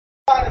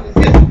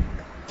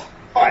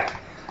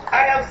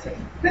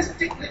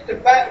simplistically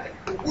divided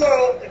the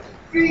world into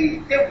three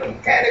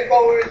different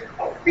categories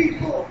of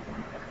people.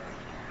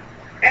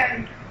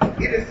 And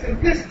it is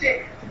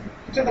simplistic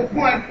to the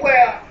point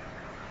where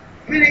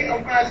many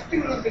of my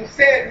students have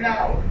said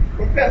now,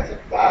 Professor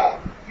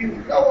Bob, you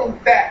know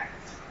that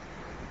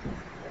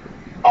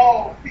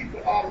all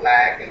people are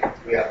alike, and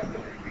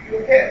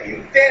you're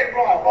dead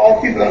wrong.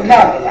 All people are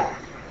not alike.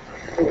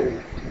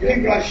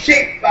 People are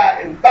shaped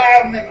by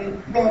environmental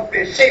influence,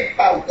 they're shaped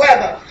by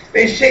weather,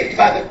 they're shaped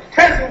by the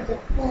presence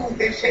of food,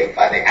 they're shaped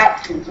by the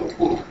absence of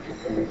food.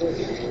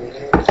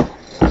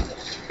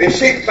 They're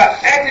shaped by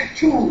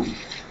attitudes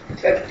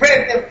that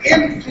bred them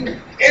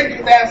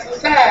into their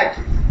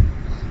society.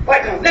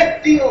 But now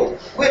let's deal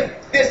with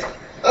this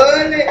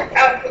early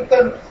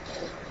African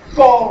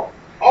for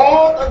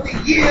all of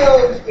the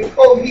years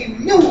before he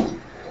knew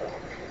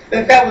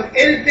that there was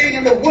anything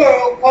in the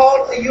world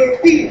called a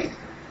European.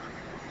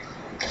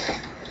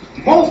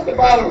 Most of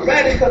our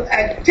radical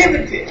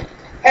activity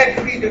had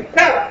to be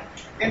developed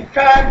in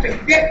trying to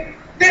get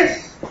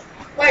this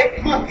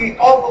white monkey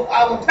off of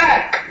our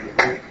back.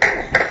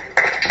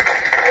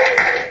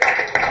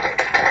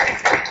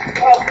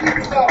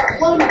 We saw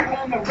one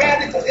kind of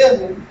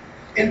radicalism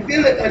in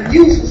building a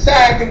new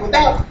society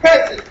without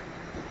president.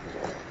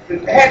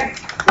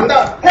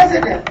 Without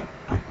president,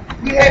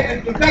 we had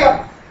to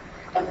develop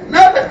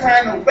another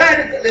kind of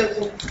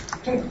radicalism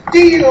to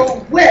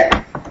deal with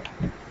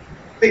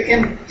the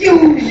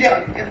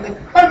infusion and the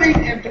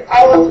coming into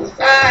our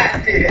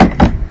society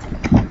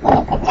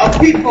of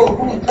people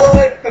whose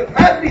word could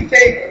not be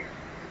taken,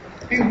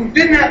 people who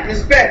did not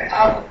respect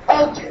our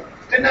culture,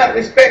 did not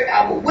respect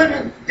our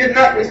women, did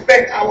not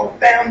respect our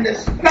family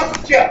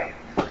structure.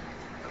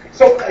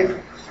 So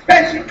a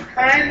special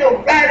kind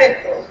of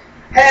radical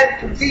had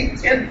to be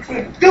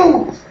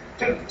introduced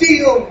to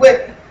deal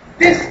with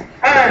this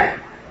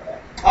kind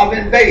of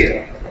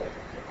invader.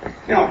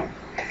 Now,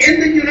 in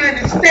the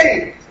United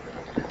States,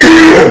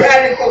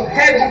 radical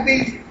had to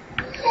be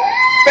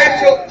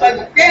special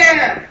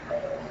again,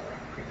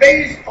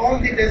 based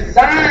on the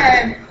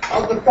design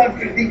of the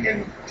country, the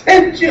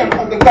intention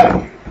of the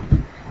country.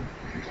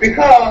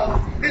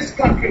 Because this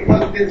country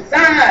was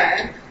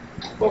designed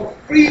for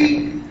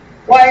free,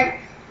 white,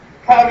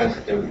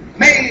 Protestant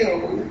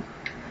males,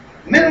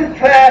 middle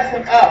class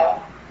and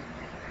up,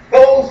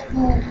 those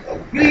who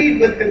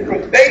agreed with the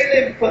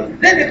prevailing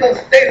political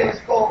status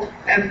quo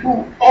and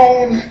who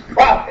owned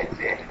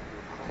property.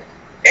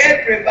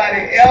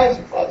 Everybody else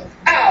was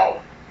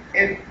out,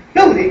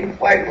 including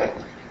white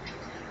women.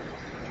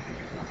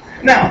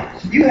 Now,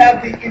 you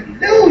have the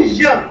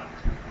illusion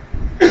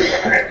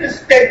that the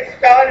state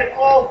started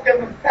off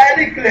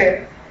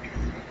democratically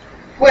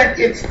when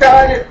it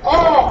started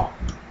off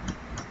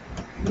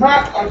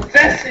not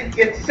addressing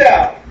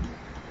itself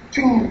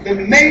to the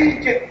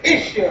major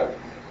issue.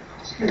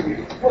 Excuse me,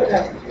 what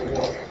happened?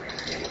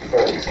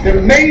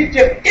 The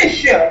major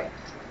issue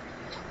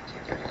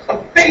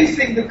of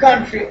facing the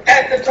country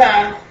at the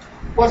time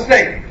was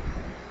slavery.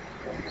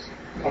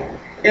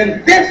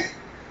 And this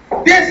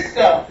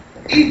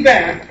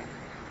event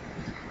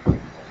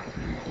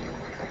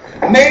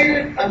made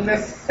it a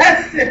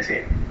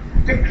necessity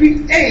to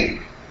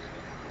create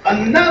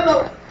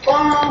another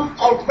form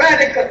of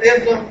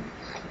radicalism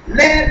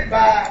led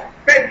by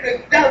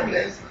Frederick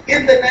Douglass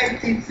in the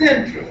 19th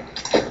century.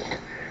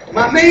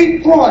 My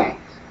main point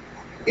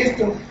is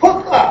to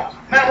hook up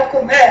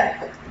Malcolm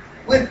X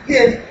with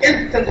his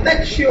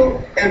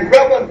intellectual and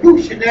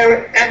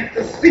revolutionary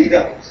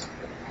antecedents.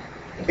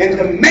 And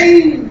the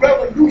main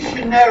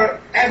revolutionary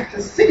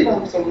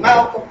antecedents of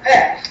Malcolm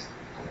X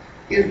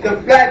is the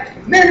black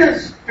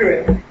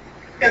ministry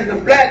and the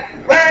black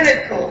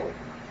radical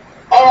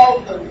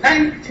of the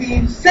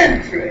 19th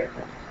century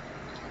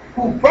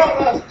who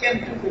brought us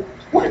into the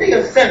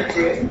 20th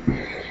century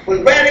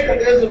when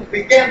radicalism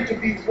began to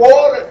be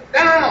watered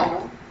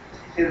down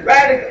and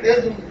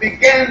radicalism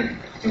began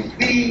to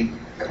be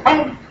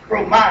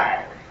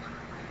compromised.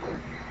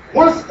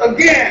 Once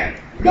again,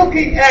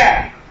 looking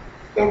at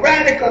the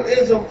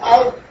radicalism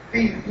of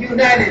the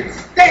United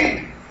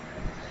States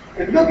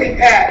and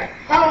looking at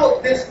how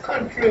this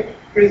country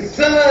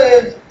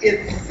preserves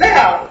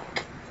itself,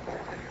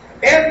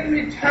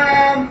 every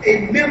time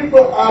a member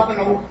of an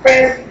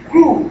oppressed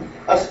group,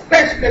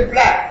 especially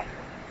black,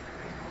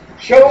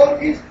 showed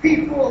his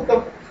people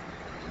the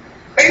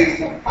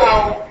base of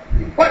power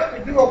and what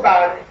to do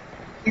about it,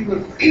 he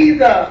was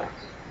either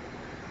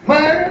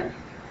murdered,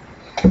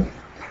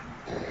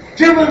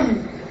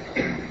 driven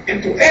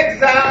into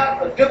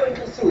exile, or driven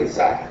to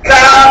suicide.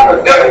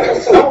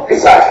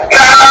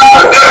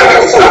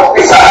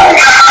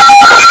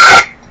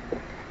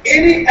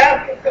 Any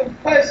African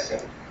person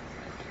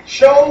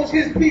shows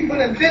his people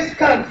in this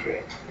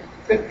country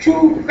the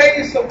true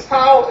face of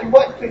power and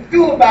what to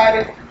do about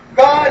it,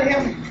 guard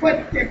him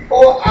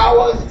 24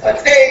 hours a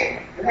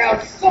day and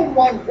have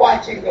someone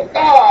watching the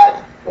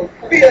guard for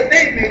fear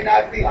they may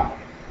not be on.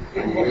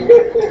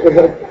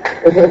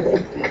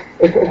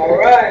 All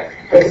right.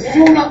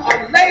 Sooner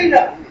or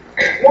later,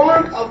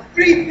 one of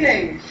three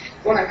things is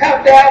going to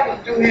have to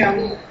happen to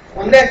him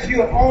unless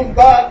you're on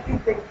guard to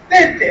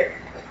prevent it.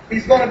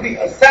 He's going to be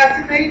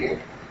assassinated,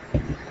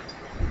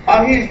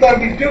 or he's going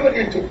to be driven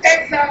into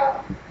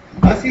exile,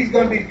 or he's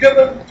going to be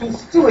driven to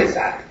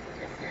suicide.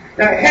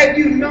 Now, had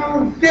you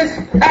known this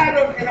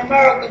pattern in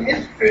American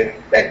history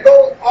that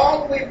goes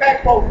all the way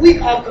back where we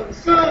are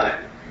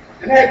concerned,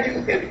 and had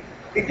you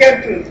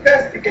begun to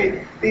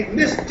investigate the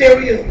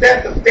mysterious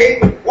death of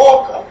David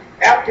Walker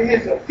after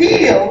his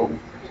appeal,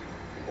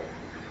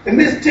 the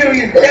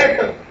mysterious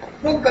death of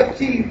Booker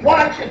T.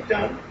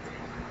 Washington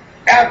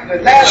after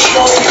the last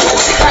vote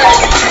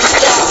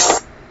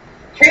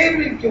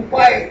catering to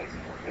whites,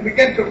 and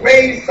began to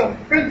raise some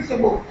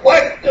principal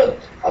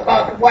questions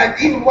about the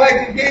whites, even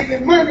whites who gave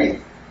him money.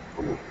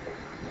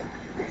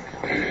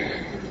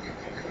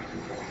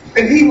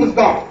 And he was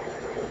gone.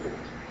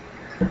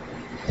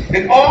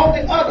 And all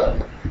the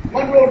others,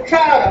 Monroe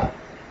Trotter,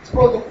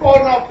 supposed to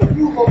fall off the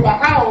roof of a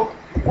house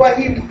where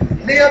he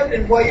lived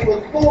and where he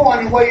was born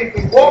and where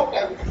he walked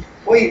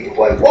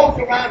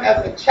around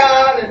as a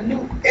child and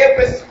knew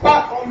every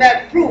spot on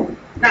that roof.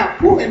 Now,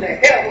 who in the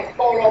hell would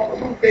fall off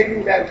the roof? They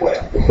knew that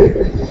well.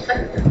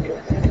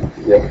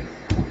 Yeah.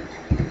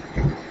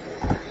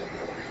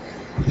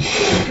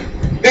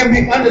 Then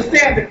we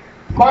understand that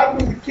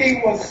Martin Luther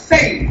King was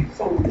saved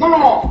so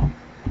long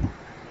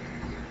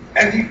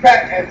as he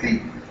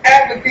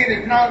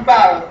advocated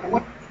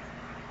nonviolence.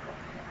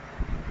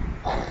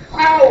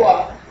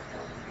 Power,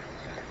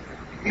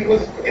 he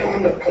was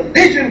on the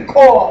collision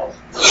course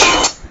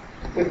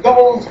with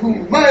those who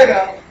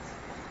murder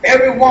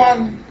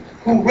everyone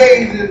who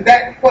raises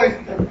that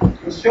question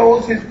and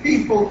shows his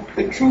people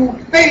the true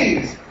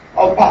face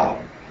of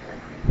power.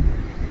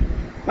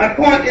 My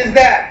point is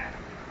that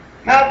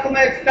Malcolm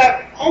X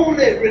not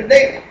only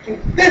related to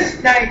this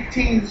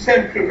 19th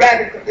century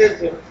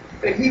radicalism,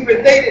 but he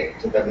related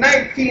to the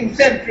 19th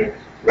century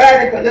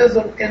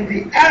radicalism in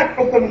the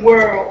African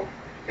world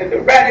and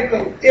the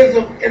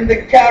radicalism in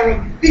the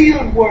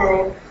Caribbean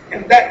world,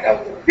 and that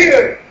was a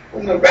period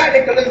when the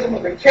radicalism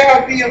of the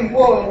Caribbean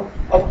world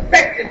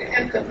affected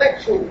the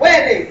intellectual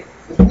wedding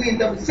between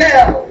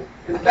themselves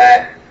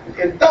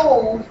and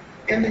those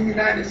in the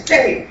United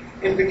States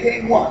and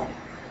became one.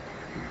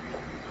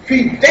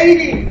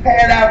 Predating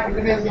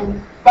Pan-Africanism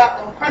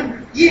about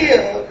 100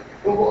 years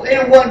before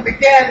anyone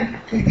began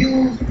to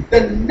use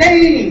the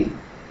name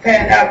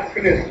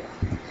Pan-Africanism.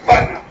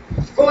 But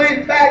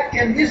going back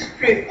in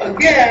history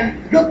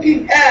again,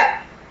 looking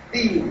at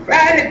the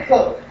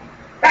radical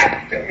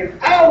factor in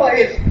our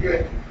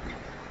history,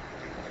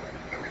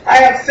 I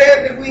have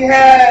said that we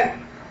had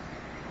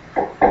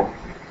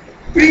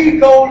 3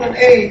 golden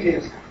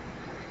ages.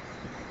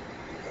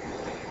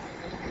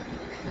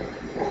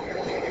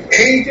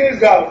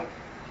 Ages of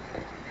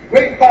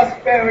great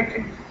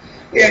prosperity.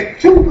 We had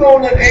 2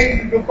 golden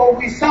ages before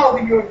we saw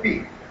the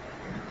Europeans.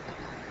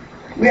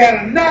 We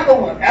had another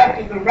one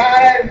after the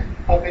rise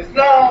of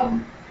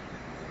Islam,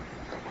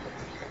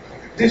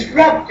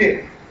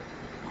 disrupted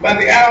by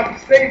the Arab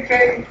slave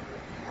trade,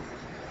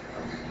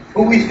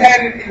 but we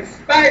had it in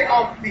spite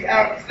of the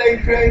Arab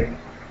slave trade,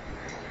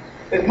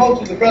 that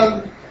most of the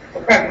brothers,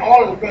 or practically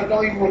all of the brothers,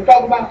 don't even want to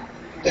talk about.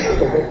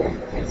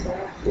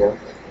 Yeah.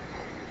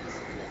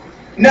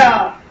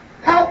 Now,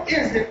 how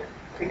is it,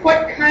 and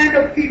what kind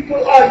of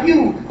people are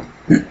you?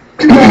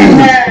 You have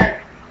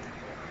had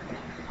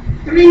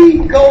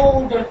 3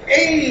 golden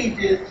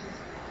ages,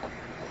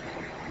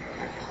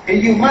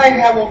 and you might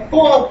have a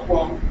 4th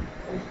one,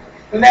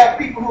 and there are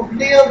people who've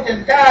lived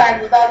and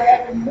died without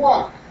having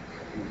one.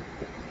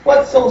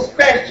 What's so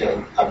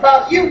special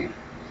about you?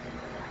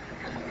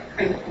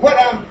 And what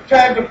I'm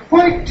trying to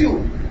point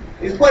to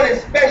is what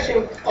is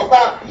special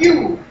about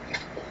you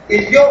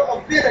is your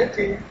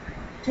ability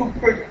to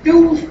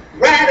produce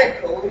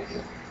radicals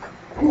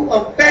who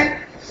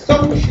affect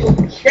social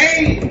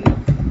change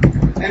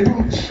and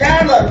who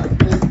challenge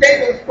the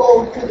status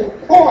quo to the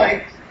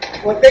point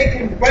where they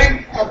can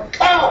bring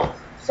about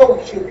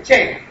social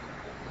change.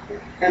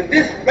 And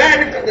this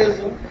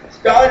radicalism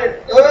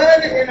started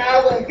early in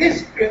our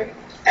history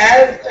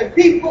as a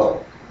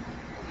people.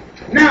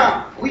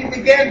 Now, we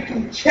began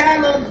to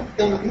challenge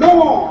the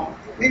norm.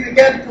 We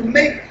began to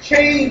make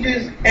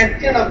changes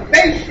and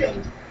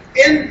innovations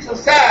in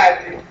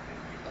society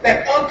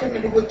that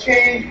ultimately would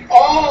change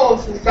all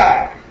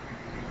society.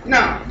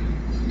 Now,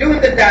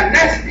 during the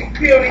dynastic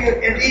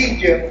period in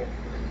Egypt,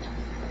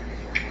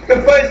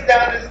 the first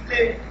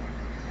dynasty,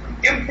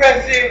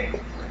 impressive,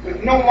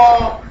 with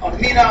Nomar or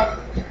Minos.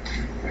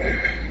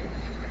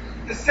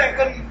 The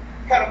second,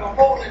 kind of a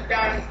holding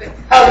dynasty,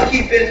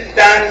 housekeeping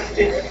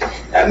dynasty.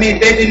 I mean,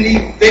 they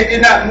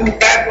did not move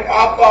backward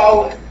or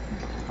forward.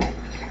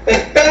 The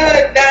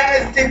third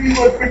dynasty, we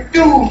would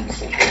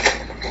produce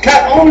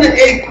not only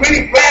a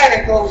Greek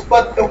radicals,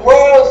 but the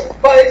world's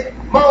first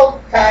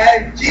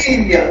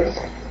multi-genius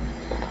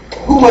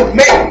who would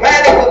make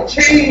radical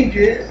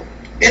changes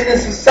in the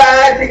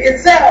society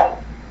itself.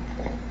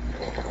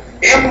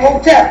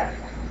 Imhotep,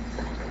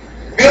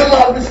 builder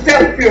of the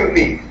step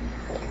pyramid,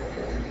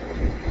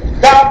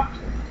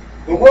 adopted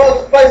the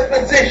world's first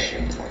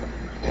physician,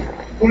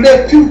 who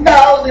lived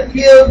 2,000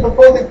 years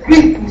before the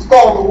Greek who's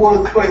called the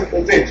world's first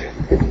physician.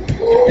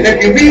 And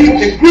if you read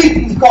the Greek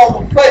who's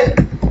called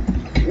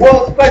the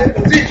world's first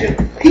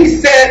physician, he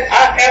said,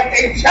 I am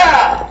a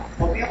child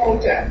of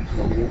Imhotep.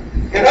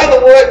 In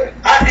other words,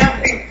 I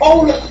am the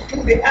oldest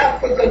to the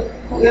African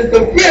who is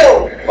the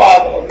real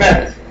father of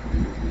medicine.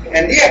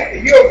 And yet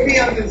the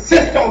Europeans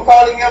insist on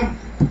calling him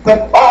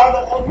the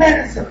father of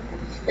medicine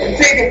and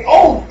take an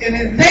oath in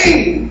his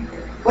name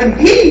when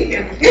he,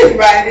 in his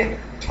writing,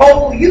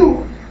 told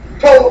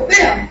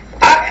them,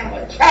 I am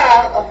a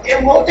child of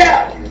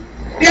Imhotep,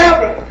 the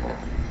African.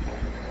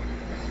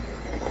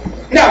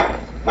 Now,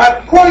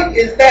 my point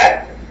is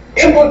that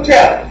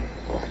Imhotep,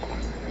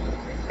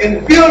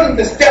 in building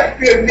the step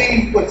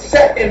pyramid, would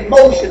set in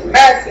motion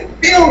massive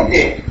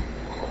building.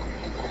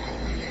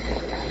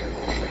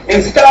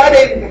 In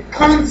starting the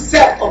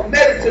concept of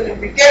medicine and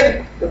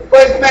beginning, the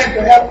first man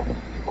to have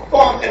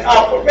performed an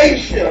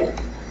operation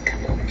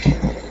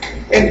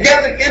and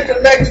gathered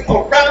intellects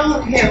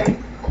around him,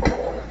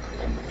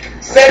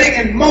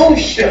 setting in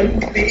motion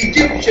the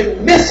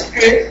Egyptian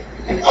mysteries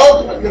and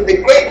ultimately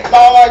the great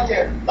lodge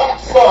at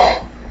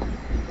Luxor,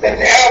 that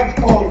the Arabs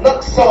call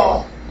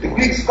Luxor, the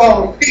Greeks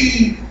call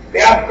Thebes, the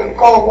Africans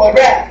call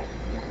Warat.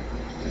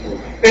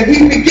 That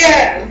he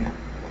began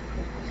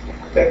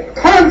the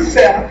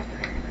concept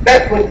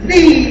that would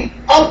lead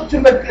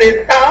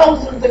ultimately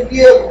thousands of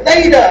years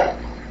later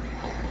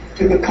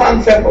to the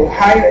concept of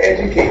higher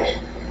education.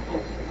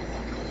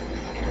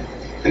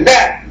 And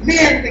that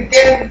men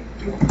began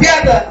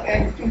together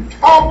and to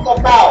talk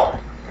about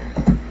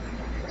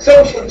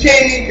social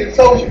change and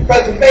social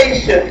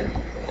preservation.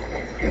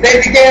 And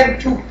they began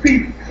to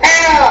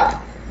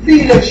prepare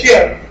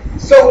leadership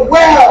so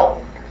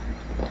well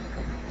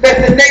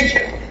that the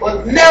nation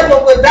was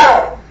never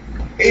without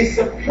a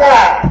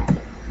supply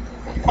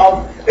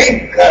of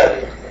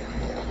thinkers,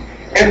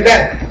 and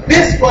that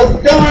this was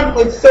done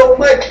with so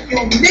much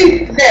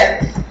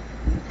uniqueness.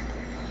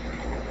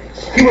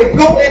 He would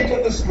go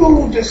into the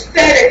school to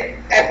study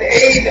at the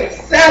age of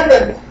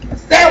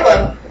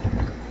seven.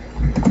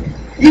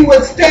 He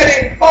would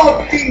study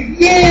 40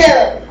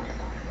 years,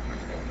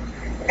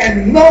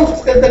 and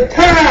most of the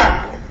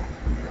time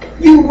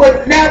you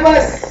would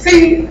never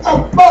see a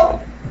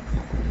book.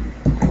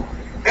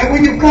 And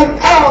when you come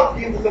out,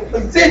 he was a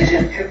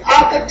physician, an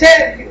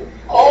architect,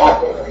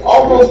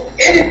 almost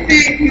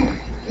anything you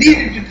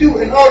needed to do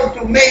in order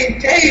to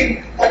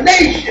maintain a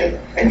nation.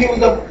 And he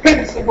was a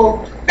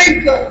principal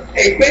thinker,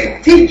 a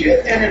great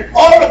teacher, and an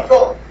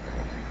oracle.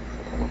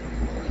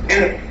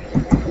 And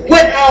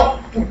went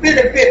out to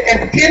benefit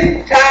an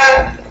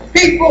entire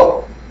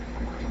people.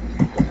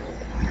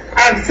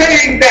 I'm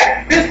saying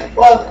that this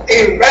was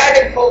a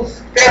radical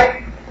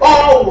step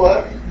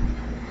forward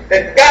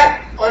that got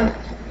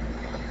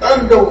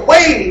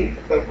underway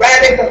the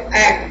radical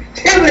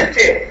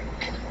activity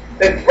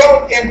that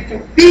brought into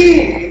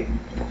being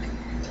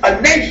a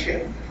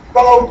nation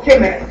called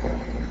Kemet.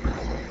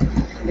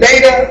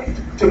 Later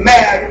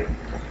Sumer,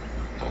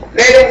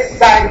 later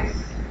Sykes.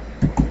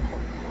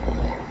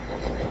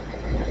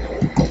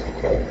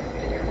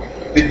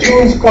 The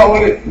Jews call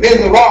it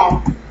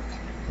Mizoram.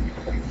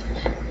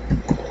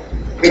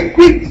 The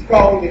Greeks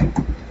called it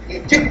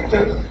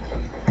Egyptus.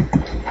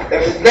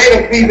 That was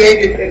later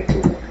abbreviated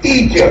into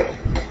Egypt.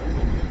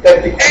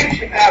 That the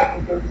ancient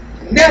Africans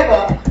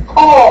never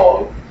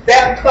called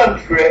their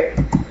country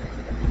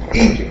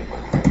Egypt.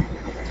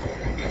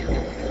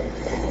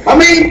 My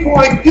main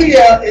point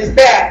here is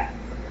that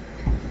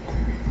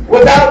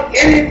without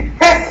any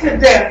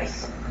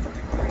precedents,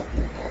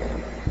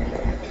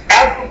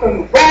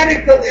 African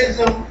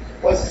radicalism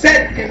was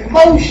set in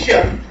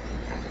motion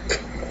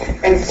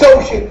and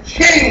social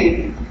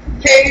change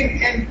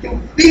came into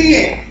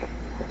being.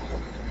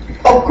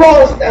 Of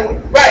course, that was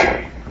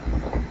right.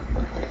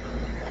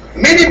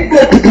 Many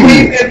books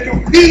came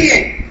into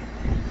being.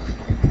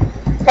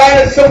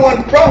 Finally,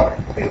 someone brought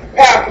this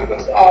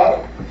papyrus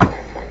of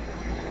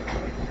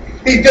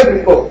these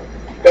different books.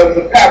 There was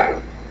a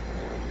papyrus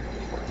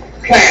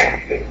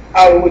plant that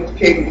Howard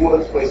King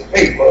was for his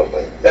paper,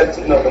 but that's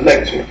another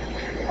lecture.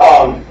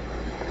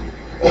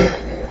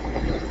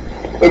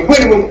 But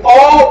when it was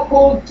all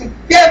pulled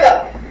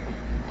together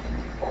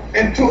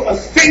into a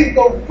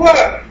single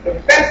work, the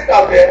best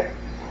of it,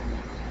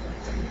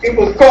 it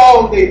was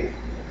called the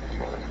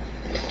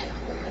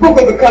Book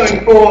of the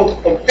Coming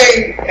Forth of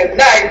Day and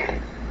Night.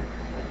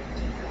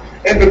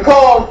 And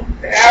because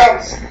the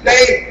Arab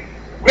slave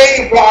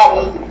grave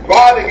robbers were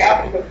robbing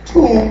African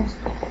tombs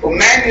for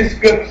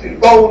manuscripts and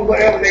gold,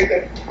 whatever they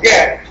could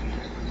get,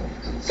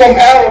 some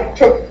Arab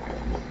took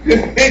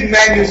this big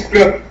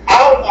manuscript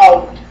out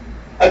of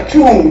a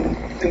tomb,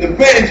 and the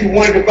British who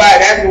wanted to buy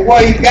it, asked him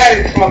where he got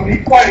it from. He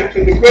pointed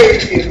to the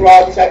grave he had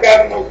robbed. He said, I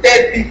got those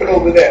dead people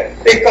over there.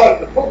 They call it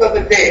the Book of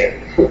the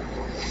Dead.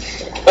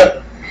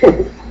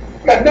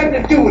 Got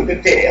nothing to do with the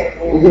dead.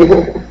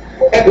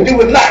 It had to do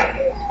with life.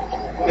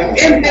 And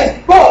in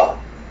this book,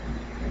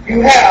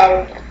 you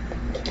have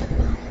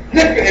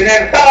literally an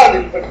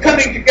anthology, but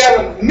coming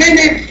together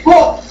many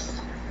books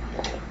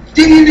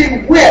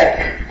dealing with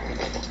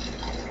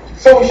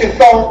social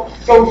thought,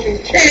 social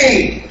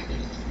change.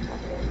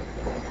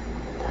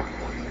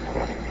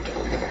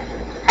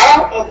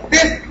 Out of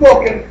this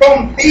book and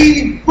from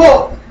these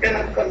books in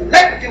a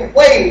collective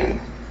way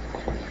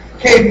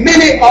came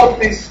many of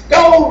the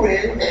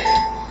stories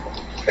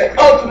that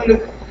ultimately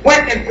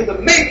went into the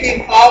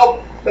making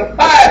of the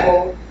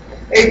Bible,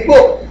 a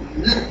book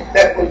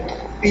that would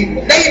be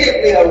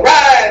belatedly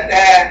arrived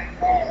at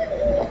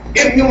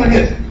in human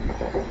history.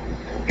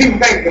 People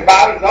think the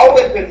Bible has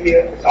always been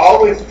here, it's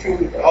always true,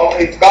 it's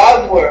always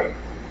God's word.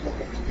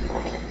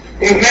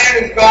 If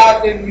man is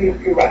God, then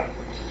you're right.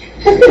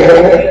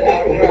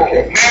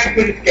 Man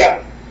put it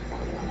together.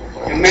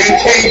 And man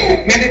changed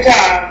it many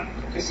times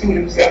to suit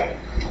himself.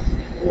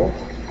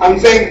 I'm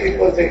saying it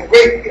was a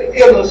great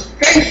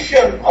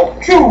illustration of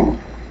truth.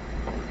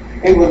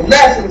 It was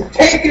lessons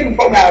taken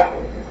from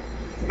Africa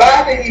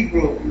by the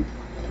Hebrews,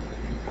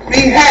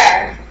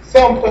 rehashed,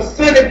 some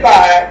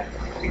personified,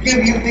 to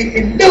give you the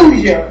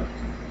illusion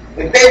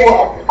that they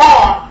were a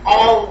part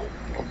of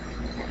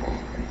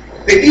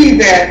the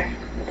event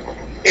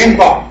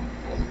involved.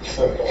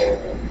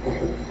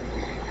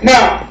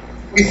 Now,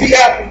 we see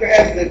Africa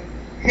as the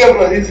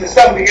giver. This is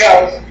something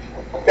else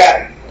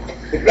that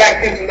the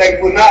black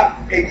intellect will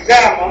not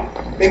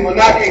examine. They will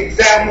not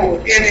examine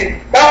with any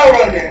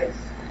thoroughness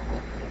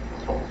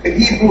the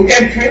Hebrew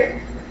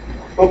entry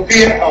for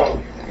fear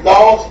of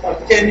loss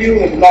of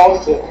tenure and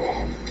loss of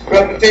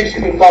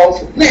reputation and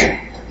loss of limb.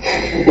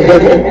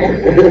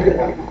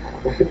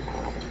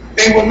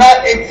 They will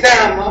not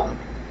examine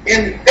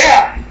in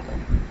depth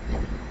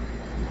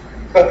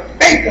the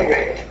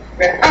fakery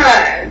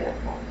behind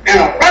and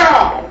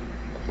around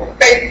the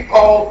faith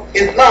called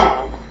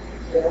Islam,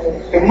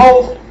 the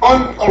most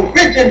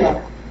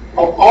unoriginal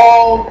of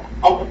all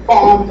of the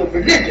forms of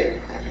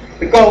religion,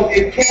 because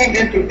it came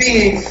into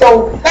being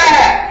so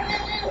fast.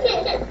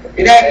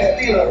 It had to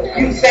steal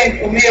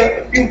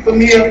a few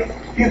familiar,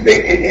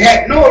 it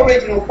had no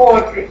original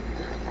poetry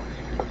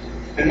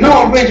and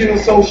no original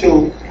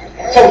social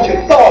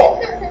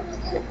thought.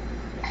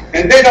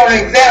 And they don't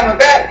examine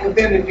that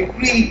within a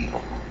degree,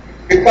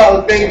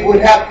 because they would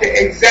have to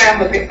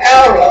examine the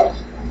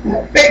Arabs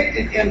who faked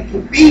it into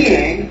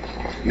being.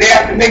 They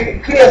have to make a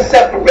clear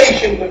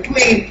separation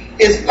between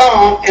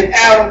Islam and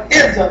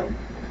Arabism,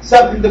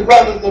 something the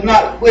brothers are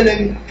not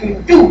willing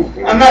to do.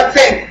 I'm not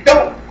saying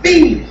don't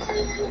be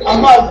a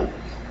Muslim,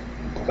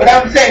 but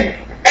I'm saying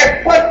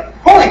at what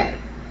point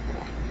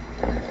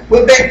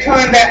will they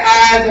turn their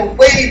eyes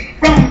away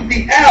from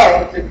the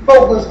Arabs and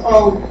focus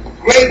on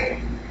great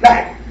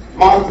black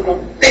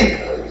Muslim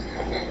thinkers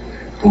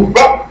who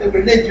brought the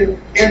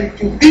religion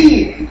into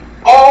being,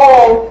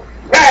 all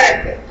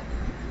radical?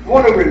 You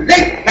want to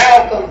relate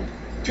Malcolm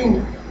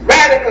to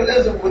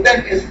radicalism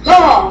within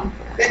Islam,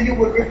 then you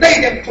would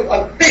relate him to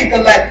a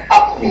thinker like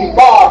Abdul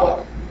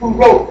Barber, who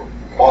wrote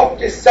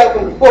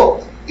 47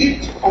 books,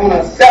 each on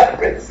a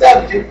separate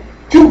subject,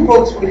 2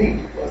 books when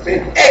he was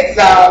in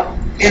exile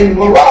in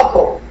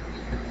Morocco.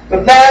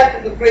 The last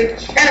of the great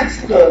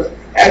chancellors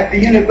at the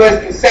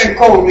University of St.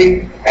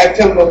 Khoury at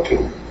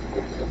Timbuktu.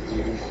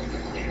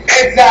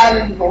 Exile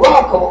in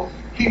Morocco,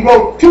 he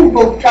wrote 2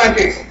 books trying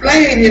to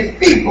explain his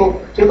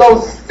people to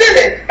those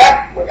silly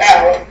backward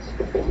Arabs,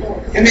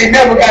 and they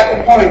never got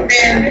the point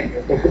then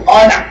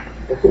or not.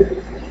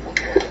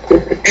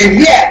 And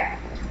yet,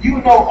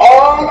 you know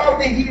all of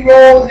the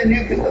heroes and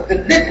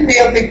the litany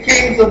of the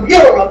kings of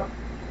Europe,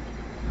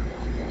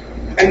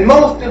 and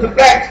most of the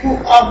blacks who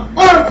are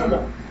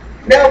Muslim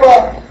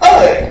never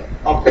heard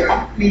of the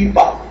Ahmed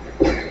Baba.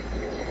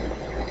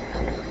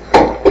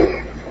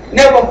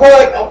 Never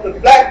heard of the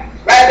black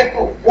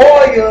radical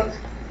warriors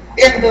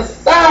in the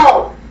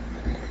South,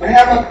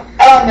 Muhammad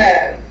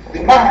Ahmad,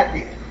 the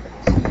Mahdi,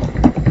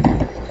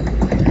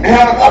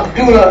 Muhammad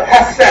Abdullah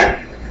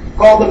Hassan,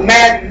 called the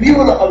Mad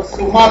Mullah of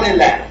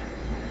Somaliland.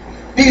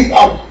 These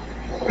are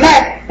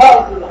black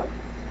Muslims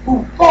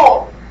who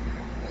fought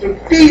to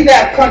free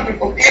that country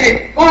from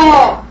any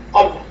form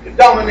of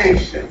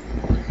domination.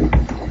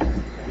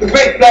 The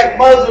great black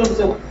Muslims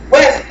of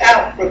West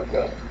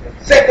Africa,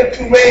 Sekou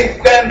Touré's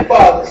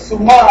grandfather,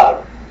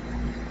 Sumar,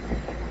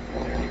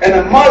 and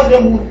a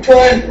Muslim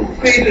who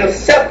created a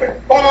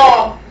separate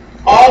form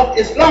of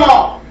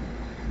Islam,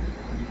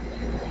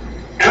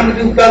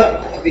 Amadou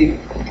Bello, the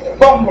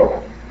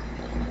Bummer.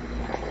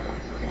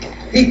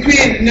 He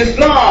created an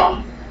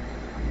Islam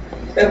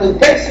that was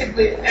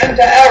basically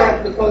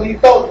anti-Arab because he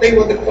thought they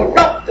were the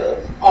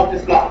corruptors of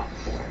Islam.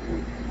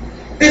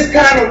 This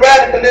kind of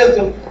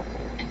radicalism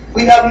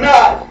we have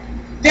not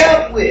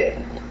dealt with.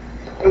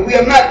 And we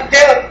have not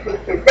dealt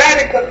with the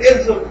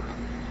radicalism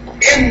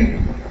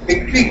in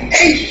the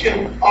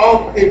creation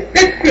of the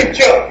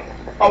literature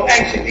of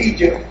ancient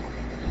Egypt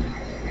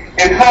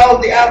and how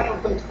the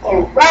Africans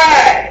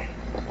arrived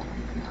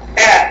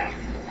at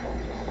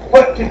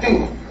what to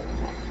do.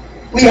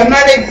 We have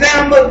not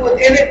examined with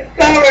any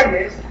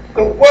thoroughness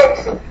the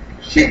works of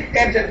Sheikh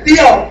Anta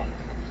Diop,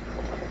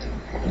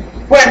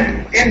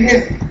 when in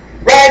his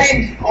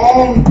writings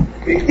on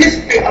the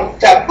history of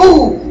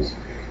taboos,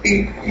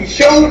 he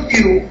showed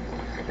you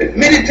that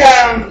many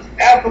times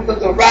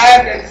Africans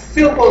arrived at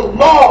civil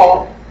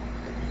law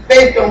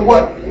based on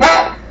what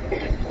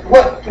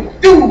to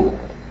do,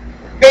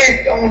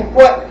 based on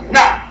what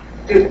not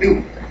to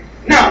do.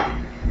 Now,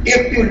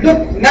 if you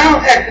look now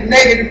at the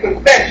negative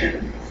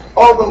confession,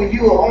 although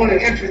you are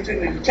only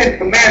interested in the 10th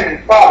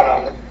Commandment part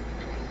of it,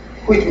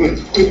 which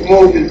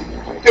Moses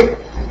took,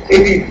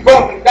 if he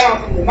brought them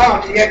down from the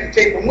mountain, he had to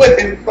take them with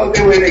him because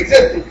they were in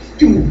existence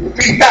 2,000 to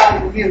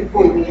 3,000 years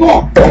before he was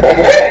born.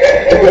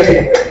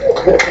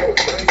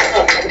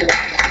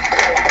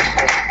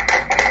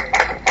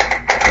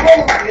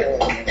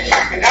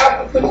 An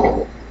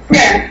African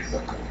prince,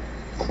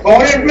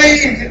 born and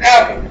raised in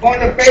Africa,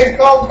 born in a place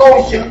called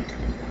Goshen,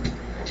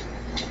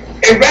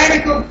 a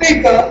radical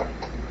thinker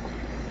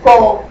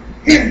for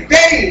his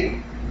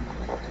day.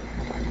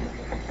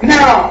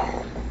 Now,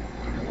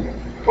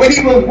 when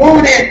he was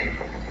wanted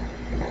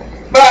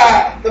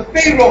by the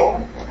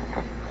Pharaoh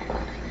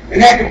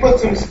and had to put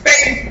some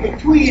space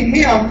between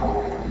him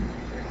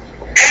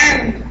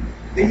and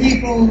the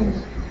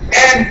Hebrews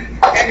and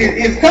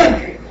his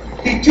country,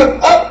 he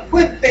took up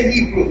with the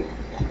Hebrews.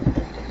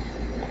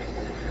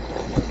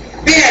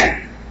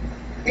 Then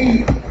he,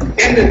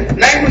 in the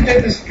language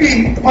of the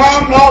street,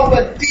 palmed off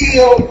a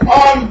deal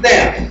on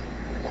them.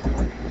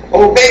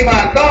 Obey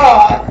my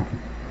God,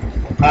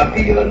 I'll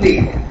be your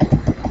leader.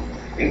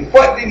 And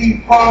what did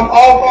he palm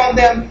off on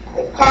them?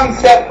 The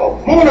concept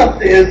of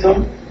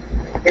monotheism,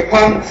 the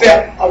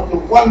concept of the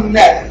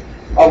oneness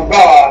of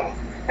God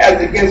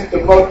as against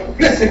the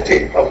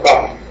multiplicity of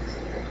God.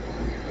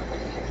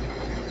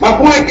 My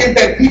point is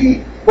that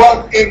he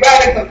was a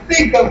radical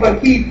thinker, but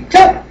he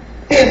took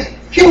his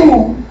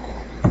cue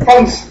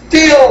from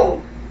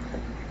still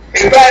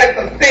a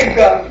radical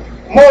thinker,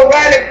 more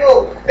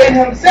radical than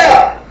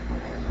himself.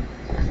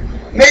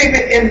 Maybe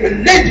in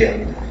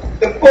religion,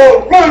 the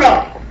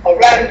forerunner of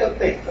radical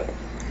thinker.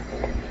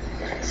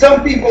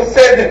 Some people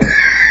say that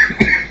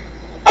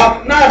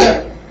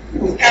Akhenaten,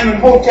 who was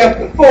Amenhotep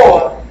IV,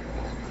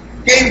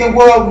 gave the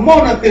world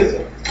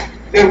monotheism.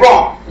 They're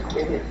wrong.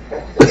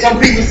 Some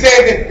people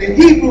say that the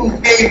Hebrews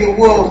gave the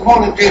world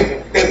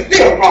monotheism. They're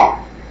still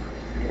wrong.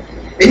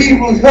 The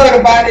Hebrews heard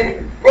about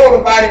it, wrote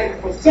about it,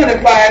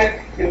 personified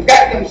it, and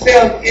got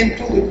themselves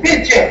into the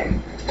picture.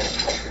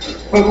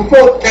 But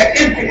before their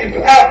entry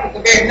into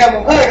Africa, they had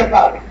never heard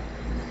about it.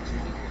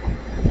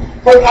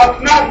 What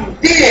Akhenaten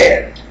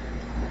did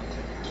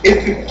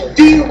is to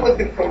deal with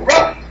the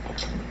corrupt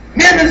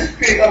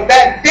ministry of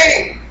that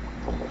day,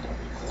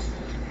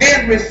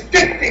 then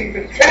restricting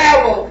the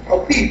travel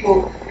of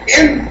people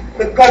in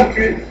the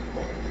country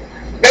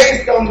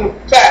based on the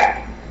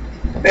fact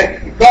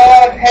that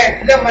God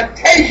had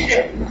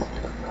limitations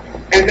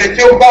and that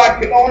your God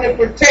could only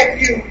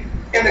protect you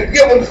in a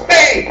given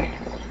space.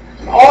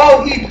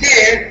 All he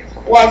did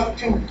was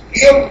to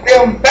give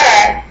them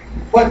back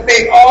what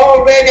they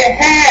already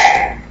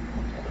had.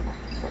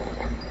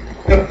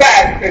 The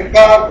fact that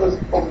God was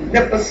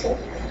omnipotent,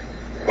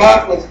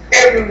 God was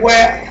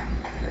everywhere,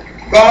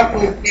 God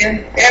was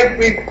in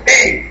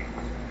everything,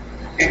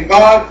 and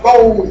God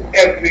goes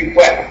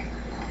everywhere.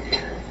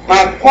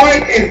 My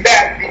point is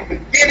that the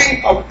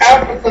beginning of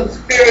African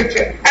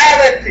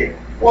spirituality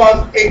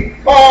was a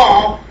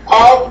form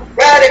of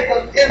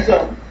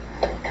radicalism,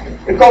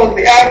 because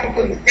the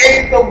Africans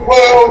gave the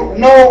world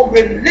no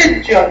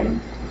religion.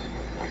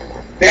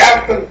 The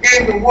Africans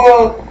gave the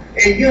world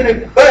a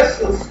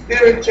universal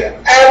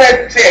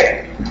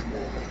spirituality.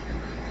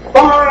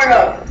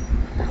 Foreigners,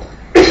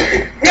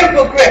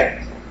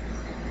 hypocrites,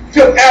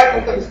 took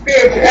African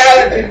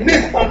spirituality,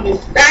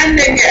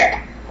 misunderstanding it,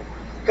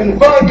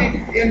 converted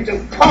it into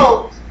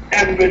cults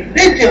and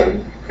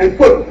religions, and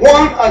put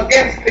one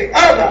against the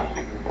other,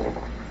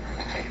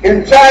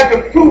 and tried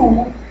to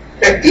prove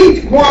that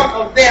each one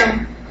of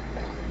them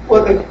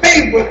were the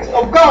favorites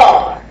of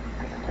God.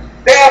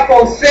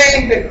 Therefore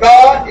saying that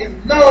God is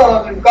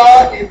love and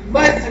God is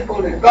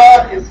merciful and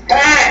God is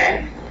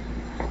kind.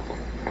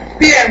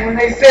 Then when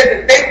they said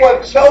that they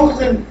were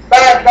chosen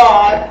by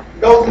God,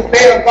 those that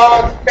they are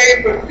God's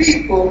favorite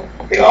people,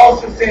 they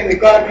also say that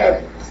God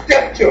has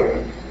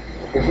stepchildren.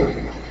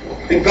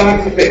 And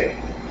God forbid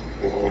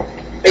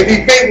that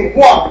he favored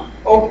one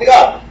over the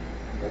other.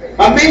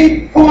 My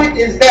main point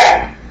is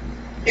that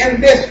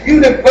in this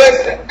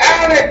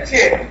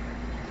universality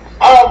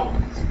of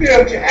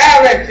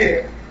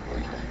spirituality,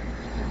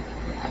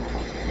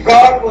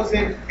 God was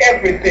in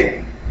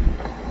everything.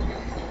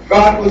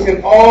 God was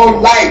in all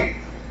life.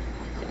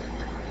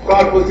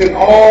 God was in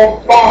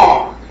all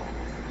forms.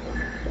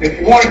 If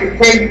you wanted to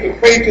pray, you could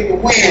pray to the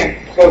wind,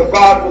 because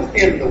God was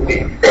in the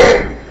wind.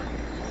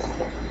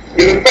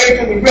 You could pray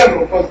to the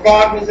river, because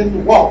God was in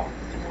the water.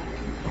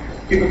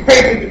 You could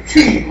pray to the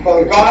tree,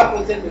 because God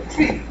was in the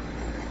tree.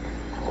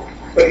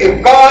 But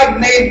if God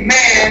made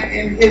man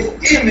in his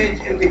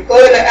image, and the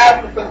early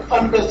Africans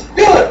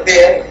understood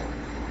this,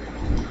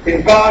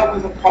 then God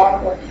was a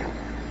part of you.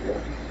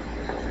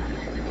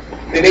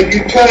 And if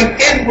you turn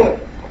inward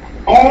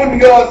on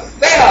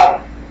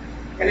yourself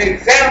and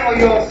examine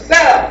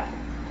yourself,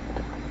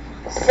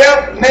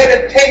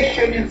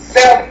 self-meditation and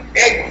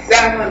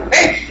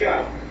self-examination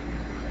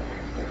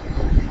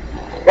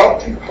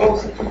brought you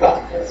closer to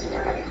God.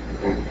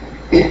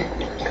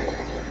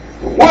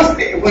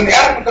 When the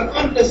African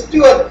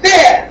understood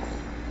that,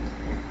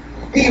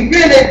 he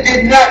really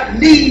did not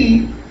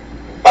need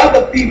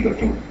other people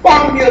to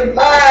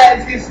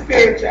formalize his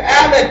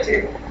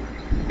spirituality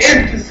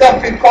into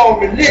something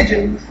called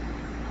religions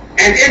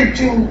and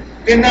into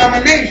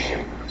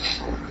denomination.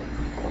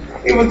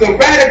 It was a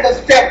radical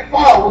step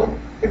forward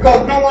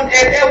because no one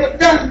had ever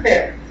done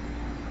that.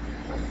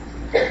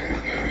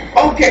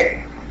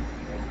 Okay,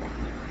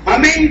 my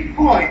main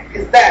point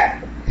is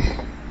that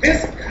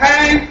this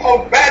kind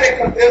of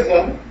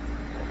radicalism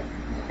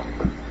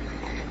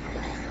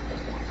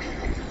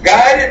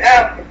guided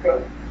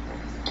Africa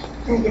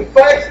through the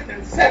first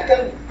and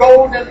second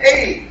golden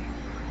age,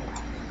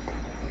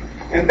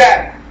 and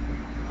that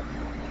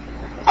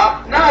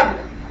Akhenaten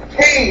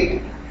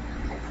came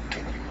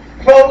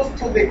close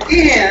to the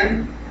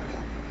end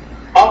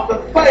of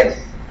the first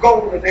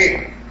golden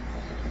age.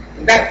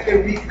 And that's the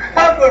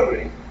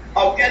recovery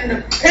of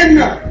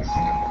independence.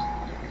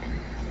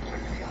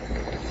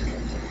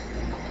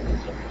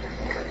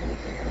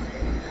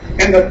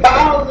 And the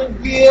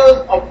 1,000 years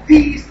of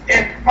peace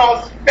and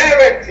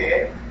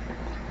prosperity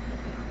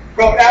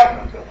brought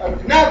Africa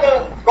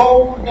another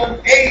golden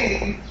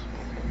age,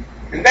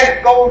 and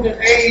that golden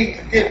age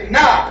did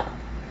not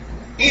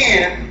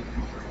end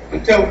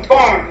until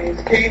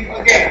foreigners came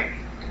again.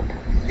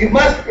 You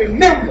must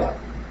remember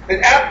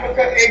that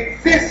Africa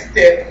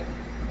existed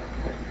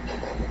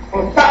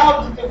for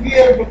thousands of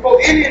years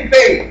before any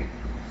invasion.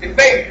 The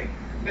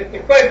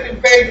first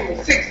invasion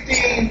was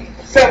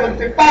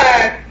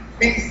 1675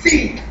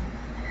 BC.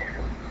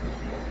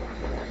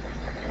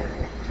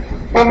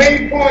 My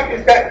main point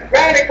is that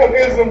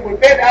radicalism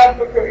within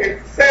Africa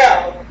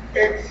itself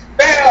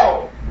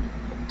expelled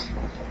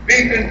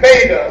these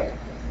invaders,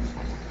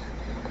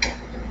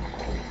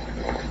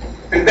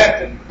 and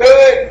that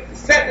the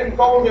second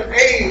golden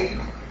age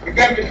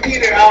began to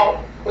peter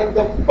out when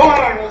the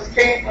foreigners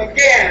came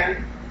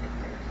again,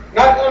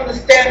 not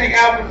understanding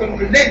African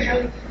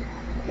religion,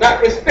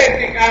 not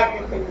respecting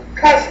African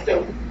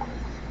custom.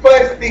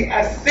 First the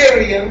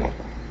Assyrian,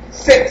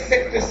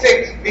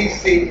 666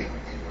 BC,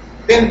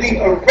 then the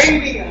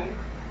Iranian,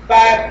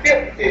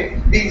 550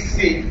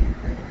 BC,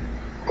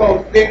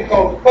 then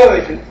called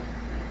Persians.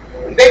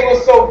 And they were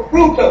so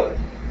brutal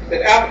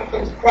that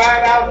Africans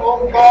cried out,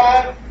 "Oh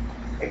God,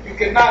 if you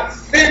cannot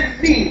send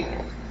me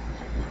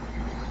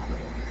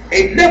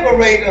a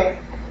liberator,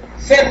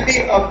 send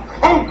me a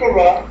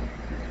conqueror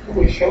who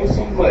will show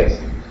some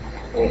mercy."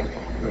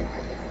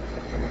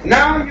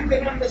 Now you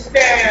can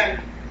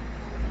understand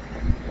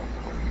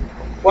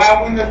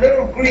why when the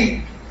little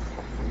Greek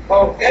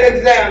called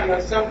Alexander,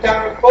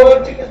 sometimes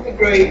referred to as the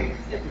Great,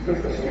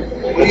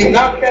 when he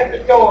knocked at the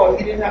door,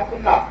 he didn't have to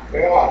knock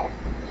very hard.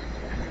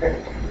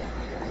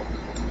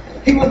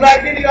 He was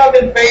like any other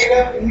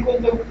invader. He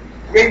was a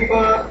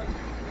raper.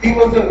 He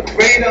was a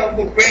raider of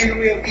the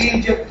granary of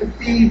Egypt to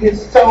feed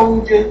his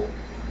soldiers.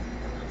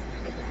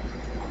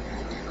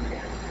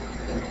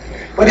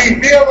 But he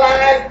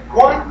realized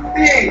one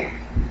thing,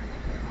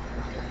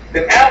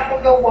 that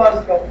Africa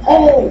was the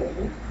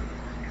home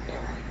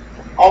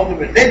of the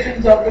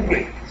religions of the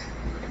Greeks.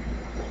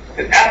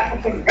 That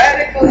African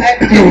radical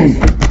activity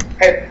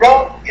had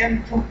brought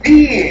into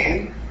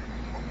being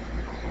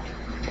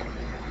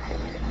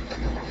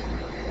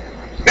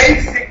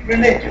basic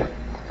religion.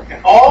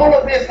 And all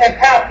of this had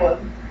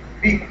happened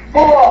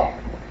before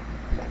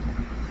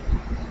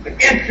the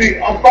entry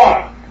of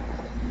foreigners.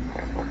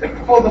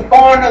 Before the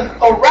foreigners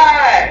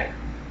arrived,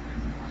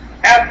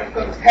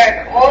 Africans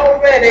had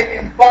already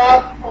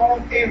embarked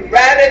on a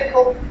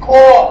radical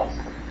course.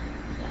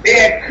 They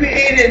had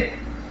created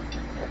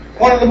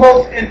one of the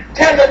most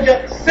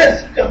intelligent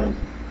systems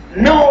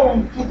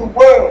known to the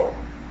world,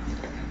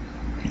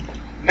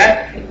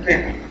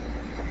 matrilineal.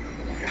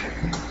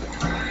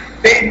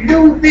 They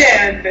knew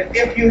then that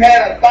if you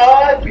had a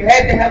god, you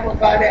had to have a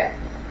goddess.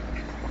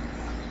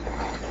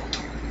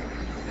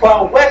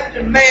 While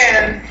Western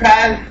man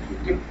tries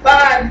to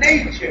defy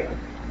nature,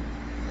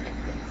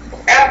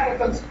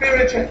 African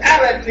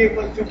spirituality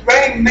was to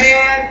bring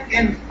man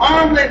in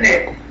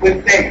harmony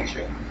with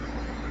nature.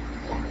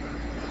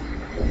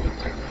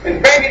 And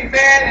bringing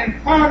man in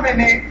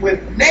harmony with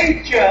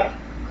nature,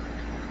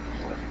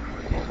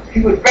 he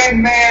would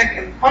bring man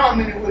in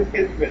harmony with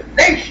his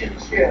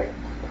relationship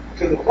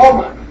to the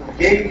woman who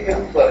gave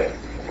him birth.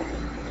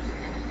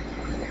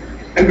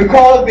 And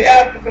because the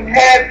African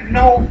had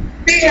no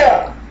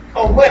fear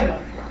of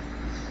women,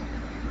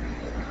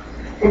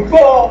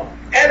 before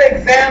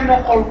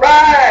Alexander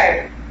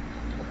arrived,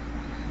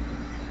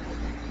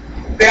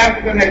 the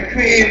African had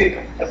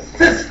created a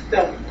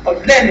system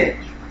of lineage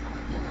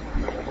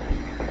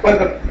where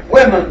the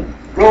women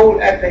rode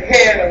at the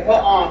head of her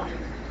army.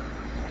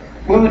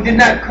 Women did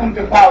not come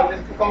to power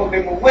just because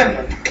they were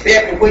women. They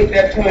had to wait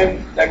their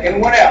turn like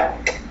anyone else.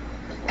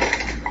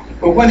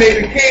 But when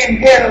they became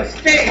head of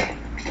state,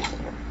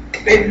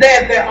 they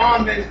led their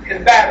armies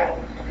in battle,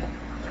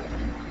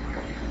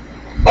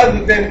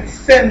 other than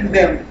send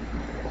them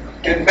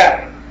in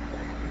battle.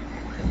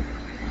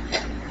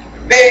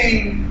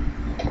 they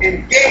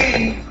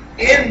engage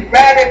in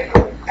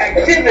radical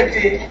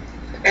activity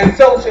and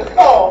social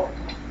thought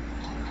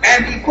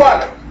and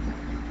equality.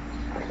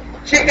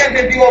 Chicken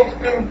the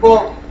little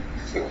book,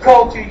 The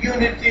Culture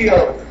Unity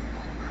of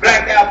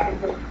Black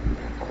Africa,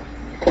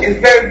 is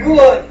very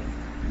good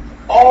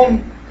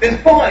on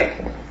this point.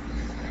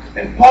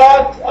 And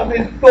part of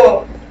his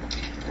book,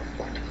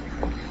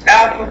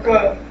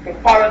 Africa, the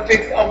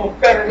Politics of a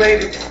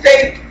Federated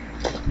State,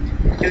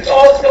 is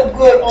also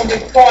good on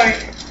this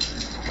point.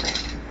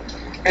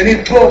 And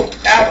his book,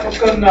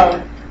 African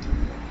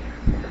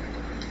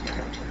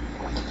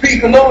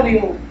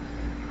Pre-Colonial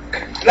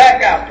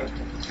Black Africa,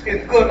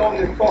 is good on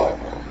this point.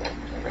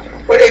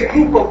 But a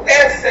group of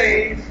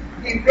essays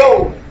he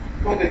wrote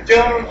for the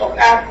Journal of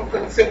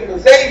African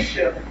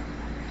Civilization,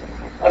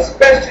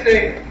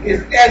 especially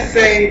his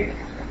essay,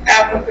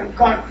 African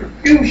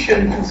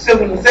Contribution to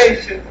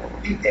Civilization,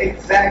 the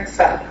exact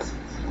sciences.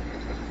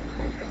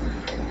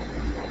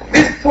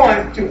 This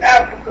points to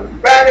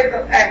African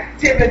radical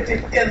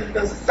activity in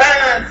the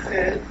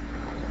sciences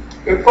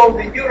before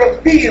the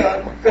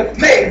European could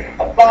make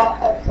a bar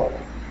of soap.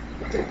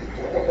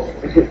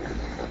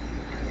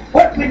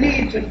 What we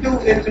need to do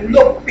is to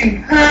look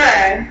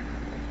behind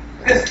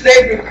this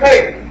slavery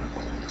curtain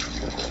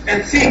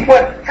and see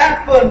what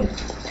happened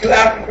to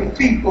African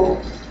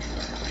people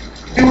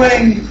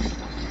during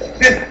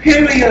this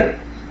period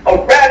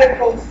of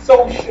radical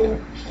social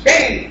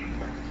change.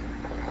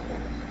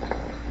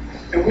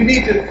 And we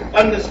need to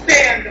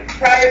understand the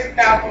price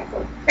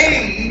Africa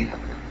paid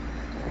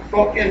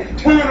for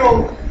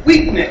internal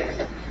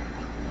weakness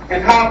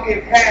and how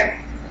it had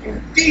to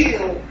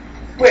deal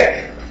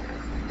with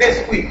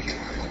this week.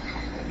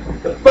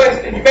 The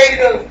first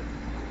invaders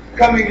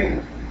coming in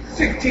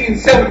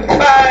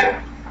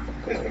 1675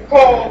 is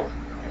because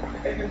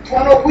an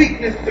internal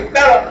weakness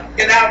developed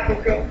in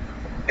Africa,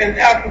 and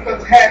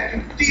Africans had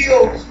to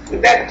deal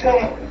with that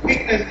internal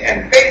weakness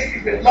and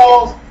basically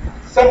lost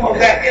some of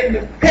that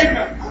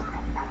independence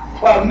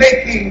while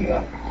making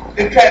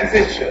the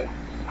transition.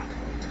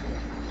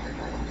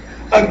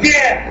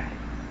 Again,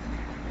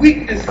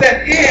 weakness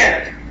set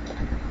in,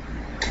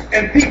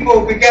 and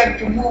people began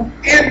to move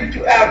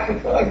into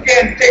Africa,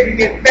 again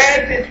taking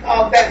advantage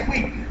of that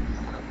weakness.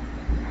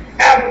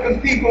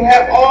 African people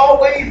have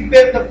always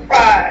been the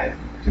prize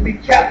to be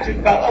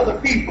captured by other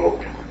people,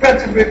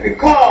 principally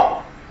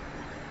because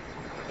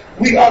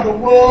we are the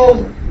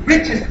world's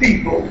richest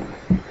people.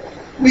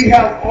 We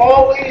have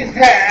always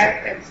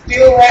had and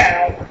still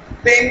have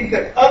things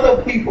that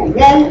other people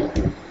want,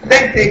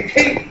 think they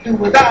can't do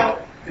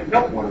without, and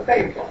don't want to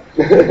pay for.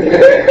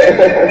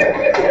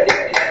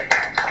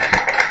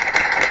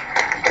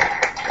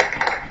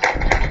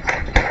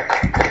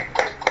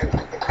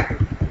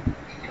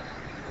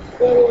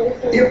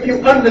 If you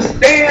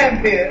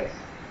understand this,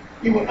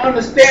 you will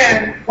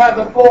understand why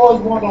the Boers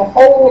want to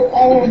hold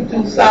on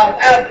to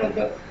South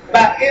Africa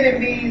by any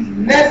means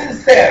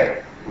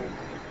necessary.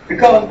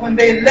 Because when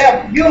they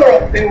left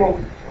Europe, they were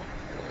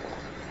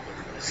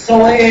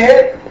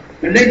soiled,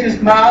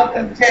 religious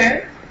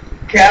malcontent,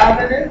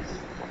 Calvinists.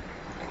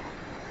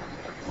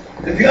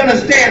 If you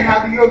understand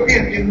how the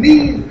Europeans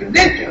demeaned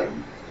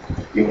religion,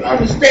 you will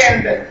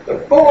understand that the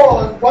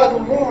Boers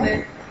wasn't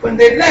wanted when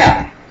they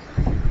left.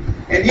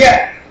 And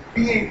yet,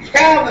 being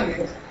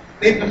Calvinists,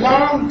 they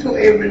belong to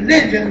a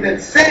religion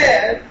that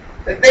says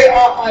that they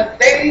are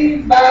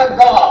ordained by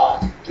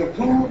God to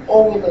rule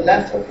over the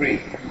lesser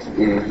breed.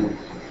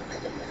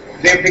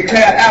 They've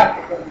declared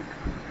Africa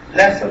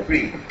lesser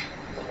breed.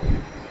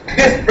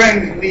 This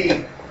brings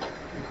me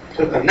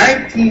to the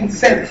 19th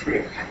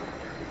century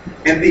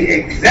and the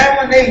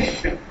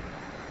examination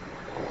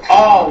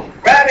of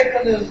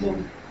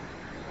radicalism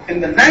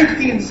in the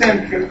 19th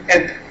century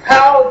and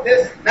how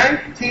this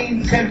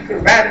 19th century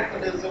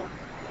radicalism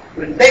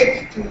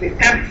relates to the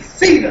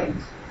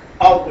antecedents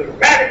of the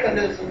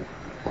radicalism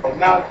of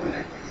Malcolm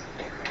X.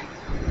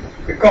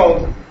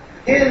 Because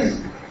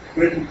his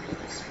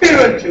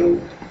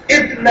spiritual,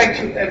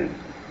 intellectual, and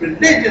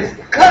religious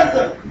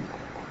cousins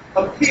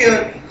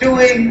appeared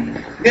during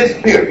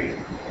this period.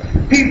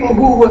 People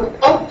who would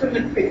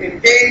ultimately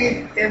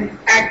engage in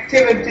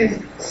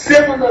activities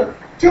similar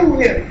to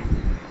him.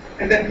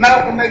 And that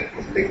Malcolm X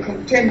is the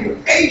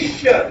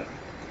continuation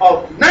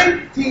of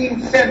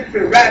 19th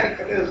century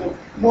radicalism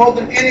more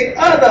than any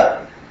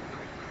other.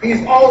 He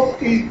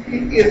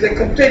is a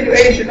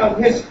continuation of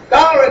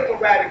historical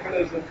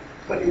radicalism,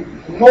 but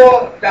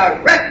more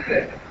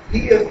directly,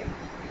 he is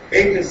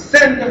a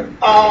descendant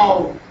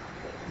of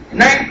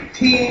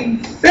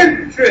 19th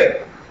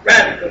century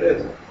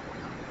radicalism.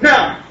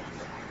 Now,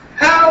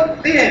 how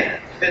then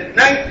did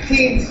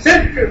 19th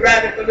century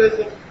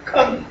radicalism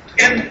come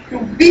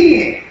into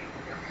being?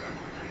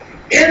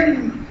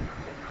 In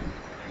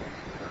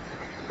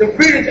the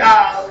British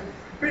Isles,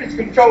 British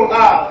controlled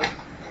Isles,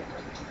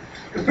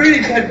 the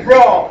British had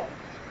brought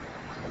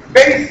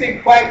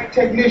basic white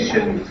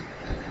technicians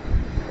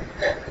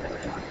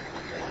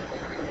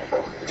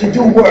to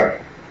do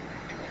work,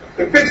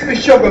 to fix the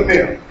sugar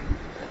mill,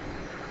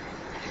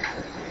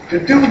 to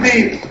do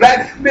the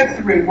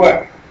blacksmithery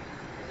work.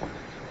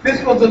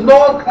 This was a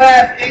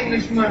lower-class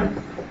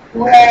Englishman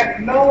who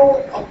had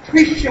no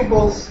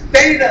appreciable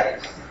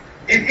status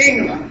in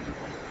England,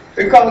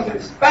 because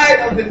in spite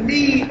of the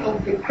need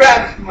of the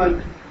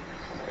craftsmen,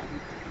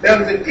 there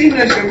was an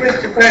English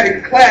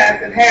aristocratic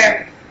class that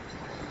had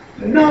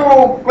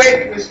no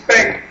great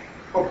respect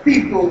for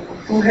people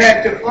who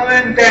had to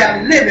earn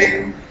their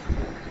living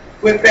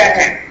with their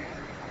hands.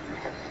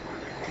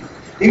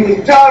 He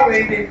was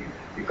tolerated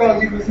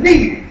because he was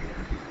needed.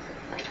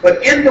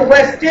 But in the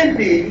West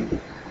Indies,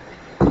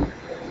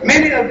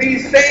 many of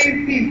these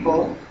same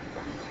people,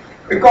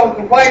 because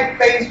the white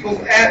face was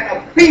at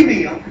a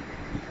premium,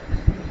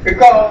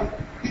 because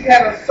he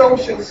had a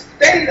social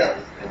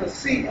status in a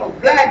sea of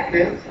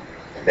blackness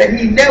that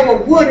he never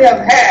would have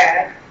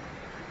had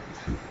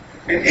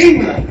in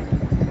England,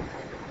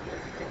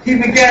 he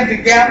began to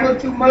gamble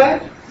too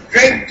much,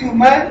 drink too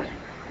much,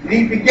 and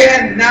he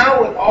began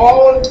now with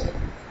all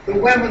the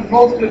women,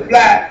 mostly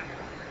black,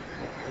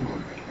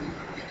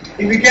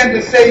 he began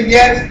to say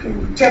yes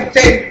to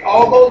temptation,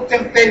 all those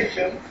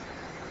temptations.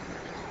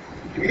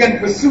 He began to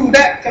pursue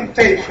that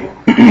temptation.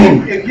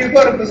 If you're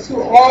going to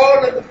pursue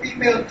all of the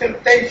female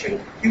temptation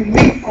you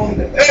meet on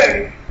the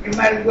earth, you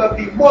might as well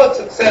be more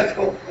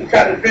successful and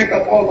try to drink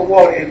up all the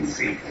water in the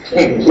sea.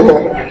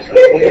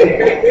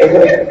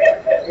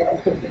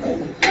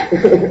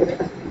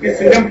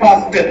 It's an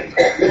impossibility.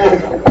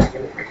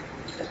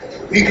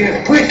 You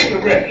can push the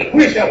rest,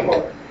 push up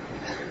on it.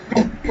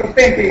 People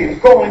thinking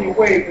go on your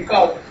way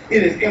because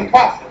it is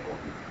impossible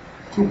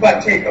to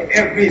partake of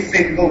every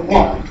single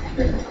one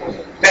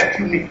that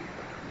you need.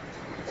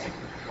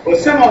 But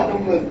some of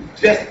them were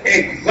just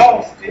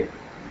exhausted,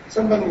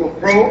 some of them were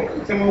broke,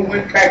 and some of them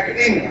went back to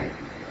England.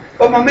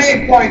 But my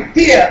main point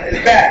here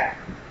is that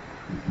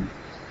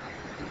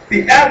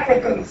the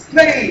African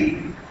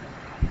slave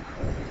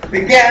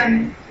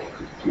began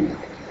to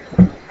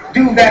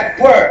do that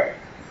work,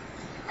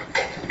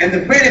 and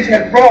the British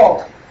had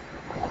brought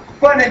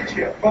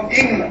furniture from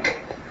England,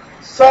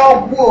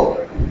 saw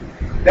wood.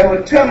 There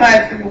were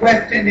termites in the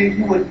West Indies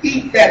who would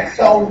eat that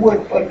saw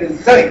wood for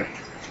dessert.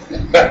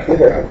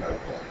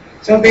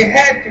 So they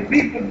had to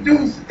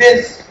reproduce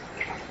this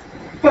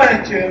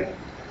furniture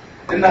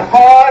in the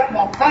hard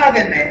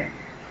mahogany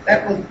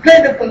that was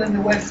plentiful in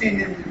the West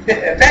Indies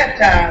at that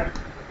time,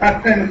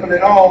 not plentiful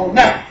at all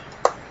now.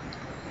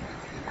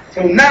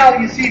 So now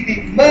you see the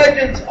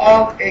emergence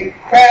of a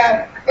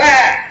craft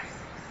class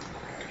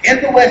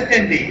in the West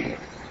Indies.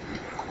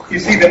 You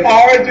see the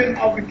origin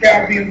of the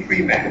Caribbean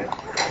freeman.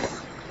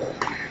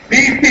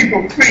 These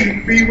people,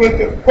 free with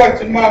the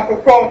question mark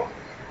of course,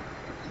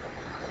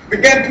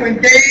 began to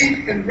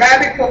engage in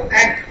radical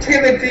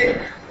activity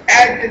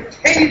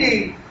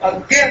agitating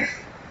against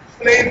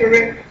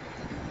slavery,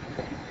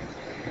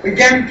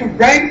 began to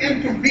bring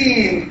into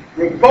being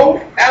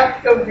revolt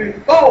after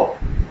revolt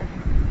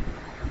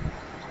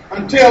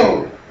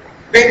until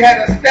they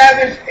had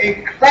established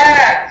a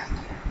class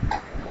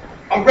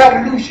of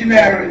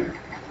revolutionaries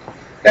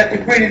that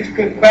the British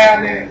could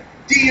barely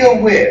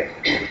deal with.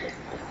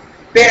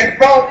 They had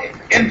brought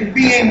into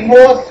being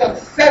more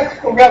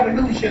successful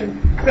revolutions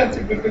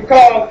principally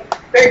because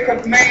they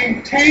could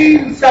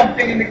maintain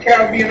something in the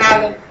Caribbean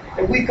islands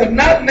that we could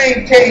not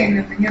maintain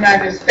in the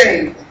United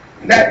States,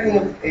 and that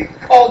was a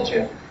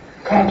culture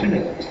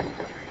continuity.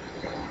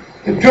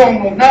 The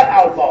drum was not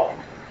outlawed,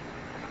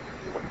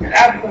 and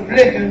African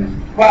religions,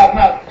 while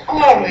not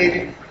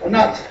tolerated, were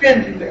not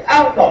stringently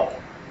outlawed.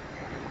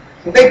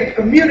 So they could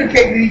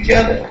communicate with each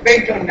other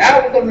based on the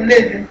African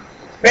religion,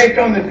 based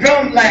on the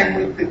drum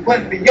language that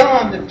went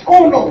beyond the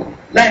tonal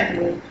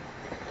language.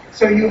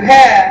 So you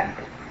had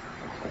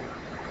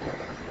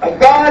a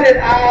guarded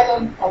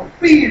island of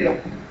freedom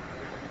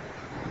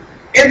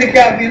in the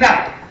Caribbean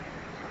islands.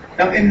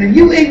 Now in the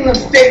New England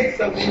states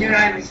of the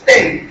United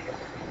States,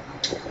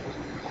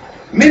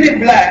 many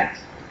blacks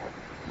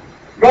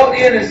brought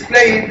in as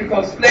slaves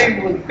because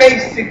slavery was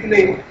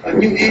basically a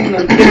New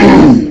England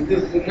thing.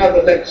 This is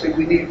another lecture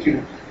we need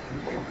to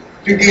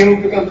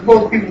give, because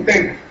most people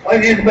think, oh,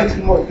 it is much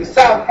more. The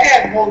South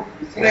had most of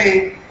the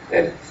slaves,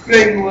 that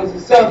slavery was a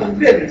Southern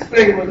business.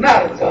 Slavery was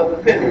not a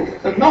Southern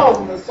business. The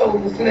Northerners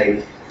sold the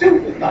slaves to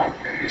the North,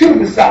 to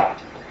the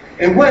South.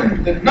 And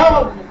when the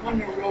Northerners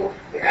underwrote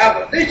the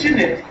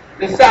abolitionists,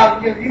 the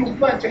South, you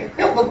bunch of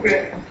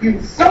hypocrites,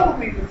 you sold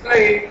me the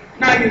slave,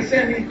 now you're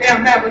sending these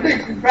damn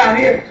abolitionists around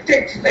here to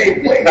take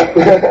slaves away.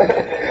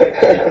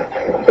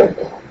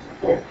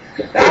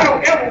 I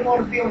don't ever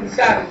want to be on the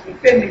side of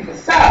defending the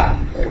South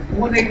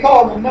when they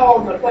call the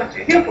Northern a bunch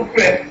of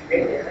hypocrites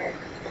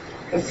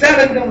for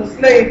selling them a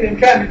slave and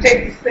trying to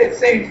take the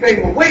same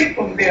slave away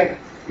from them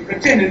and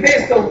pretending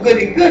they're so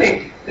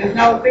goody-goody. That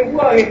now if they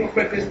were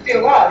hypocrites, they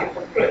still are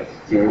hypocrites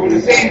on the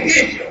same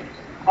issue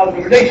of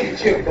the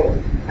relationship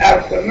of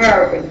African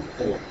Americans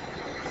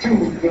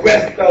to the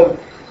rest of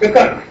the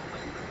country.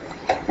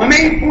 My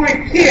main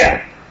point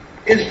here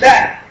is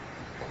that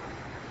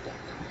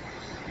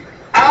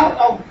out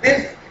of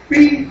this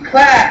free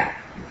class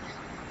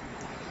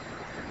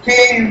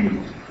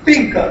came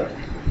thinkers,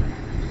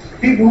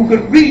 people who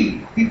could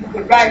read, people who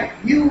could write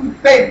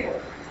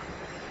newspapers.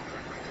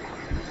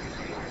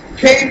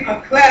 Came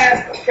a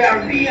class of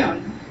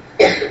Caribbeans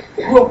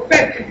who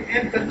affected the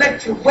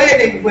intellectual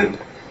wedding with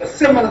a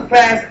similar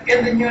class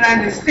in the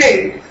United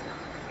States.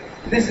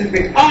 This is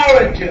the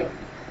origin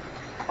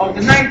of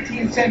the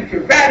 19th century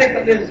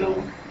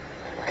radicalism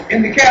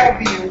in the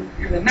Caribbean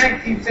and the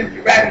 19th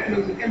century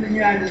radicalism in the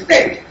United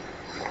States.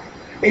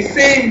 A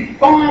same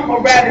form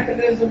of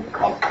radicalism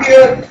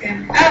appeared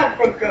in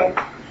Africa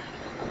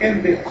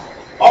in the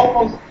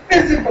almost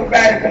physical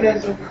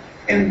radicalism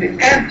in the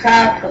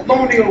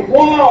anti-colonial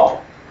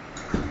war,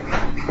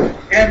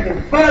 and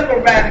the further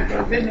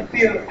radicals didn't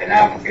appear in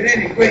Africa in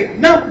any great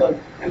numbers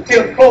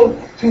until close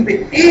to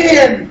the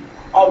end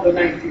of the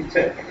 19th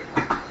century.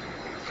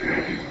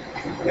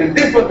 And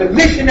this was the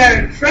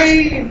missionary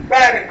trained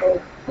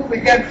radicals who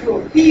began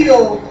to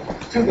appeal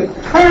to the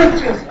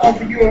conscience of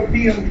the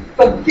Europeans,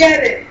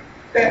 forgetting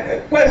that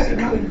a person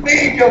who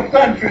invade your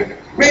country,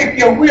 rape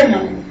your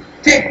women,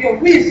 take your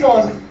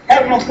resources,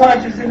 have no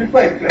conscience in the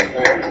first place.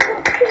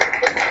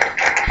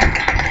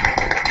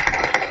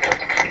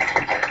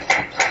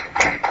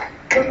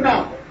 But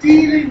now,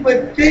 dealing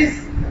with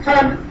this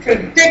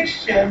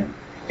contradiction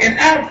in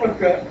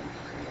Africa,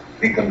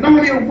 the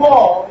colonial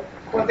war,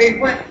 where they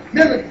went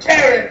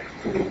military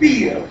to the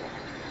field,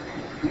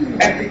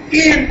 at the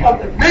end of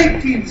the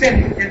 19th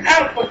century in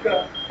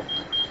Africa,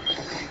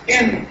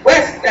 in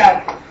West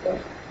Africa,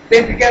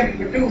 they began to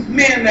produce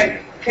men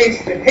like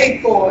Casey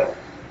Hayford,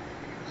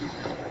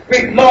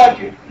 great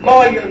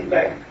lawyers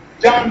like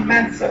John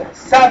Mansa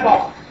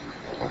Sabah,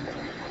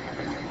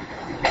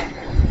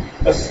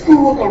 a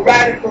school of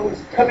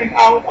radicals coming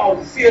out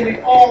of Sierra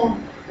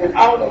Leone and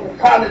out of a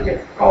college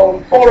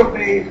called Fort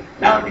Bay,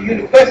 now the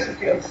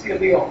University of Sierra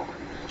Leone.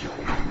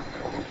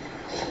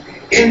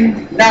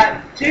 In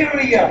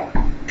Nigeria,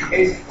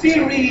 a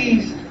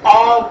series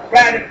of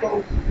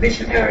radicals,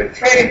 missionary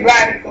trained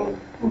radicals,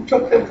 who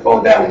took them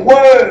for their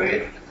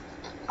word.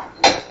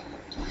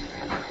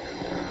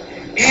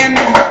 In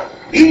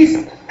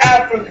East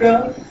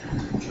Africa,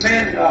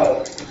 man,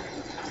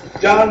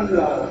 John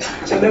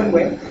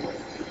Chilimwe,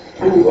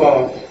 who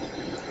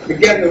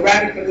began the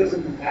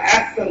radicalism in the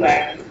Accra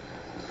land.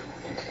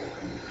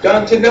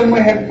 John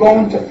Chilimwe had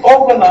gone to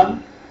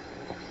Oberlin.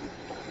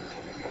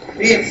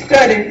 He had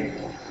studied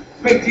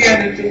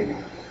Christianity.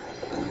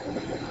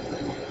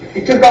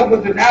 He took up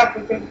with an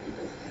African,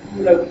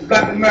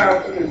 Black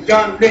American,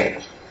 John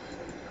Lynch.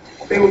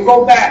 They would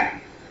go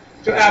back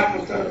to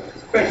Africa,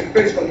 especially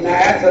places from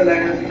Niassa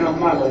land,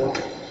 my Lord.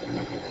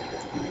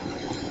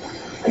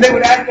 And they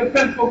would ask the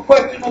principal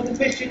question of the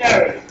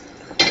missionaries.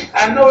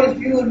 I noticed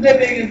you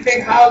living in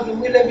big houses,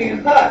 we're living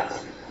in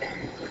huts.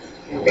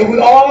 If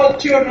we're all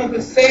children of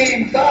the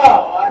same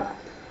God,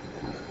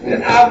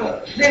 then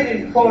our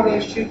living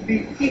quarters should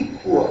be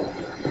equal.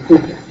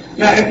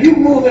 Now, if you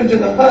move into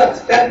the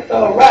huts, that's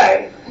all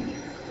right.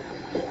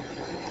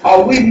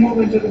 Or we move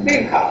into the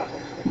big house.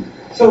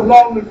 So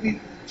long as we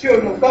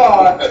children of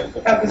God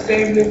have the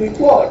same living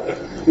quarters.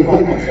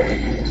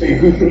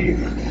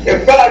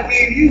 If God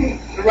gave you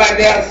the right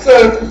to have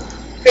service,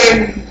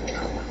 then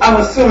I'm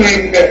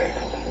assuming that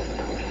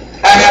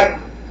I have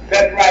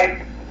that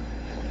right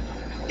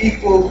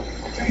equal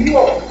to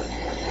yours.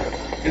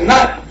 And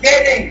not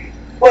getting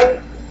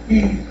what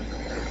the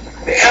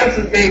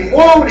answers they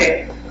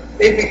wanted,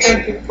 they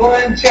began to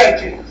burn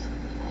churches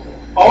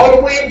all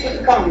the way into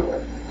the Congo.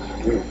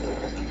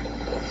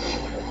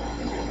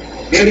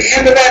 Near the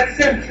end of that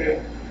century,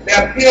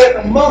 there appeared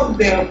among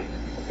them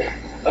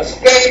a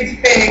strange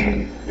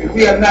thing that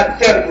we have not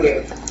dealt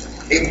with,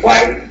 a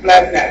white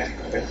black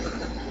nationalist.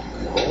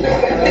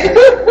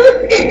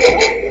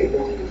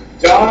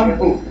 John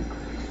Booth.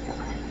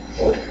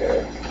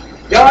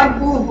 John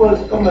Booth was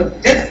from a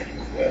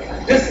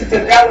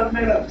distant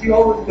element of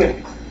Jehovah's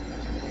Witness.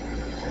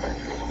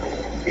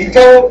 He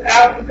told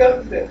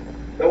Africans that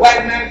the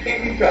white man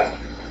can't be trusted.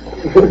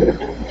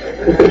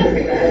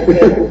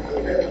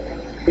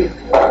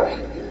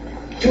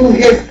 To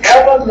his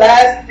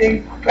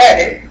everlasting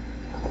credit,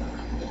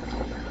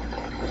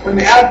 when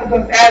the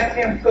Africans asked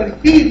him, could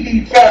he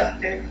be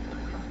trusted,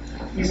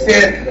 he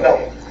said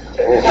no.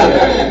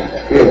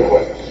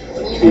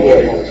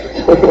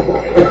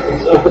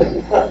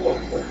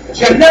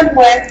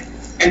 Chilimwe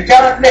and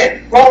John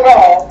Lynch brought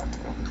off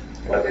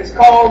what is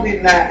called the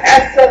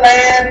Niassa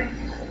Land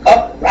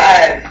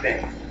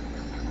Uprising.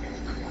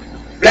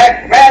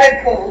 Black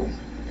radicals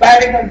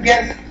fighting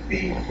against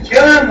the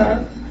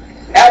Germans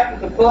after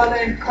the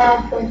Berlin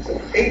Conference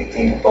of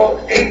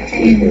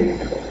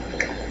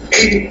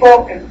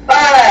 1884 and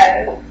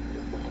 5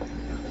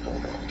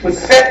 was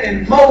set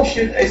in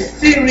motion a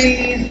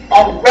series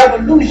of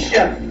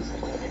revolutions.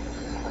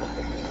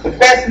 The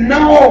best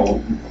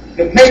known,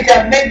 the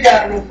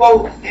Meja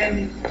revolt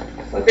in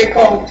what they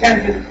call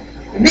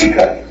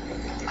Tanganyika.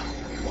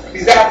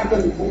 These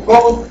Africans who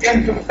go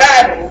into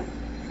battle,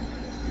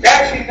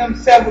 dashing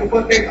themselves with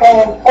what they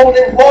call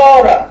holy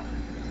water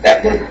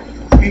that would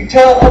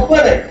deter a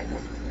bullet.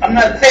 I'm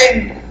not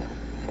saying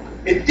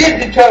it did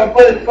deter a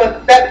bullet,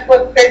 but that's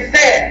what they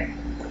said.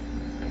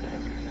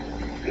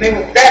 And they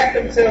would dash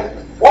themselves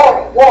with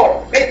water,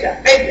 water,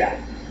 Magi, Magi.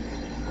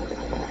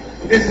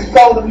 This is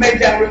called the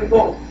Magi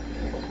Revolt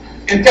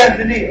in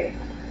Tanzania.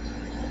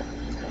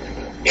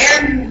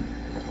 In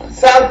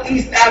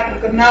Southeast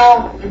Africa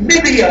now,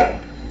 Namibia,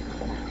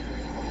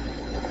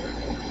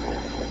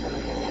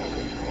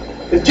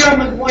 the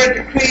Germans wanted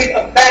to create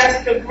a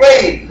bastard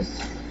race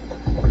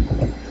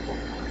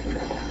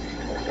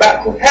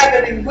by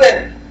cohabiting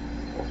with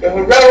the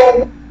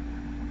Herero.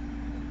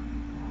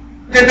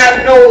 Did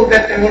not know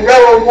that the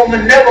Herero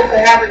woman never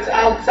cohabits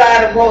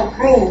outside of her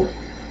group,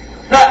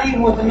 not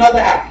even with another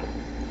African.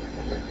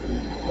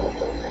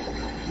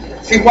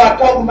 See, while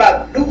talking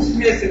about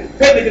looseness and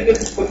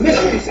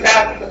promiscuous in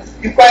Africa,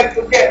 you quite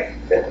forget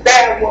that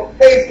there were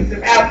places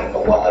in Africa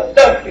where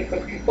adultery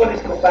could be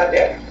punishable by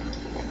death.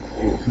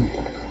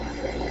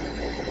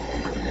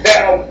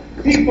 There are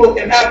people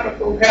in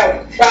Africa who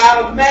have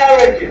child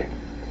marriages,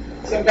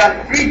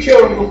 sometimes 3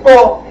 children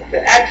before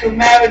the actual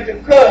marriage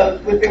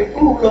occurs with the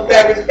approval of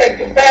their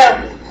respective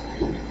families.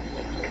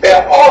 There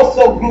are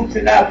also groups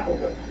in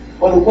Africa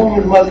where the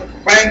woman must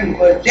bring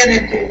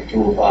virginity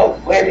to her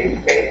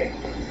wedding bed.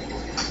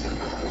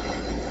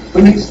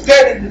 When you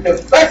study the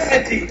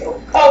diversity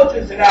of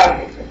cultures in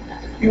Africa,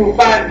 you will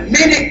find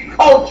many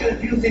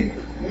cultures using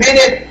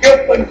many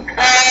different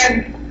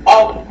kinds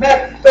of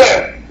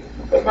methods.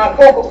 But my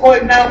focal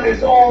point now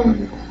is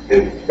on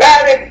the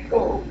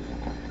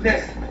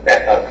radicalness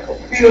that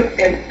appeared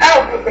in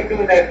Africa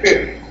during that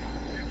period.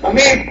 My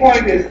main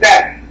point is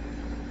that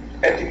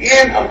at the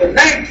end of the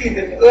 19th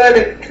and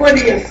early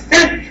 20th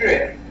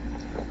century,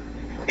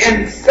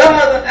 in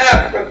Southern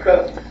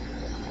Africa,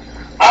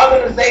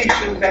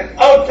 organizations that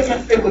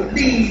ultimately would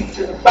lead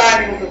to the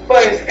founding of the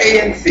first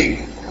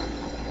ANC.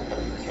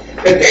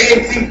 That the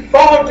ANC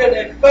faltered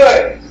at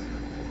first,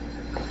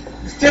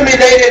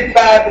 stimulated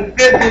by the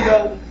visit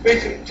of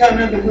Bishop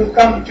Turner that we'll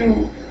come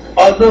to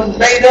a little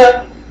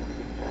later,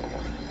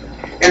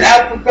 an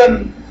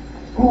African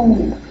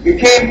who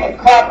became a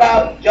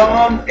cop-out,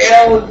 John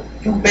L.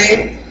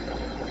 Dubé.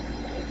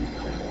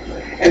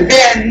 And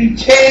then he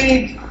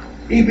changed,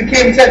 he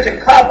became such a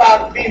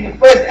cop-out, being the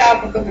first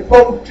African to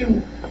go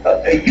to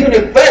a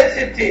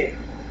university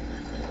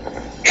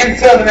in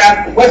Southern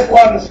Africa,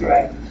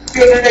 Witwatersrand,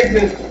 still in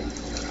existence.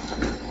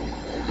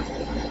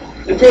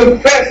 To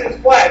impress his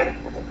wife,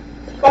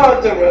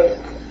 sponsor us,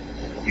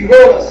 he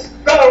wrote a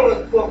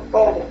scholarly book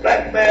called The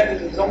Black Man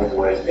is His Own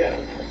Worst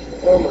Enemy.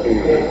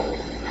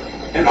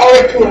 In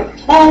order to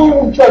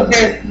atone for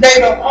this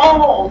later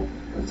on,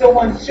 when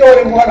someone showed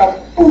him what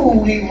a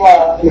fool he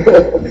was,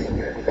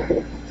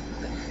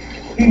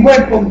 he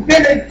went from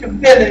village to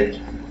village,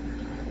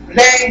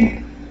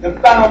 laying the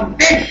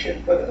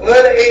foundation for the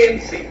early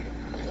ANC.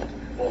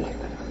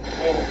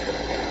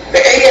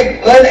 The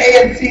early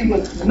ANC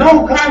was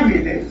no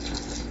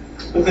communist.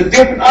 It was a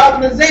different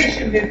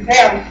organization than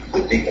now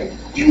with the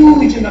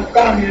infusion of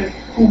communists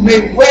who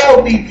may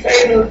well be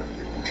traitors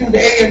to the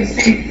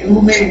ANC and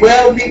who may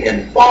well be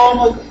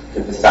informers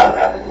to the South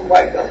African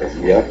white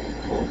government. Yeah.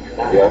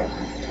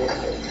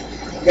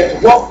 You have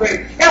to walk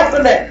very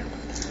carefully.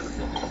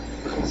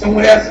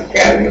 Someone else will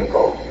carry your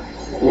coat.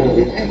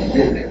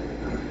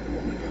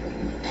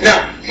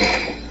 Now,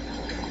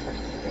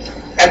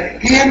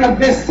 at the end of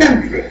this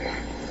century,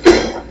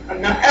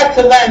 an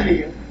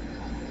Atlantean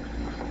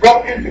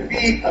brought into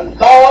being a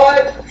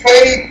large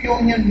trade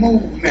union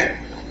movement.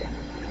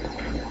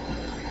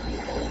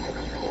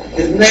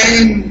 His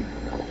name,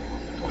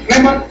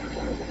 Clement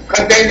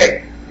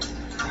Kadele.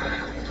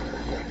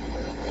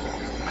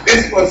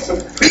 This was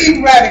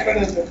supreme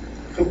radicalism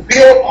to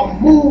build a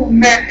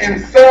movement in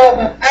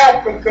Southern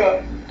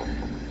Africa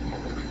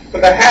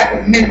with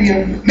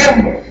 500,000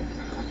 members.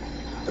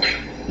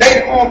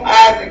 Later on,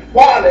 Isaac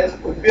Wallace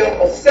would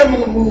build a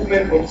similar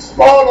movement with a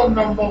smaller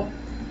number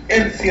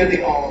in Sierra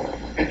Leone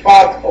and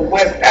parts of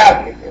West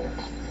Africa.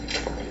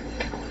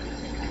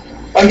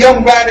 A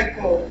young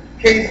radical,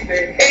 Casey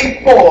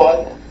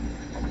Hayford,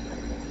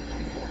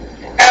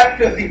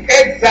 after the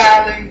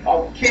exiling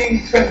of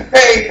King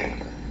Trempey,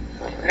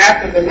 and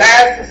after the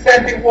last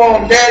Asante War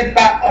led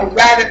by a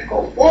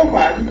radical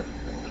woman,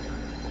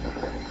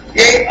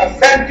 gave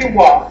Asante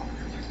War,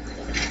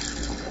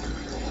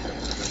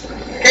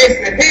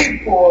 Casey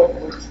Hayford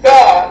would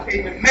start a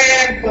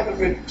demand for the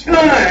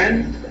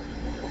return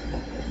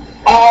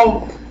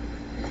of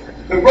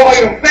the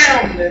royal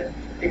family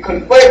and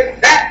convert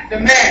that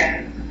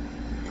demand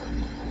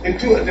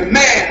into a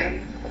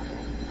demand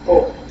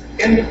for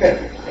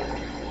independence.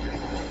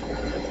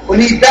 When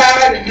he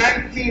died in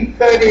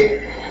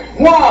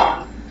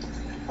 1931,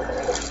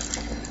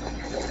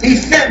 he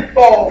sent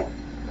for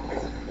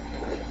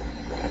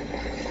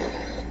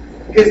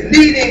his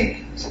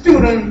leading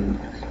student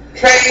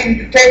trained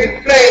to take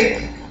his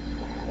place,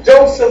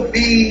 Joseph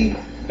B.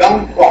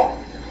 Longclaw,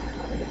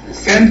 to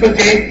send for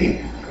J.P.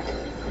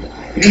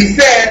 And he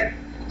said,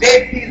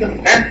 J.P., the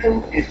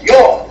mantle is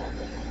yours.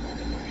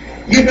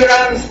 You can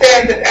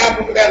understand that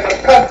Africa has a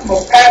custom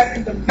of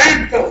passing the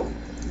mantle,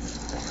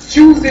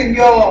 choosing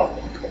your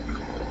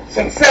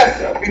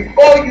successor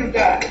before you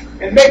die,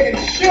 and making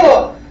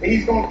sure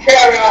He's going to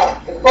carry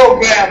out the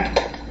program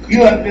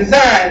you have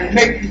designed and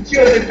making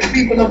sure that the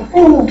people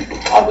approve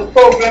of the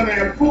program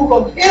and approve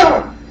of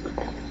him.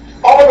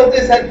 All of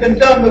this has been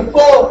done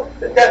before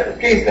the death of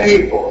Case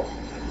Hayford.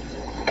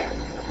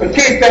 But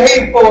Case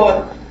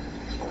Hayford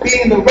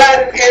being the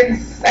radical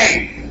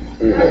insane,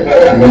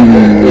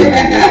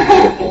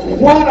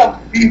 one of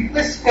the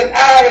bewhiskered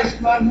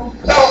Irishmen who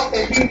thought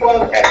that he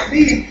was at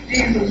least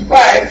Jesus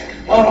Christ,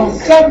 and on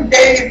some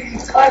days he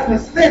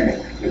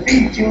condescended to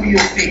be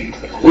Julius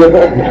Caesar.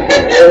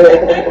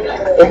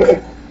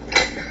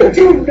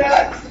 Two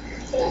nuts.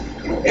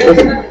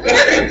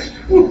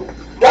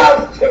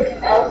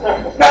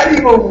 Not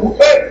even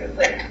words.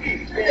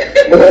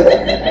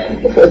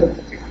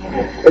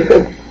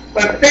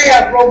 But they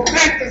have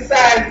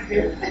romanticized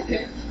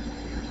it.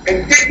 And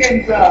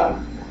Dickens'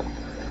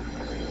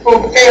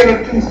 folk Tale of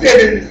Two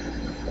Cities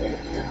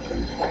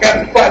got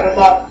quite a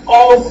lot.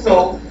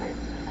 Also,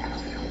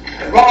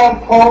 Ron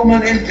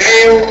Coleman in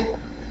jail.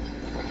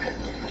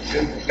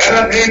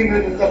 Better thing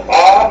is a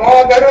far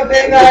more better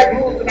thing I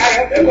do than I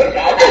have ever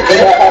done.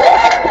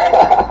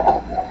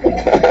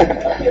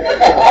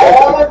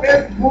 All of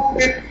this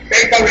movie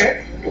fakery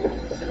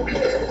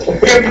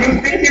give you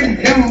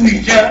the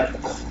illusion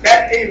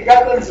that a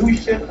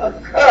revolution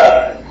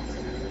occurred.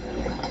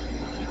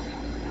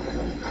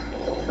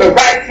 The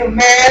rights of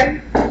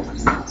man,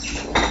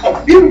 a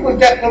beautiful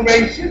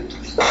declaration,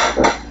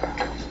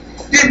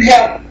 didn't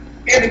help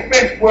in the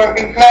French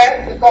working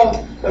class because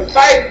the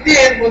fight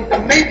then was the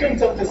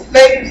maintenance of the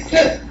slave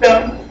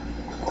system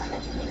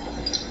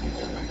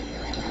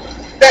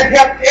that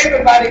helped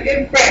everybody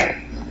in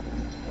France,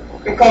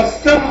 because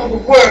some of the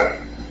work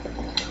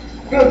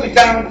filtered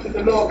down to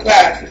the lower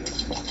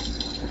classes.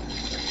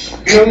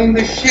 Building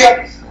the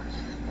ships,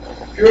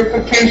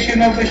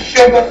 purification of the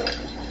sugar,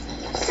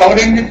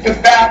 sorting the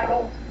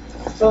tobacco.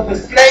 So the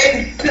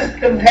slave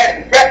system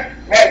had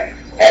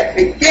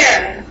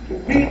begun to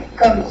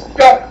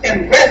reconstruct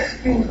and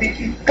rescue the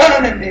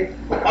economy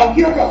of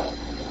Europe.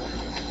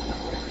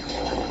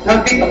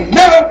 Now the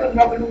American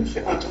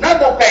Revolution,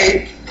 another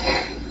page,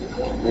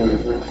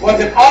 was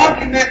an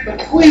argument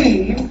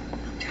between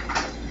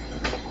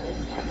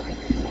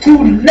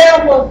two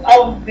levels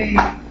of the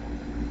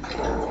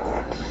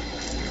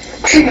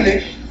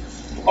English,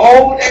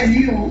 old and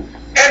new,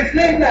 and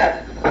slave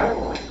masters.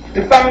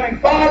 The founding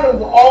fathers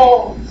were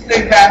all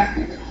slave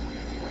masters.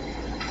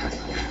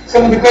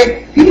 Some of the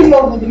great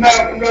heroes of the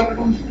American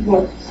Revolution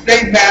were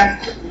slave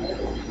masters.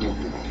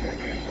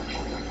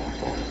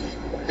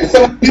 And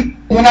some of these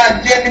were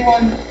not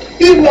genuine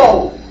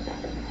heroes.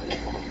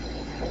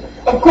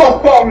 Of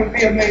course, Paul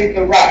Revere made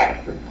the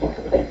right.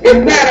 He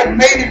might have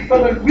made it for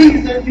the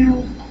reason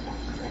you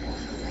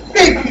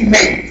think he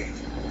made it.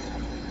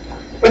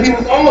 But he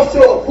was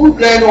also a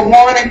bootlegger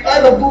warning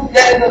other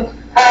bootleggers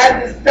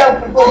hide the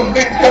stuff before the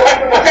big stuff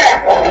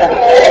attack.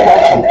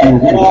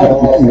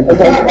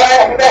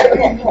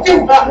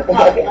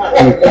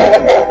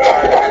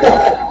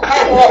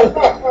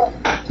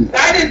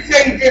 I didn't say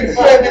he didn't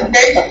serve his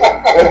nation.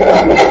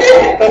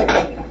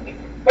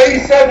 But he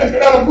served his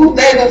fellow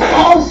bootleggers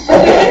also.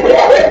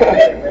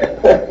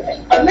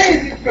 A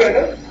lazy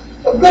critter,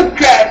 a good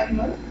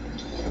craftsman,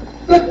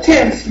 good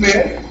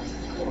tinsmith,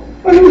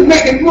 but he was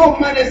making more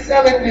money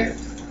selling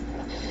this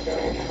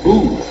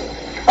booze.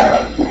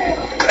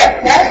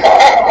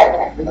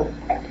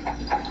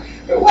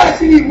 Why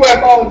should he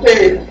work all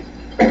day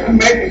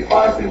making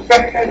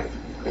concentration?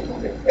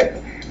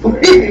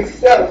 He can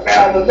sell a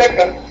pound of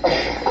liquor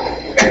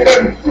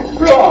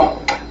and run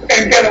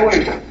and get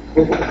away.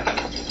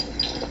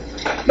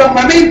 So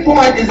my main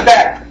point is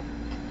that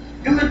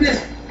during this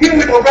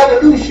period of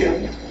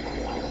revolution,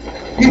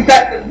 you've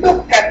got to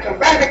look at the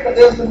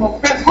radicalism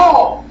of Prince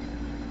Hall.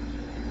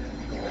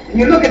 And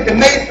you look at the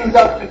Masons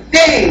of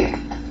today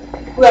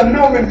who have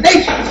no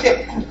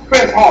relationship to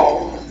Prince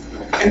Hall,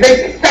 and they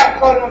should stop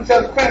calling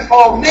themselves Prince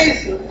Hall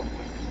Masons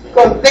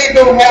because they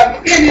don't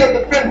have any of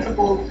the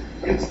principles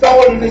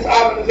installed in this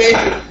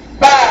organization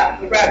by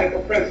the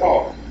radical Prince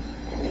Hall.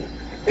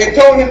 They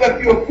told him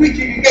if you're a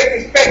preacher, you get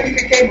respect. He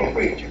became a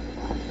preacher.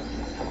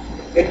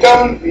 They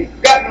told him he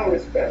got no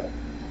respect.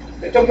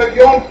 They told him if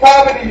you own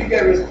property, you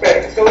get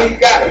respect. So he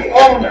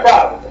owned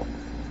property.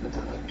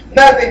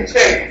 Nothing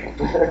changed.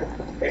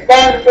 They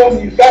finally told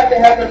him you've got to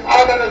have an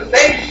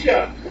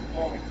organization.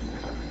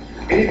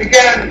 And he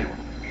began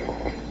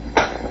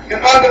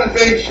an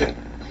organization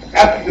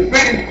after the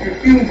British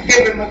refused to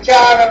give him a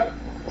charter.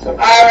 Some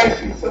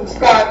Irish and some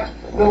Scots,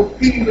 those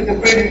people with the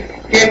British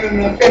gave him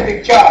an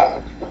authentic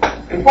charter.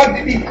 And what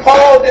did he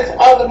call this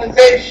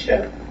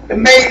organization? The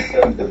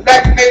Masons, the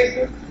Black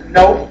Masons?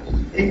 No.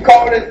 He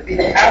called it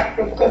the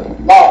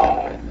African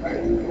Lodge.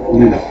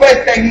 And the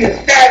first thing he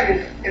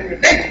established in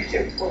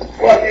relationships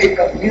was a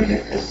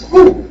community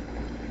school.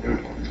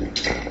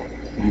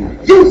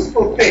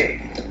 Useful thing.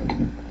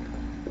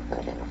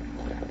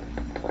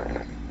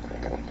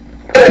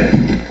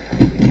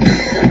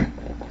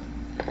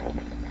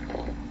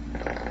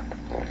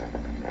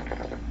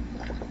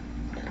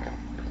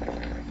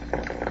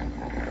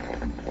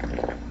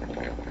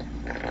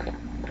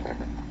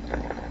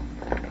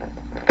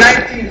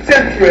 19th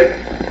century,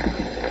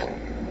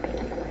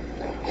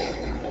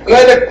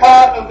 early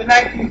part of the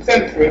 19th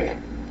century,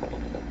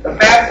 the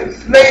massive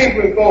slave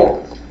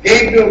revolt,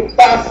 Gabriel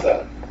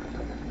Prosser,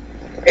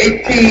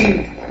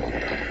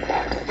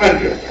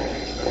 1800,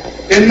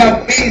 then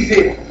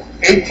Mabezi,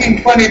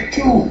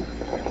 1822,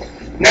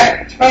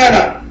 Nat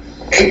Turner,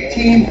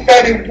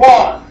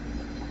 1831,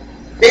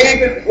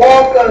 David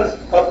Walker's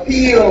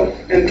appeal,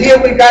 and here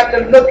we got to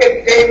look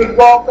at David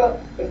Walker,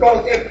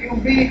 because if you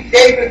read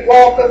David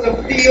Walker's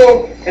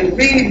appeal and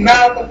read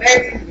Malcolm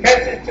X's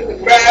message to the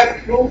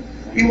grassroots,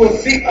 you will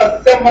see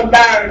a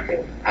similarity.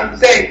 I'm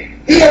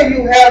saying, here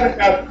you have an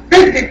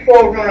authentic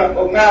forerunner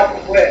of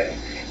Malcolm X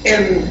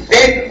in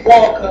David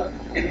Walker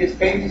and his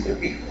famous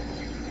appeal.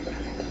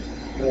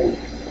 You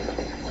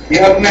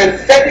have a man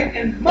setting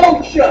in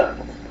motion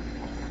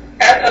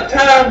at a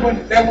time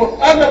when there were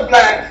other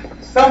blacks,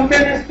 some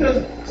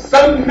ministers,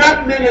 some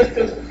not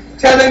ministers,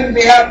 telling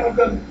the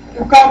Africans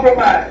to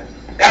compromise.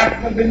 The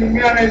Africans in the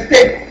United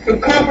States to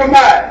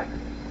compromise.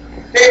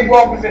 David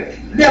Walker said,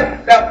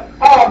 lift up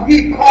arm.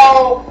 He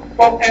called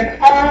for an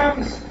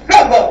armed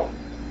struggle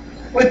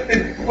with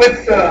the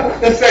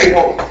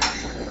slaveholders.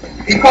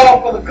 He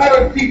called for the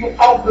colored people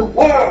of the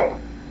world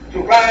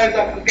to rise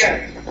up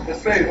against the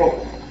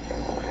slaveholders.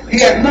 He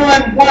had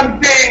learned one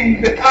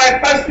thing that I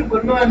personally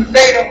would learn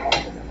later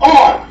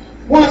on.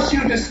 Once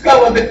you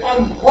discover the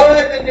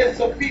unworthiness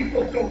of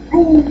people to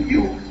rule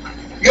you,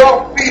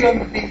 your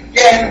freedom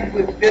began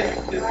with this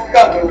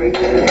discovery.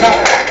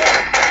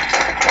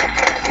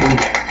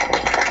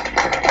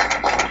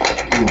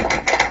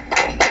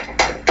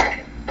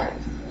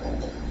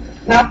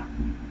 Now,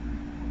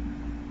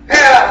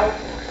 now,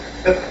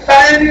 the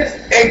finest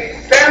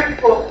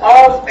example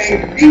of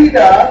a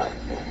leader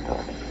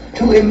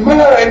to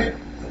emerge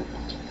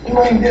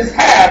during this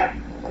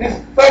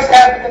first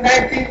half of the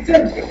 19th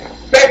century,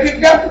 Frederick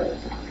Douglass.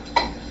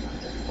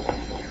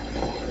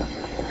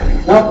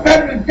 Now,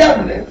 Frederick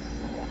Douglass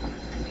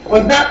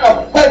was not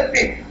a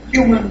perfect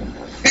human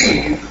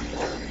being,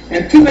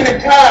 and too many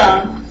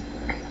times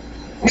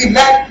we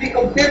lack the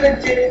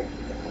ability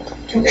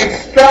to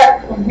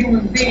extract from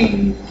human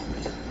beings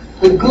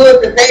the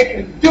good that they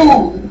can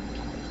do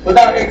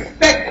without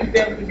expecting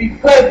them to be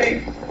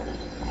perfect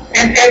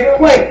in every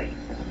way.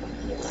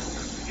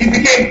 He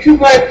became too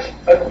much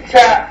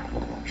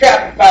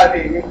trapped by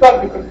the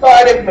Republican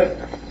Party, but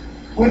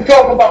we'll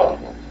talk about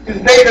this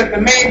later.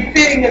 The main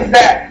thing is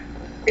that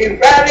a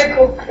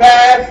radical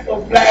class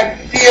of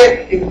blacks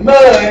did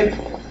emerge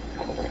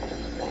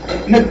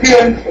in the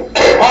appearance of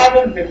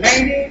Marvin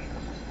Delaney,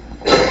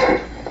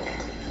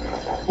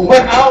 who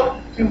went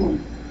out to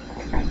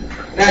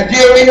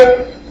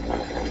Nigeria,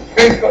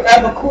 place called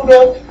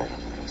Abeokuta,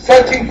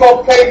 searching for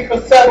a place for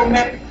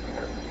settlement.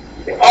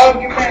 The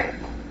argument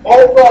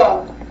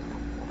over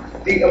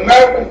the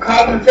American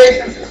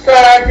Colonization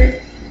Society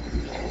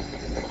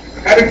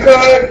had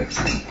occurred.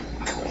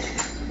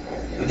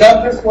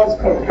 Douglass was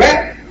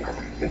correct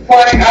in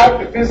pointing out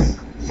that this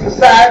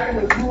society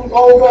was ruled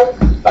over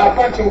by a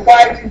bunch of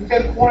whites who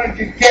just wanted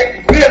to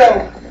get rid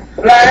of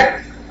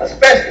blacks,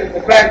 especially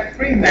the black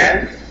free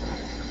man,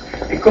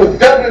 because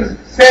Douglass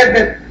said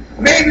that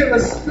maybe the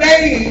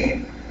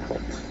slave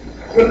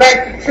would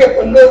like to trip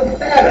a little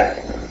better.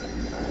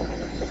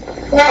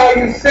 Why are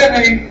you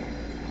sending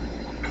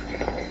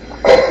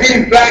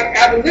these black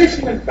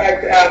abolitionists back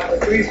to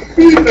Africa, these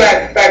free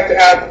blacks back to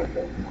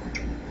Africa,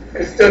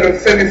 instead of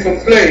sending some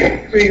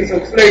slaves, freeing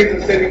some slaves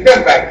and sending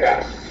them back to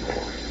Africa?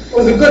 It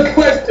was a good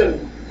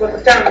question for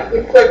the time, a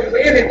good question for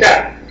any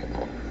time.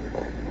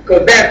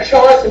 Because that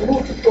choice of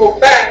who to go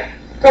back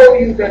told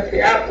you that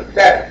the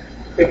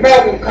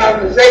American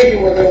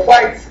colonization was a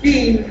white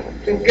scheme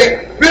to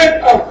get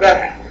rid of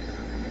blacks.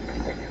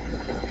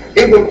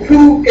 It would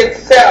prove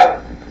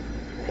itself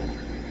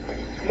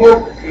more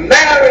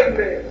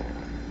glaringly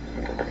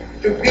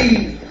to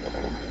be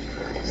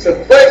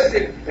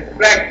subversive to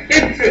black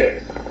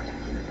interests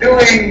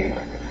during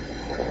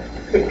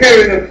the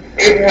period of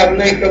Abraham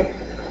Lincoln,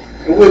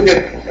 and we'll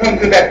just come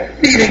to that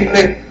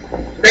feelingly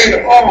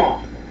later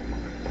on.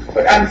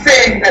 But I'm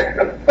saying that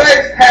the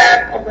first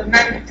half of the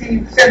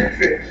 19th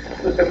century,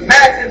 with the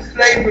massive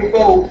slave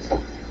revolts,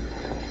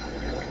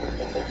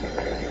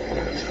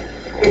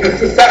 with the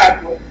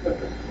society,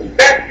 with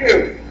that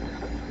period,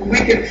 we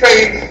can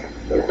trace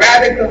the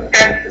radical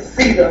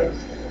antecedents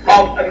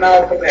of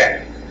Malcolm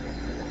X.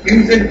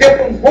 Using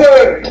different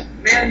words,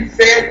 men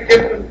said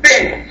different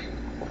things.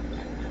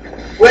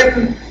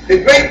 When the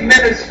great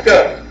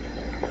minister,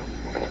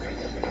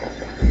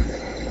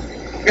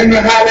 Henry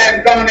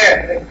Highland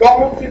Garnett, had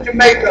gone to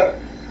Jamaica,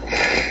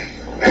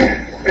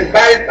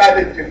 invited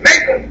by the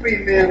Jamaican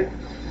free men,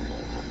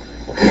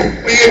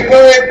 we had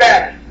heard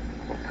that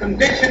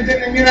conditions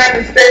in the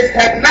United States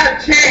had not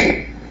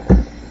changed.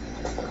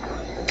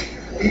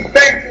 He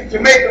thanked the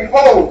Jamaican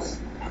host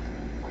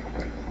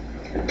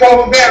and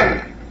told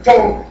them,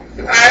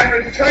 if I am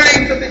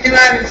returning to the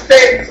United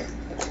States,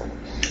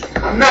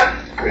 I'm not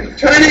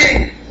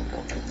returning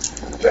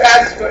to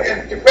ask for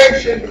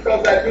integration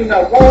because I do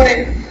not want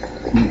it.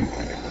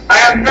 I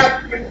am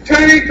not returning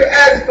returning to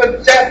ask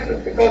for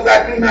justice because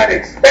I do not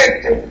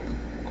expect it.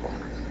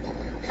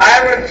 I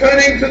am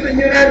returning to the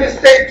United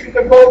States to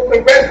devote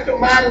the rest of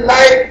my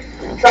life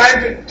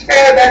trying to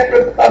tear that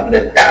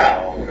republic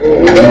down.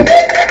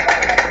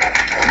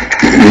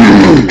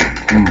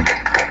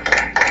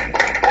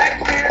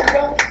 Black men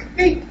don't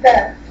speak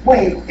that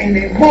way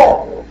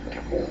anymore.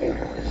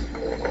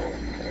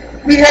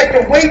 We had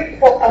to wait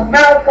for a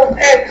Malcolm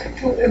X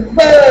to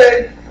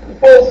emerge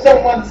before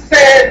someone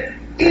said,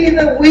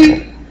 either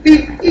we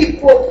be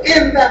equal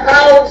in the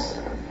House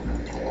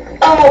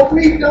or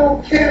we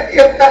don't care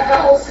if the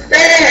House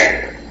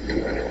stands.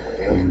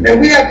 And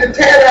we have to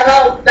tear the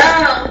House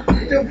down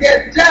to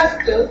get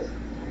justice.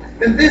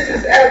 And this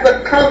is as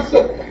a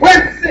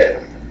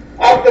consequences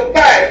of the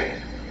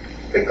fight,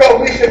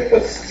 because we should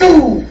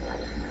pursue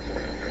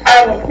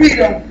our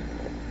freedom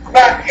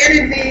by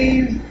any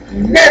means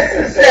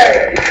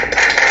necessary.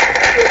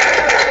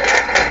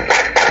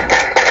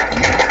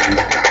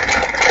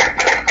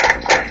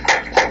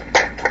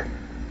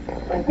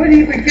 And when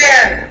he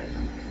began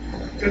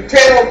to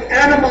tell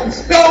animal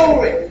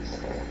stories,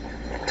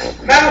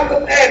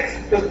 Malcolm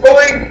X was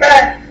going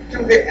back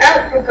to the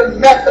African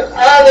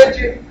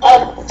methodology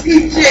of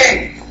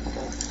teaching.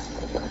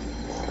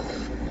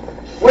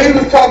 When he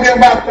was talking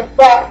about the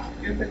fox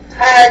and the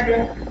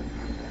tiger,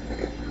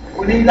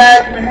 when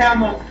Elijah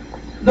Muhammad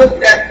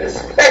looked at the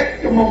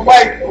spectrum of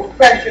white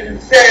oppression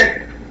and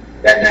said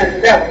that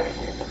that's devil.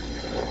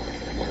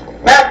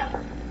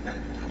 Now,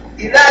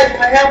 Elijah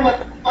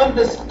Muhammad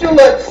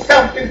understood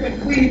something which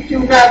we do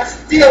not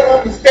still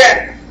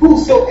understand.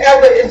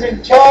 Whosoever is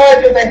in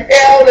charge of the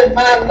hell in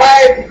my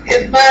life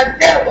is my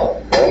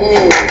devil.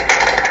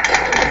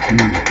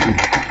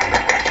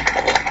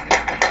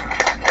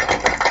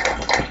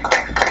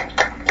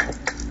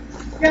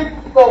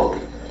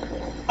 Simple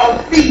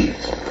of speech.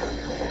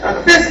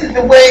 Now this is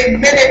the way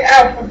many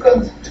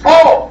Africans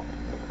talk.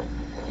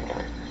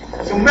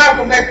 So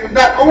Malcolm X was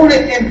not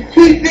only in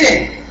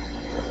keeping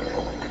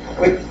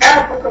with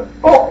African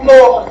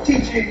folklore of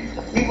teaching,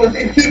 he was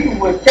in keeping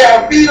with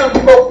Caribbean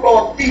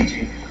folklore of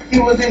teaching, he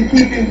was in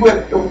keeping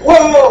with the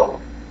world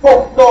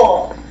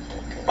folklore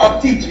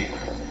of teaching.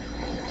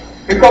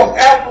 Because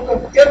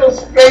Africa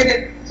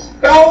illustrated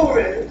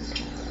stories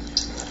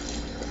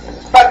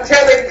by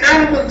telling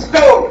animal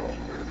stories.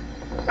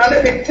 Now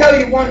let me tell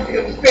you one to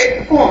illustrate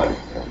the point.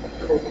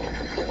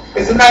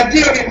 It's a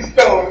Nigerian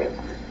story.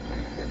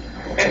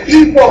 An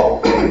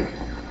Igbo,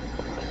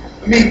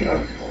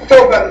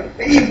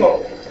 the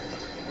Igbo,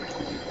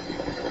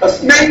 a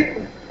snake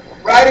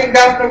riding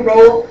down the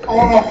road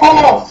on a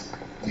horse,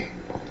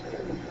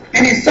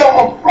 and he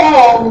saw a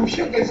frog who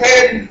shook his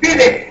head and bit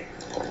him.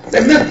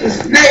 Said, Mr.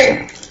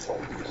 Snake,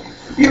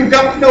 you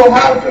don't know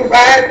how to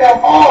ride the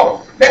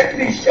horse. Let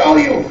me show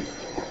you.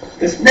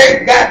 The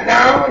snake got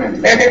down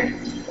and let him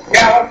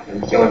gallop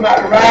and show him how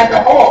to ride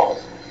the horse.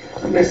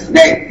 And the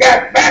snake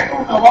got back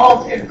on the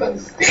horse and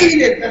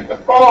conceded that the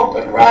frog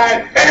could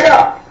ride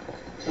better.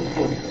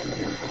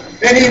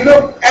 Then he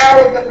looked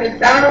arrogantly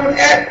down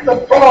at the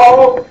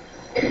frog,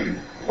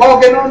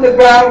 walking on the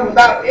ground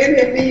without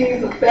any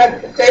means of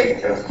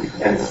transportation,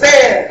 and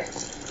said,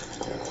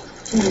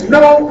 to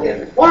know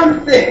is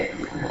one thing,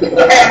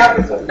 the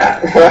habits of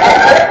not.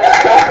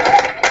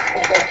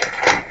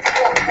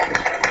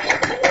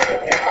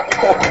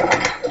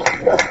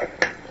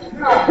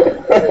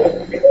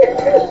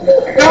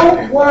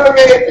 Don't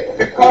worry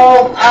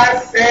because I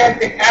said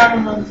the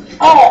animals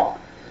talk.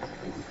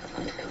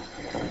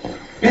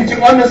 Did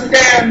you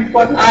understand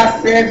what I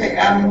said the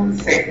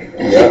animals said?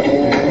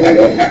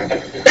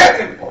 That's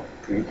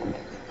important.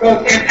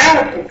 Because in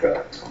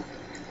Africa,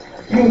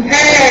 you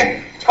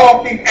had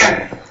talking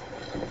animals.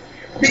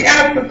 The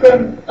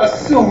African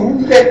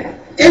assumed that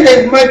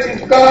inasmuch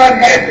as God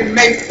had to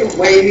make the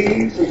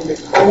waves and the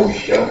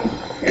ocean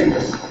and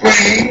the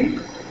spring,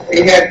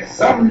 they had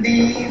some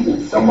leaves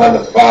and some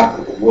other parts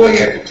of the wood, he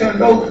had to turn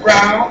those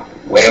brown.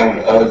 Way on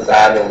the other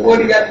side of the wood,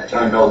 he had to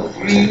turn those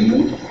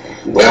green.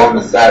 Way on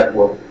the side of the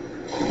wood,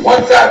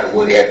 one side of the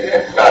wood, he had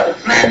to start the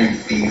planting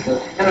season,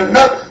 and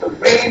another the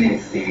raining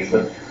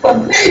season. But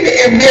maybe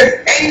in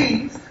this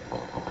age,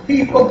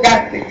 people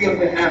got to give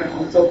the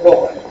animals a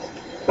voice.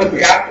 But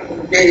the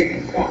African gave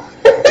him one.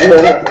 So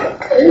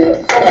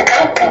the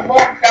African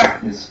walked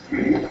down the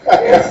street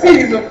and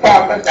sees a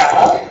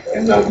crocodile,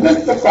 and says,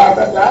 Mr.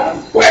 Crocodile,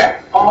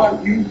 where are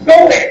you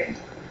going?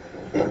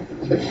 And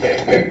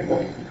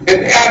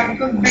the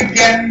Africans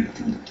began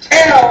to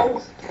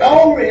tell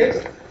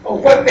stories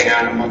of what the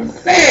animals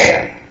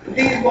said.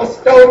 These were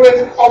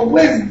stories of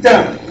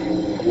wisdom.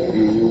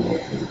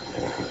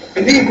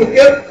 And these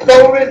were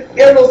stories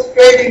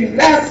illustrating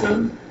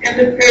lessons in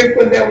the period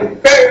when there was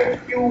very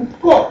few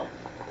books.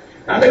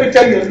 Now let me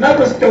tell you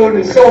another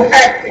story that's so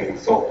hectic,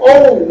 so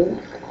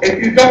old,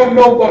 if you don't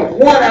know but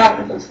one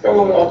African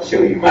story, I'm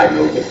sure you might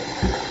know this.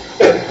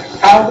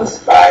 How the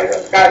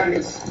spider got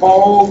his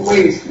small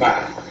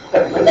waistline.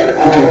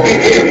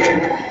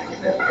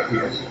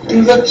 He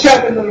was a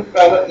chubby little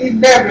fella. He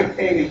never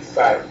came in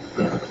sight.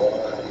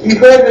 He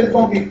heard there's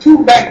going to be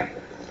two banquets.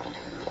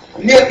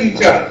 near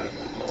each other.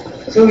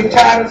 So he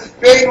tied a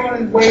string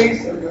on his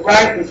waist on the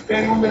right and a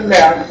string on the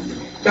left.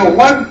 So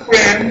one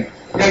friend,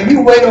 now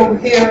you wait over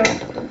here,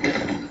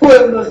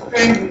 pull the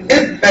string from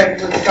this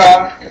banquet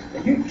star,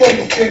 and you pull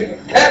the string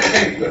from that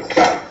banquet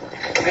star.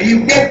 And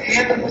you get the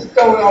end of the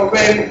story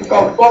already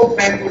because both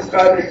banquets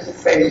started at the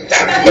same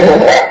time.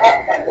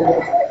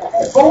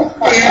 Both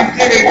friends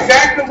did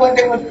exactly what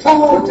they were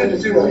told to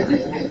do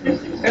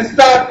and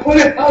started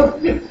pulling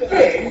on the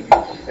string.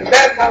 And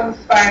that's how the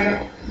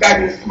spider got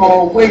his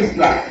small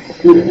waistline.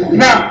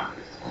 Now,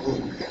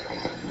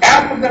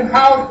 African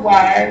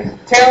housewives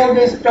tell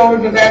this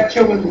story to their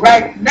children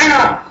right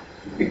now.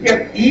 You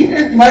can eat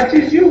as much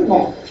as you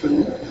want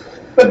to,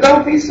 but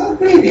don't be so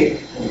greedy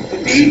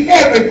to eat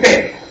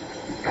everything.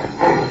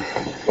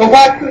 Well,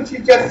 why couldn't you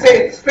just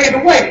say it straight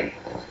away?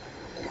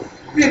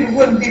 Then it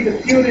wouldn't be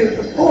the beauty of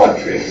the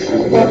poetry.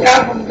 Because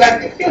Africans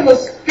like to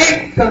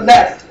illustrate the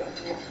lesson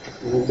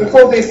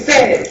before they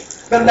say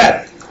the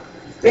lesson.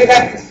 They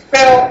like to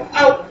spell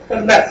out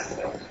the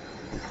lesson.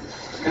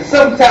 And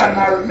sometimes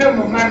I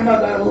remember my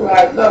mother, who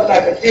I love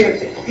like a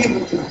deity,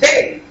 even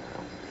today,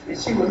 and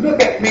she would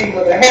look at me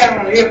with her hand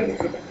on her hip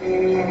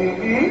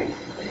and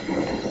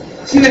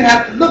she didn't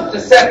have to look the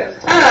second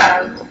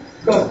time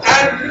because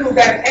I knew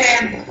that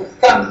hand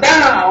would come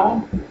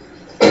down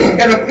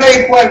in a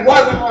place where it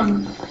wasn't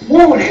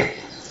unwanted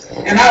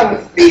and I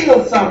would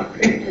feel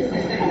something.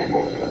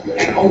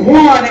 And a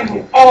warning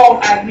was all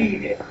I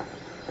needed.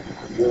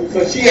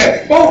 So she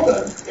had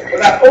spoken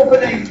without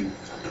opening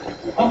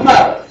her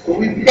mouth. So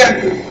we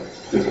began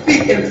to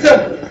speak in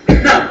simple.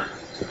 Now,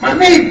 my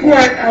main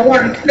point, I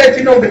want to let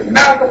you know that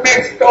Malcolm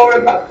X's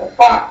story about the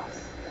fox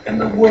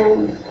and the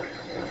wolves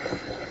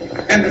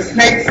and the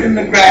snakes in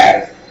the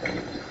grass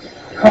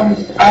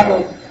comes out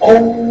of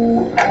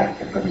old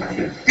African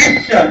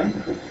tradition,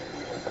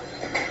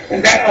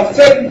 and there are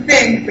certain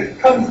things that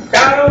comes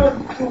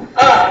down to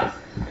us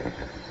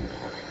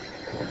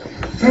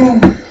through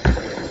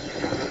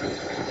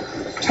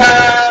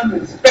time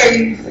and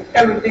space and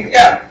everything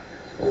else.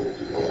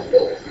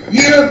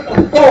 Years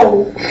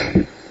ago,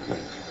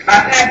 I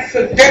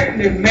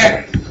accidentally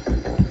met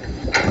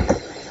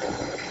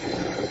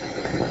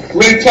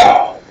Ray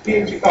Charles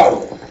here in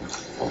Chicago.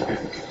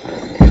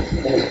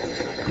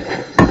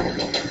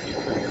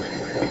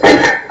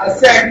 I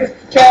said,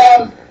 Mr.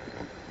 Charles,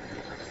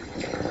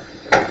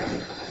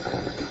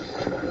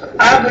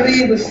 I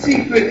believe the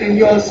secret in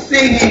your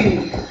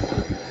singing,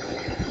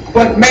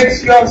 what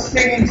makes your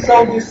singing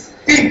so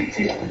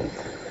distinctive,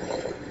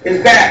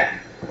 is that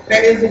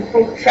there is a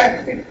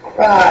protracted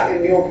cry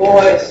in your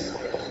voice.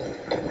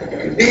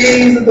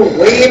 These are the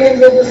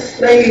wailings of the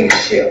slave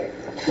ship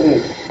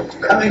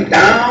coming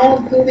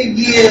down through the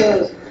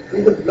years,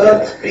 through the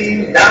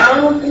bloodstream,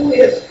 down through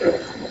history.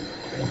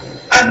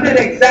 I meant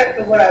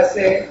exactly what I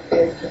said.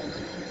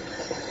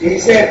 He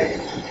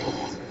said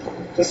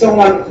to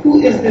someone,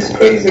 who is this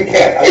crazy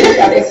cat? I wish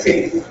I could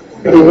see him.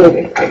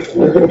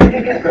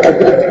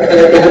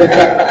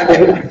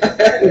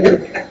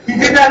 He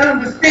did not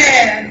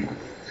understand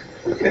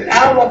that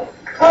our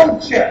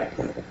culture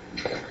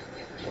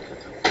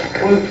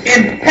was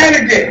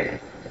inherited.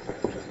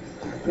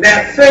 There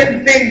are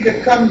certain things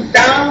that come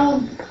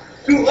down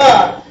to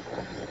us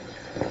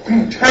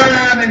through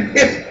time and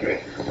history.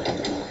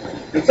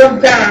 And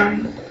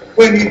sometimes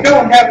when you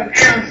don't have an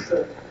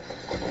answer,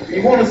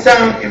 you want to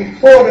sound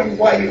important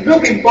while you're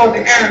looking for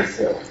the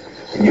answer,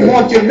 and you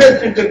want your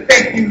listener to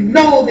think you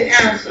know the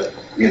answer,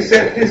 you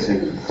said this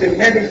is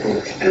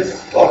genetically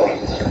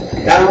transformed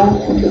down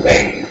from the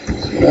veins.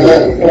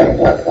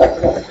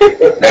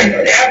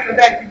 After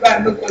that, you got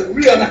to look for the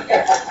real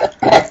answer.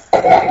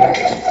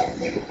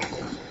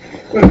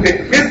 But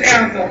this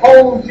answer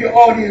holds your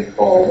audience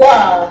for a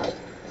while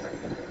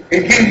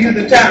and gives you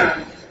the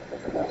time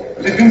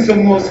to do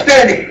some more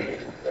study.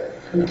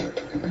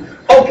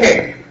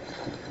 Okay.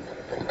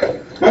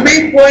 My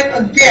main point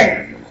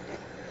again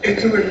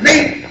is to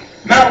relate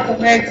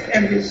Malcolm X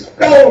and his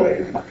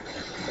story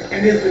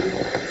and his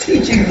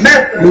teaching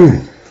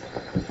method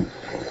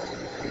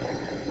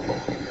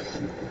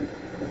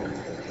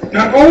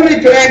not only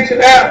to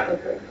ancient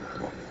Africa,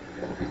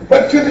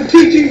 but to the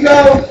teachings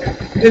of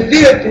the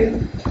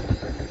deity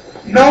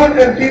known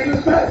as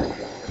Jesus Christ.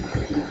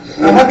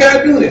 Now, how can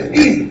I do this?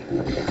 Easy.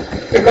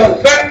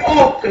 Because very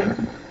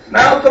often,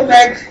 Malcolm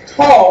X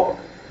taught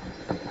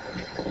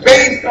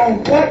based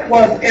on what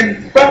was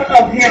in front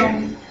of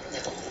him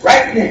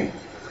right then.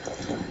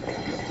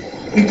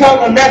 He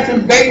taught a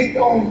lesson based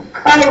on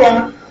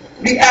current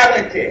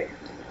reality.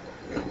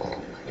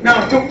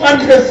 Now, to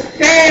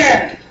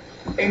understand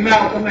a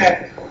Malcolm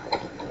X,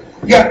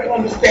 you have to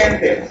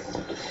understand this.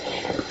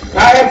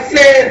 Now, I have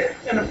said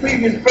in a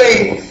previous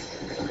place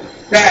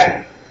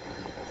that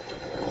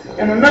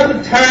in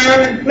another time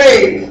and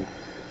place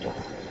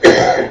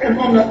and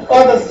under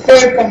other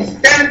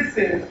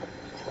circumstances,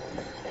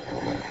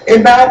 a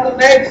Malcolm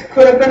X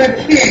could have been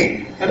a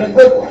king and a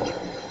good one.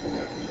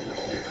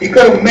 He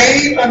could have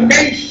made a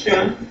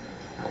nation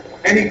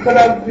and he could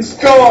have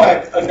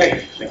destroyed a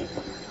nation.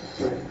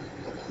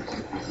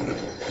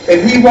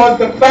 And he was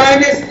the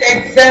finest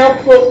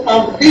example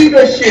of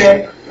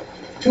leadership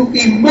to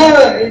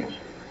emerge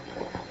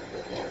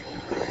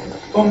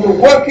from the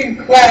working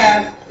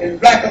class in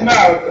Black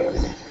America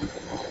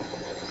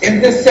in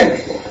this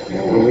century.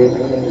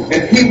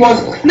 And he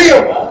was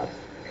clearer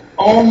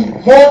on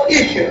more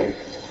issues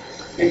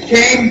and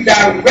came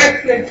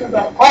directly to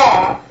the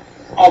heart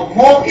of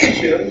more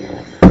issues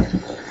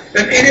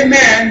than any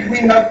man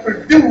we have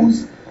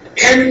produced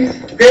in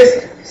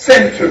this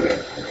century.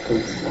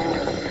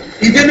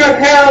 He did not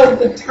have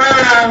the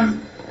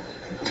time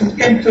to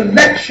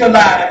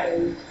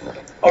intellectualize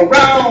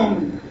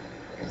around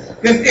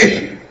this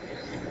issue.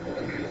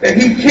 That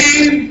he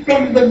came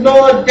from the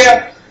lower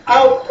depths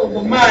out of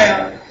the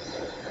mire,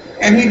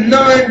 and he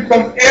learned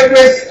from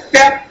every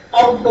step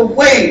of the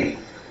way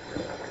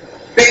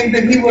things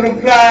that he would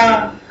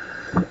apply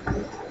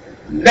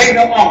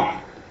later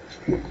on.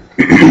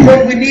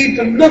 What we need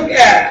to look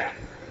at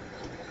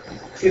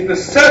is the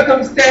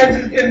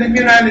circumstances in the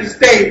United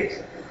States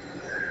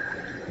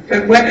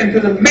that went into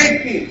the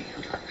making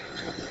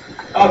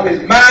of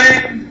his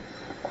mind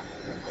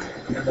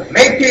and the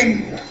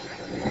making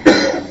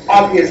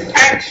of his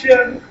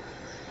action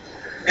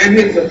and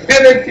his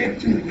ability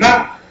to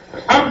not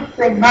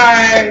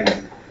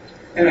compromise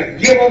in a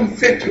given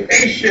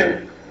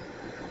situation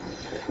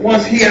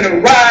once he had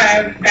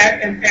arrived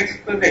at an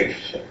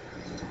explanation.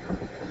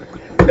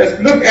 Let's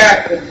look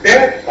at the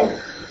death of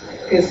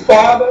his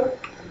father.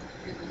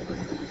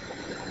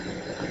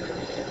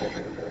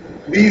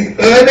 These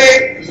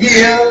early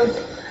years,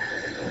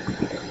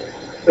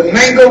 the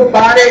mangled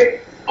body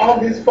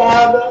of his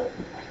father,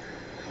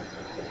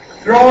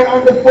 thrown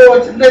on the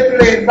porch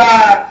literally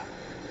by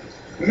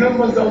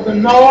members of the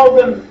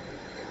Northern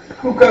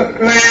Ku Klux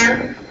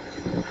Klan,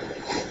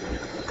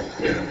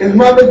 his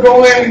mother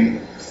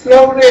going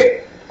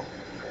slowly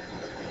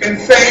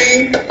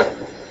insane,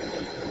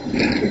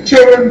 the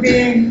children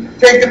being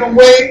taken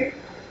away,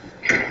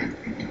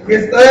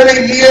 his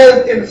early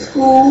years in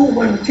school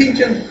when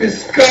teachers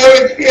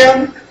discouraged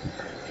him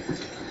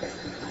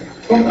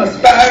from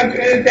aspiring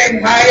to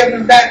anything higher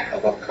than that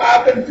of a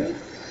carpenter,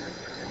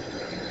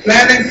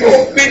 planting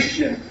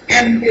suspicion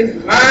in his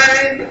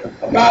mind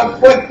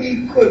about what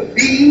he could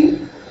be.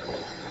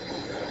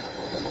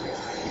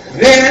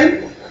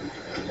 Then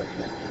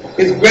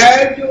his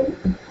gradual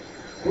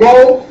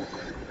growth,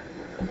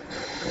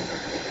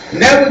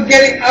 never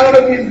getting out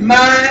of his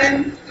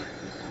mind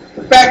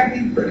the fact that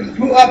he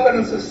grew up in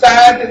a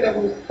society that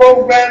was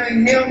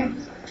programming him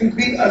to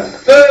be a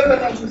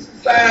servant of the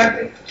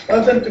society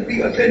rather than to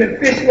be a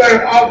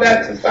beneficiary of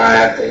that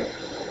society.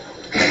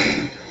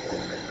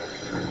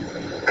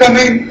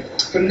 Coming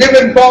to live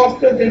in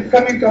Boston and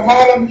coming to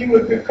Harlem, you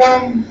would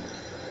become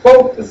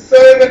both the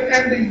servant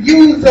and the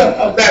user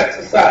of that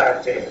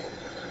society.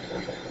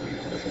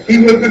 He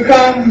would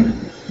become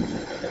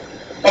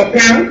a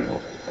pimp.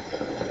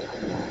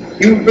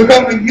 He would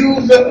become a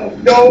user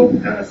of dope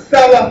and a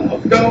seller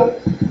of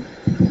dope.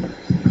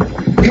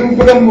 He would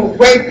become a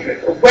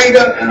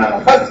waiter and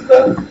a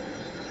hustler.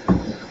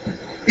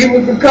 He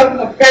would become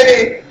a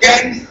petty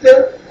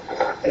gangster,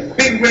 a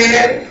Big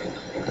Red.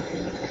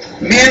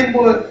 Men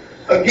would,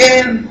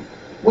 again,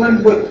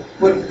 one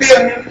would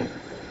fear him.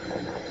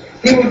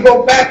 He would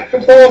go back to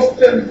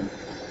Boston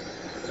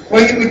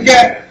where he would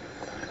get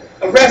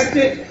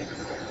arrested.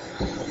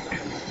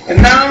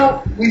 And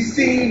now we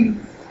see,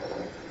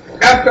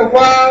 after a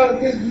while,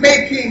 his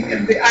making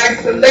in the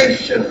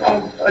isolation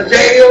of a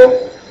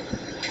jail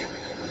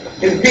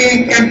is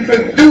being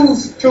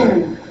introduced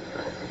to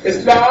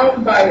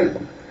Islam by his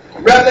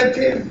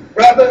relatives,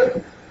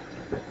 brothers,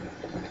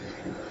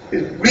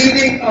 his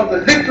reading of the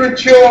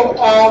literature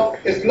of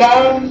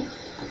Islam,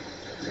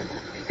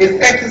 his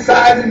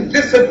exercising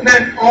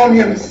discipline on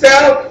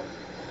himself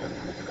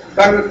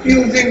by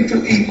refusing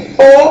to eat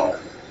pork,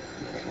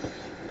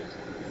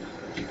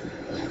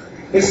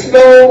 his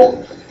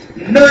slow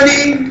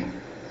learning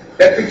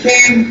that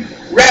became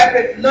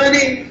rapid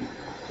learning,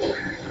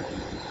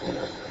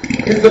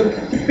 his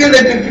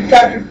ability to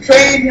try to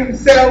train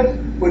himself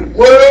with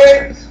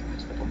words,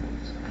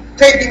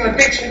 taking a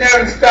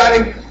dictionary and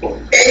starting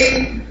with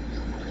A,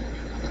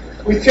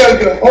 which tells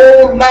you a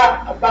whole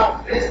lot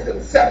about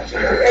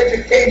misconceptions of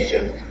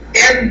education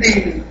in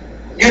the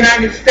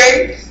United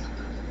States.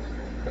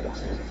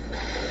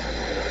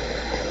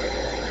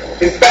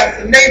 His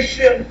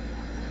fascination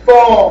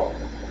for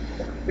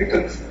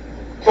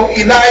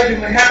Elijah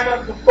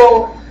Muhammad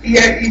before he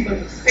had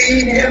even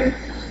seen him.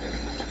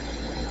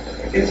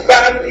 His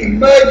final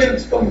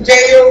emergence from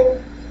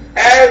jail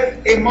as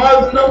a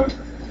Muslim,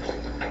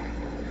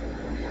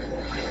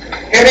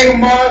 heading a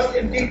mosque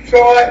in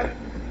Detroit,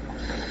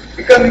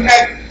 becoming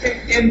active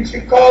in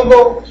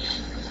Chicago,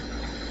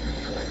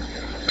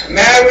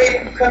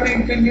 married,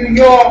 coming to New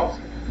York.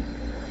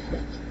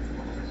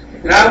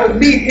 And I would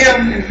meet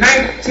him in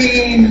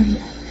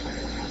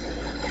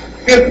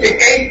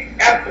 1958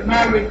 after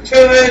my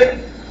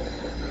return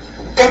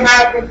from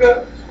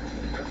Africa.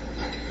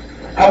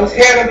 I was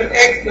head of an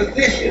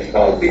exposition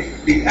called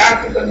the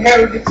African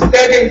Heritage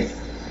Studies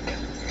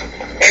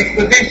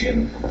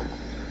expedition,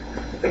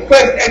 the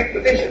first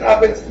expedition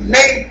of its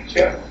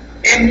nature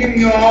in New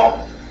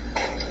York,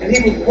 and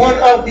he was one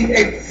of the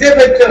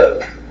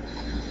exhibitors.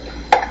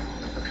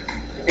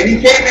 And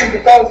he came in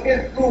because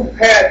his group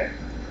had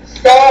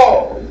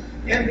stalls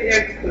in the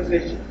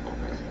exposition.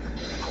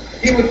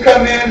 He would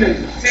come in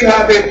and see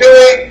how they're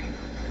doing,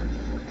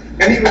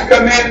 and he would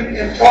come in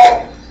and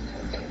talk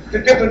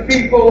to different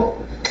people.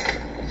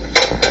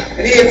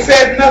 And he had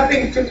said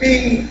nothing to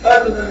me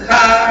other than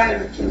hi,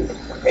 and to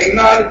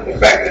acknowledge the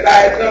fact that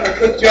I had done a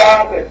good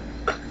job at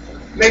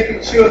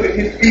making sure that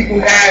his people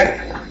had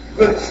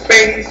good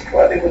space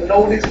while they were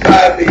noticed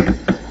by the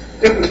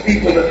different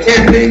people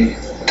attending.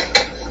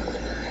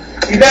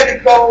 He let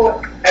it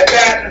go at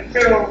that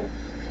until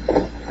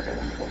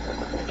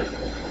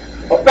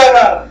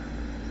a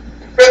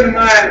friend of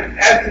mine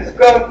asked his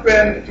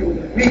girlfriend to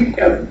meet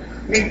him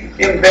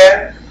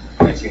there,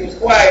 and she was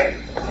white.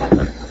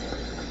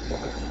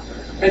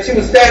 And she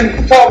was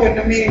standing talking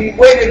to me, and he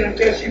waited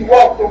until she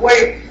walked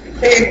away and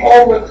came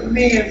over to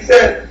me and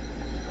said,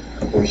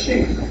 "Who's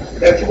she?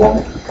 That's your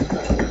woman?"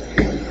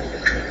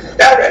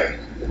 Direct.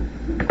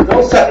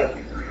 No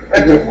subtlety.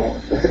 That's your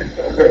woman.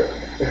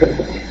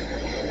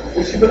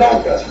 Who she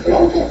belongs to? She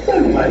belongs to a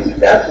friend of mine. He said,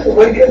 "That's the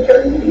way they're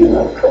telling you,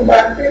 come by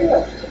and pick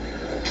up." I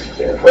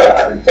said, "Well, I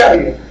can tell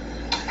you.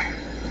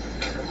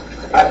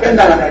 I've been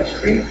down that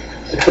street.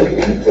 To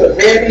a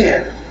dead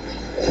end."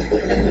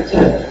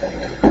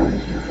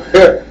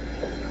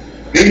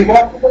 Then he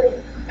walked away.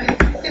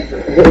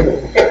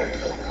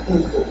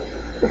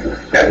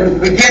 That was the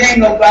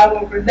beginning of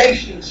our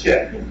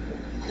relationship.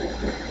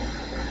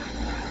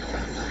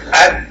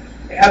 I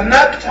have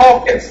not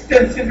talked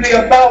extensively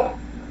about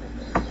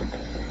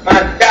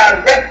my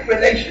direct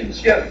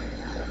relationship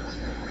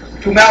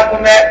to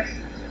Malcolm X,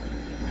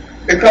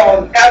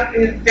 because after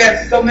his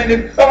death, so many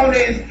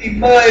phonies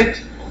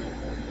emerged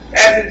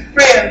as his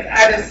friends.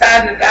 I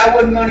decided that I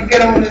wasn't going to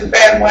get on this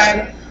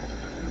bandwagon.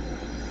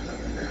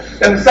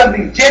 There was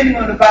something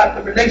genuine about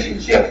the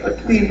relationship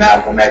between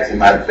Malcolm X and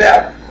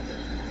myself.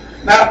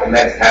 Malcolm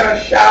X had a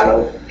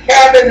shallow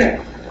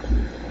cabinet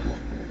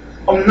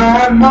of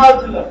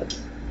non-Muslims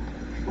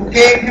who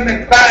gave him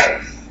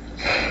advice.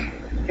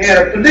 He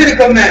had a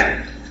political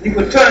man he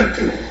would turn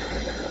to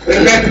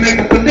when he had to make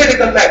a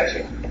political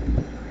lecture.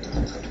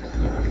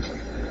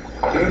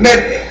 He made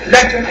a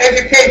lecture on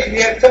education.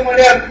 He had someone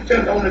else who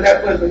turned on to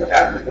that person was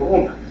happening, the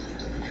woman.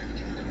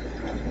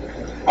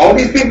 All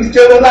these people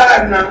still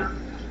alive now.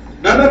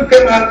 None of them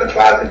came out of the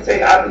closet and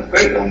say, "I was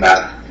great on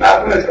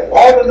Malcolm X."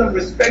 All of them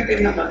respected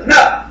him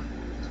enough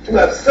to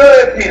have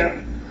served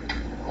him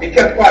and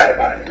kept quiet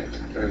about it.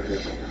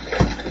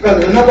 Because there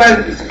was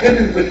nobody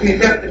disagreement between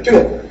them, the two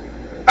of them.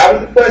 I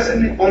was the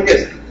person on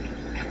this.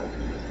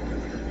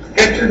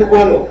 Get to the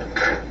world over.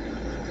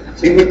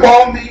 So he would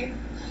call me,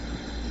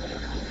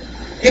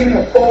 give me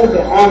a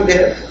folder on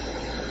this,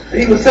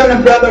 and he would send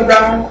a brother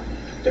around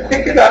to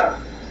pick it up.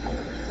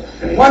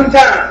 And one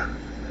time,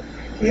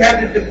 he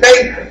had to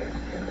debate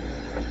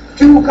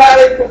two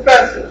college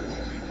professors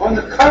on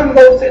the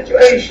Congo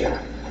situation.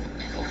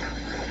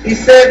 He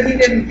said he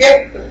didn't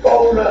get the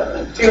folder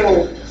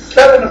until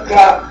 7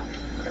 o'clock.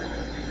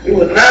 It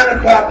was 9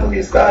 o'clock when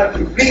he started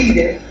to read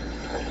it.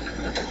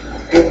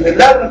 It was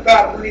 11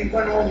 o'clock when he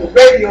went on the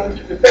radio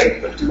to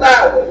debate for 2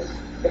 hours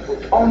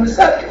on the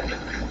subject.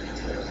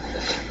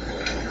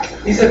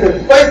 He said the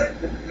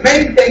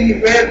main thing he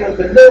read was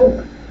the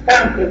little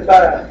pamphlet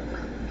by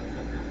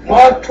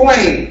Mark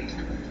Twain,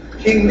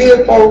 King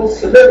Leopold's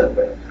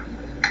Soliloquy,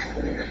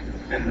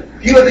 and a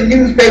few of the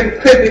newspaper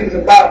clippings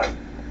about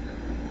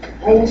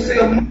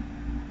wholesale.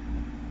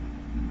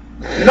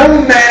 No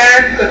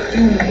man could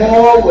do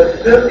more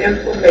with little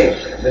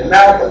information than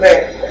Malcolm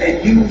X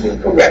and use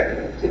it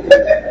correctly.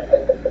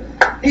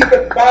 He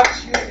could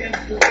box you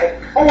into a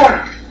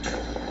corner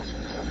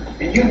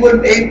and you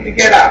wouldn't be able to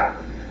get out.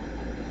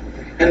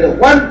 And the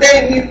one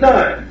thing he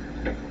learned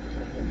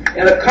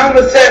in a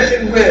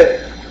conversation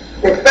with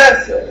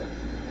professors,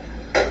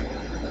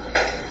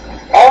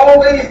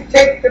 always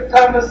take the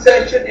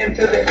conversation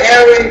into the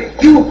area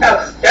you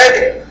have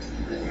studied.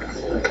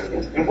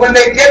 And when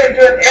they get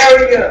into an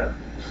area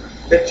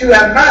that you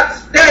have not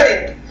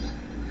studied,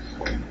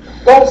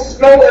 go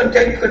slow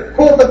until you could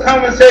pull the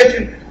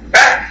conversation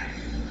back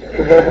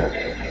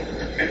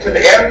into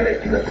the area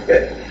that you have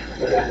studied.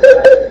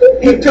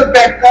 He took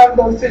that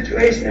Congo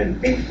situation and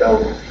beat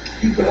those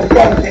people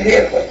across the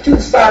head for 2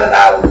 solid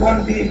hours,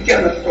 one being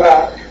Kenneth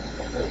Clark,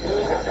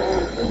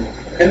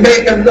 and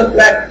made them look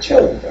like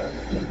children.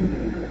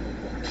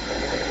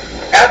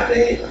 After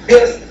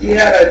this,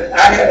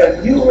 I had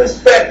a new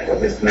respect for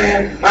this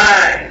man's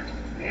mind.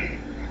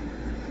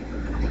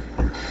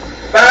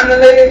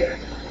 Finally,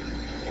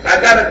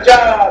 I got a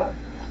job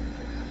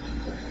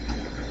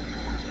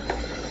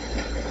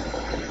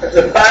as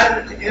a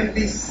advisor to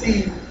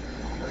NBC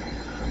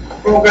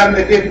program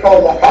they did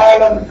called the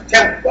Harlem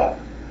Templar.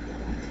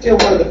 Still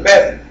one of the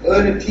best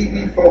early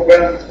TV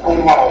programs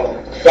on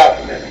Harlem,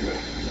 documentary.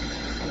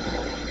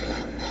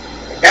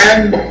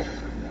 And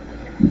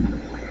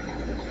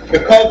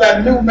Because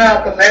I knew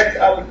Malcolm X,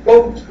 I would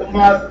go to the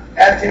mosque,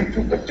 ask him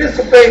to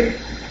participate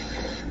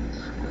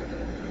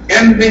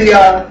in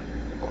the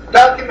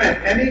document,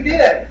 and he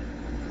did.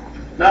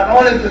 Not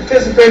only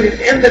participated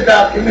in the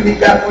document, he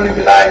got one of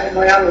Elijah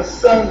Muhammad's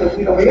sons that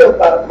we don't hear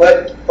about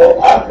much,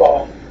 called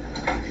Akbar,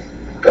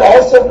 to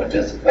also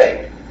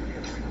participate.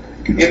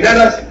 He let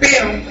us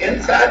film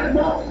inside the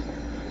mosque.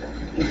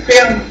 He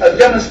filmed a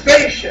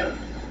demonstration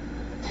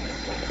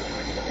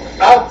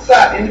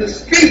outside, in the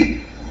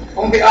street,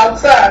 on the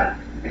outside,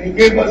 and he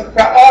gave us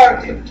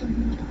priority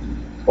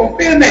for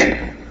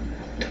filming.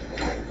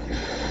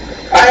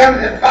 I am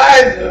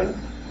advisor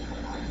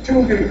to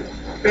the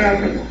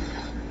filming,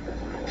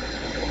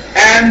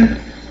 and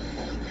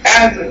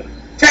as a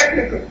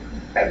technical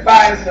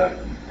advisor,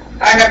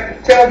 I have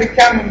to tell the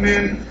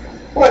cameraman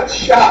what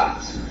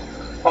shots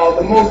are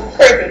the most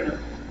pertinent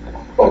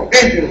for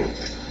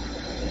visuals.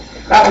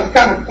 I was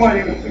kind of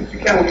pointing to the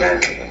cameraman,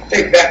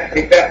 take that.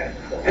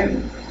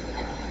 And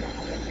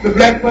the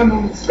black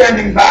women were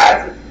standing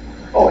by and,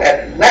 oh,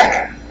 at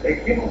last, they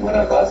give one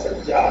of us a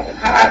job at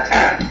high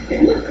time.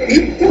 And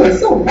he's doing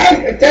so nice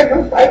at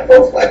telling white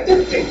folks like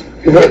this thing.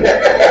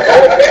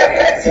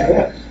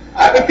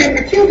 I became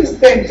the cutest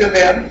thing to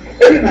them.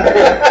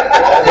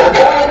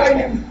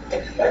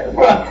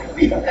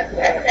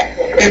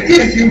 It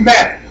is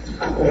humanity.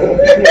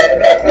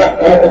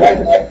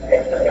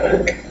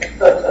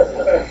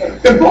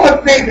 The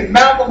fourth thing that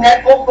Malcolm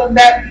had opened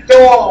that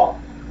door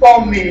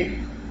for me,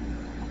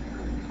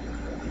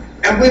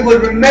 and we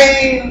would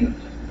remain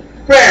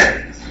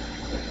friends.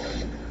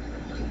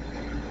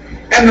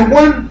 And the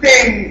one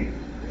thing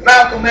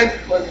Malcolm X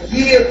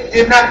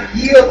did not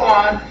yield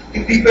on,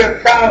 he'd be very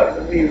proud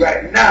of me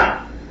right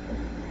now.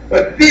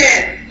 But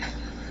then,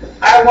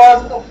 I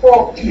was a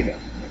fork eater.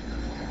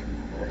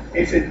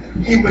 He said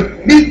he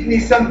would meet me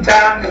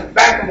sometime in the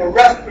back of a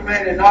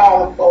restaurant in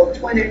Harlem called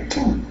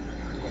 22.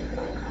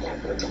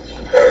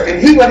 And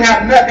he would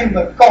have nothing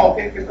but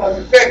coffee because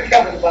he's very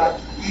careful about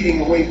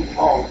eating away from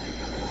home.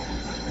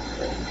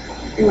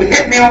 He would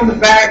hit me on the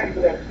back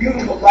with that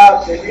beautiful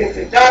blouse and he'd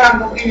say, John, I'm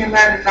going to give you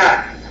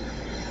 99.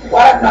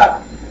 Why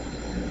not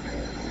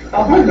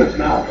 100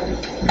 now?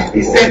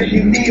 He said, if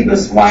you leave the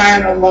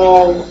swine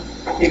alone,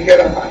 you get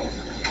 100.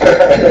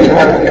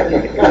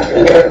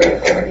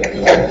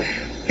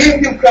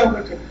 Can you come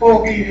with your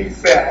fork eating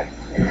self?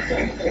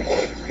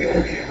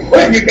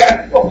 When you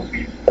got fork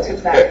eating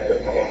tonight,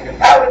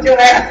 how would you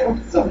ask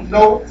some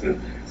notes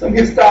and some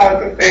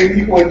historical things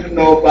you wanted to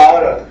know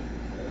about or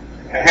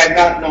had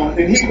not known?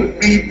 And he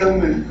would read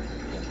them and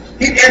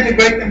he'd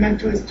integrate them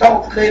into his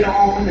talks later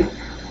on. And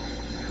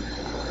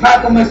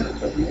Malcolm was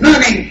a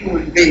stunning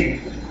human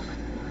being.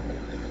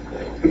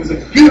 It was a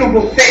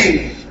beautiful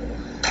thing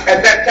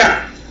at that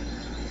time.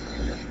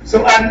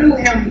 So I knew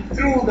him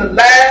through the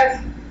last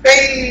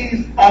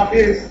phase of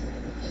his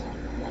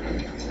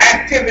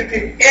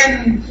activity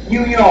in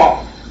New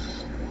York,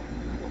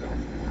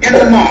 in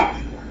the march.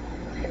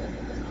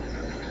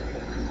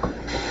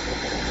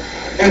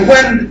 And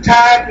when the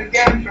tide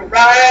began to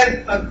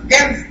rise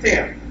against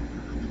him,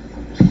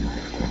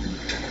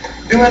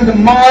 during the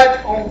march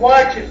on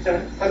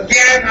Washington,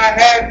 again I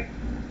had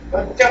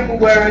a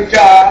temporary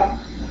job,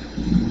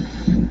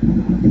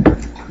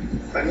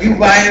 a new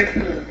wife,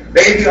 a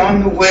baby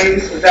on the way,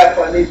 so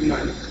therefore I need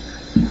money.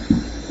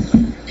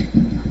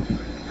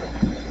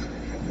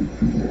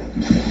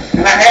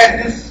 And I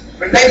had this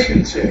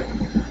relationship.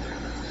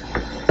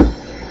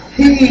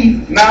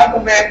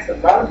 Malcolm X, a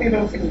lot of people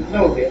don't seem to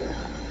know this,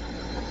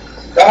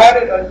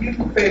 started a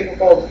newspaper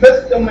called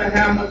Mr.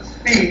 Muhammad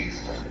Speaks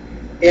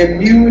in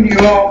New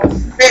York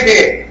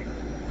City.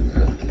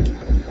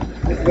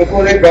 This is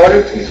before they brought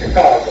it to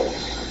Chicago.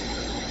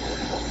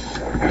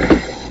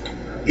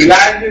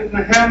 Elijah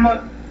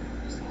Muhammad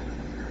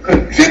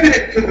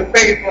contributed to the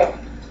paper,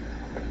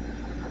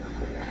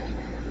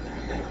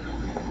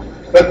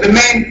 but the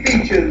main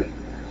features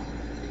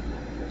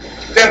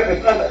dealt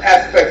with other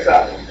aspects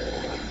of it.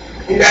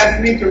 He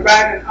asked me to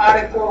write an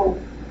article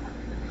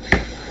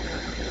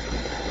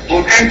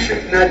on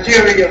ancient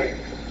Nigeria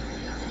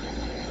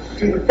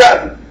to the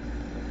present.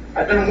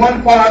 I've done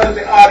one part of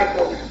the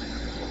article,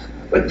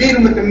 but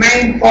dealing with the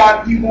main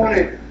part, he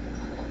wanted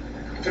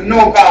to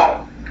know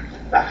about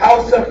the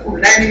House of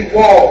Fulani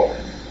War,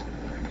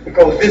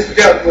 because this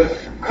dealt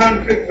with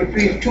conflict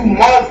between two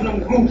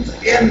Muslim groups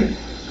in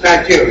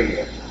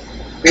Nigeria.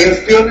 They are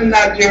still in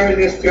Nigeria,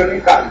 they're still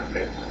in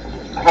conflict.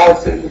 The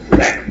House of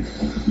Fulani.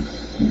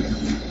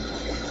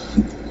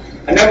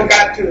 I never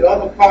got to the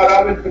other part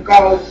of it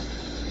because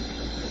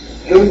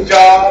new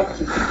jobs,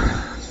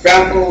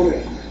 scrambled,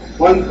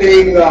 one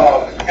thing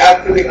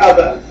after the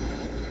other.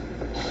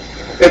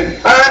 Then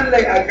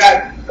finally I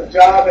got a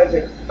job as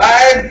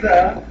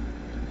advisor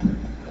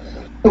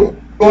to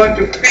going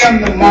to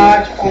film the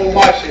March on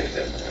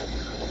Washington.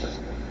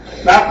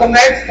 Malcolm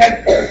X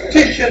had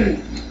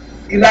petitioned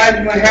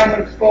Elijah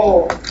Muhammad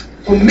for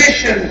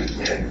permission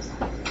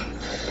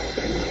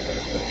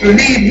to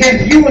lead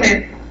his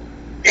unit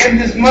in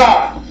this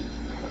march.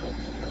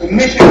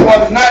 Permission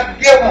was not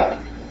given.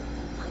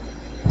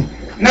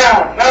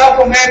 Now,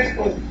 Malcolm X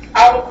was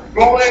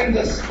outgrowing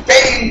the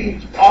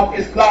stage of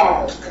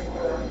Islam.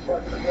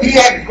 He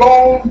had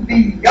gone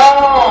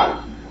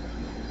beyond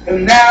the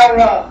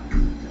narrow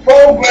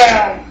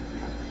program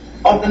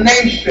of the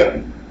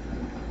nation.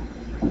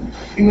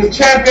 He was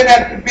champion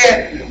at the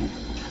bit,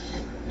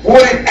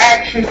 wanted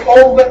action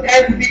over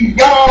and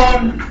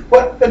beyond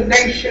what the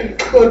nation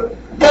could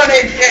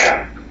punish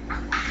him.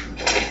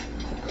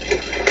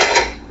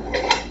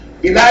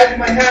 Elijah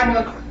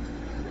Muhammad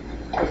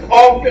was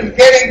often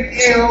getting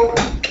ill,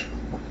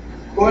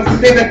 going to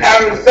live in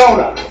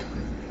Arizona,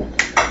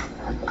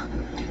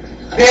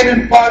 then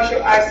in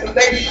partial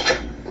isolation.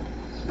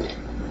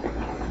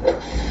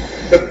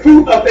 The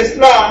fruit of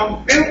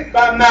Islam, built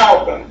by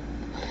Malcolm,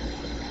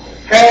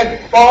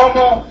 had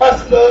former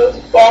hustlers,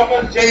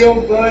 former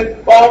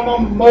jailbirds, former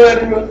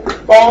murderers,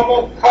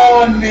 former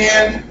con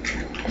men,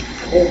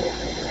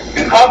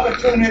 and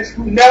opportunists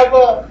who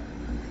never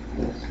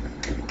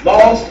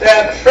lost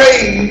their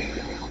trade,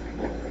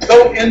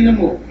 though in the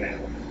movement.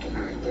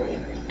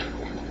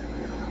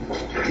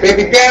 They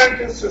began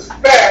to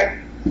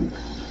suspect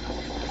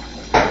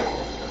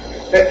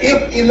that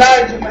if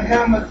Elijah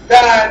Muhammad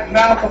died,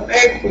 Malcolm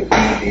X would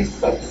be the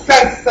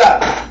successor.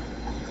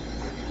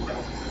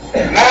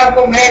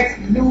 Malcolm X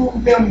knew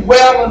them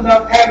well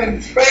enough,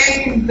 having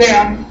trained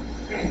them,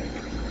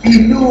 he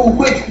knew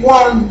which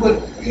one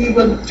would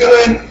even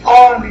turn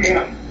on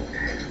him.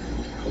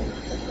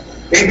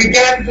 They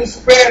began to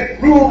spread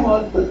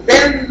rumors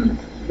within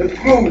the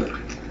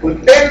group,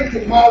 within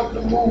the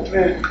Muslim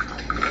movement,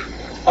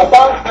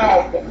 about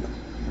Malcolm.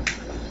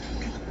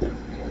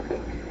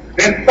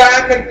 Then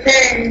finally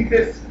came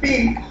this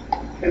speech,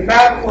 and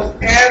Malcolm was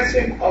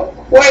answering a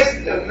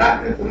question,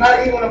 not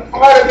even a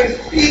part of his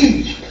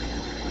speech.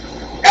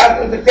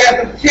 After the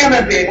death of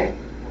Kennedy,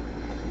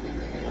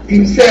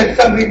 he said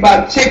something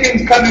about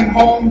chickens coming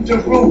home to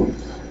roost.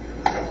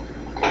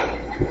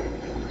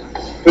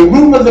 The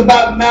rumors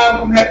about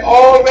Malcolm had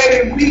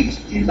already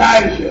reached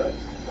Elijah.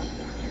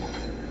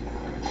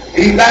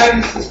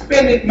 Elijah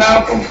suspended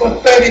Malcolm for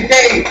 30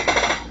 days.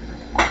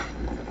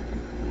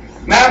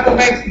 Malcolm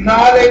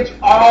acknowledged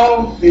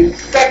all the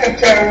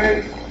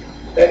secretaries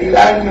that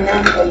Elijah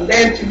Muhammad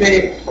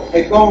allegedly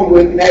had gone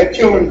with and had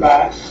children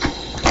by.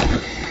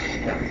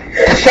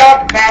 It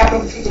shocked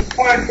Malcolm to the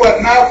point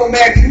where Malcolm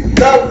X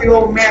loved the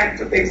old man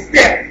to the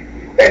extent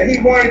that he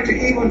wanted to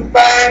even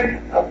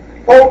find a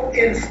quote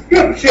in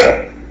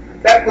scripture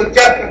that would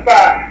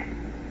justify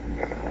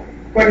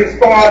what his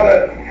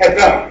father had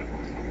done.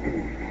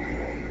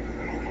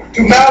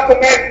 To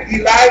Malcolm X,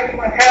 Elijah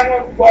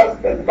Muhammad was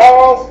the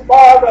lost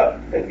father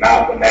that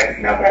Malcolm X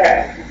never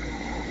had.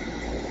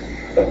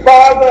 The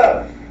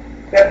father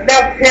that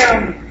left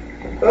him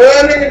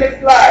early in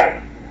his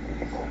life.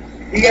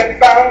 He had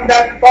found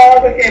that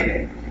father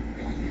image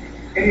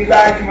in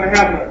Elijah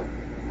Muhammad,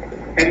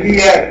 and he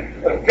had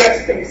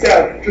addressed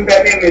himself to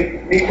that image,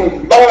 and he was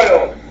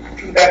loyal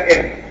to that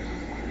image.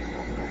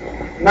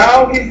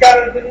 Now he's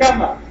got a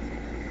dilemma.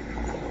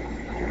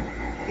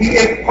 He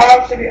is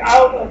partially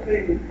out of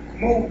the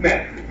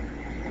movement.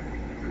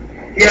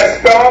 He has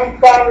strong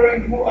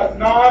following who are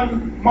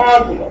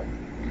non-Muslim.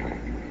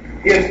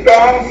 He has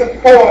strong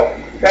support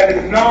that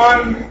is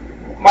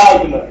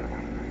non-Muslim.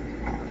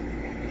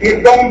 He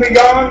has gone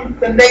beyond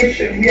the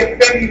nation. He has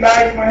been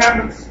Elijah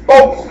Muhammad's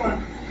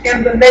spokesman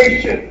in the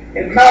nation.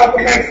 And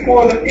Malcolm X,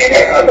 more than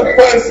any other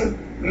person,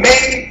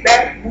 made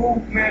that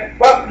movement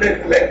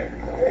publicly.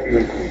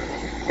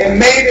 And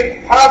made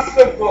it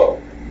possible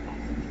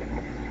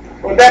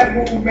for that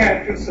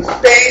movement to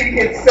sustain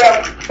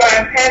itself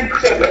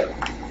financially.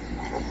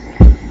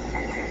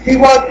 He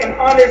was an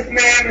honest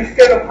man.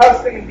 Instead of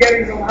hustling and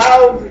getting some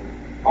houses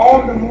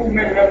on the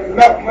movement, there was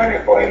enough money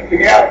for him to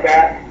have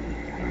that.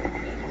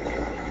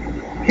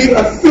 He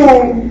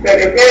assumed that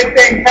if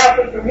anything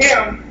happened to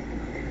him,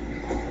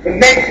 the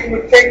nation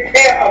would take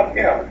care of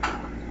him.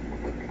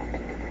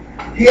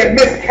 He had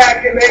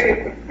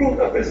miscalculated the fruit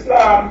of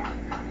Islam,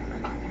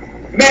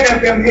 many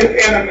of them his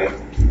enemies.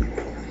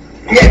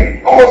 He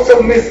had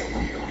also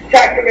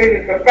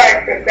miscalculated the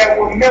fact that there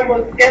were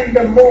members in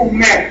the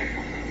movement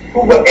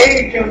who were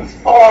agents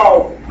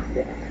of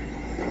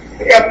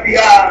the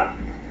FBI,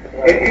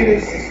 and it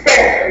is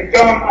suspected that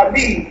John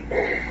Ali,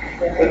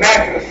 the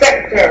National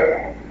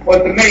Secretary, was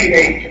the main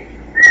agent.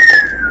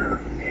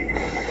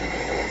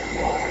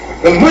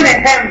 The money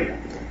handler.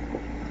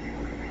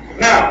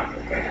 Now,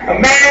 a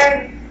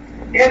man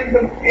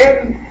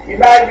in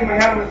Elijah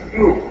Muhammad's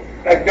group,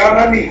 like John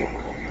Ali,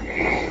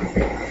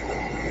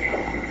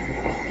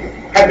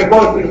 had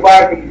divorced his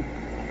wife and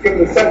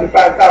given her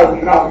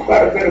 $75,000,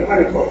 quite a bit of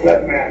money for a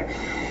black man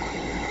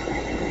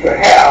to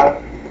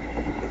have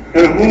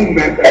in a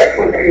movement that's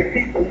supposed to be a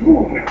people's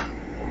movement.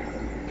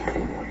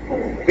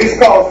 This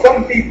caused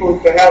some people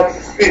to have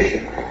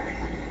suspicion.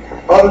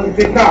 Others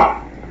did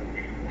not.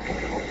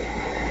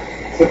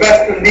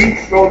 Sylvester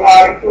Neeks wrote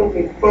articles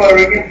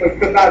inferring it, but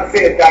could not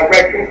say it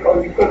directly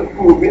because he couldn't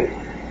prove it.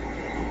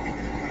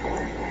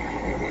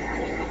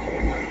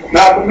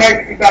 Malcolm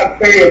X did not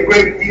pay a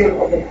great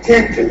deal of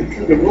attention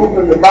to the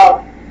rumors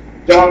about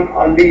John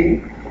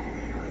Ali.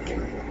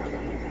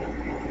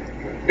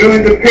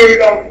 During the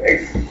period of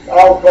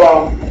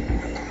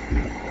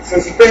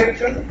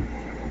suspension,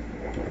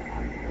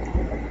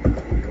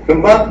 the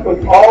month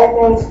was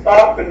almost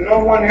up and no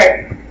one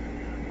had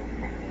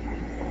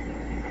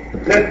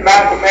let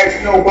Malcolm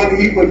X know whether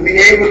he would be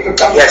able to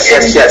come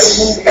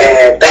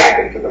back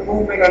into the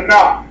movement or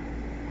not.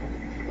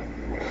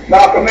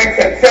 Malcolm X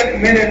had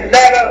sent many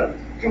letters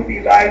to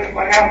Elijah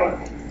Muhammad.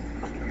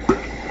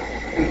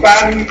 And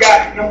finally he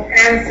got no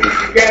answers.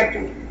 He began to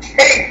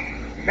take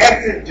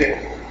messages.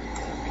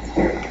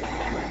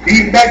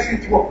 These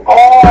messages were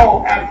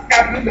all,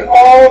 absolutely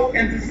all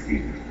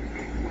interesting.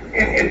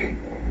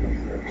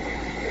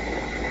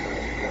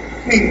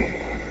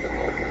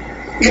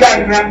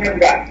 Elijah Muhammad never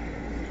got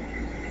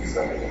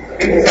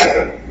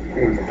intercessor.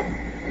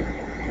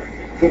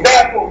 So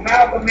therefore,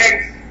 Malcolm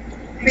X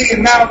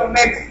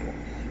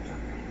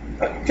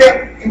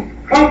attempt to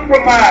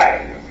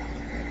compromise.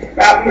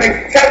 Malcolm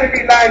X telling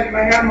Elijah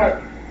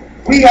Muhammad,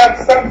 we have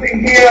something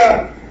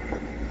here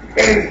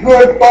that is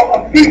good for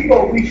a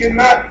people. We should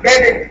not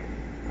let it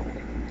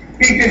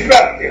be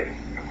disruptive.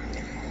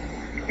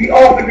 He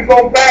offered to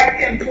go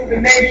back into the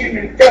nation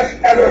and just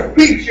as a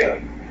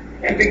preacher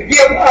and to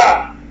give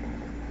up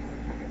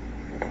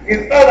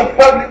his other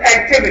public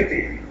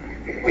activities,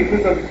 which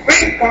was a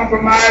great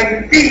compromise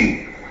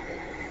indeed,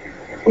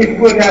 which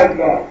would have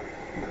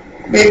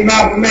made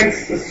Malcolm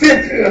X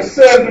essentially a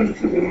servant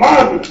to the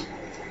Muslims,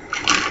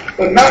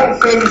 but not a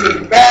servant to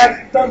the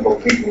vast number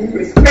of people who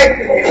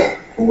respected him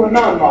who were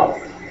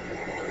non-Muslims.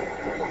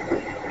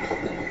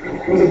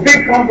 It was a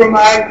big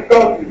compromise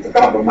because it's a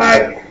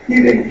compromise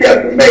he didn't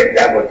care to make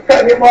that would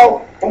cut him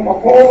off from a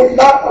whole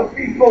lot of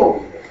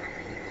people.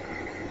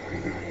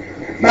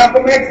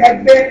 Malcolm X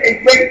had been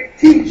a great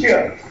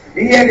teacher.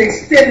 He had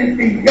extended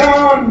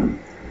beyond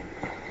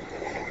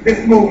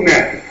this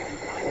movement.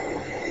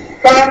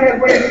 Finally,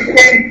 when it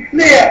became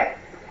clear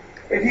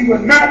that he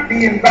would not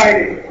be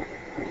invited,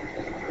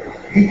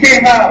 he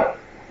came out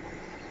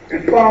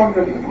and formed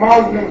the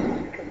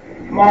Muslim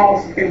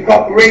Mosque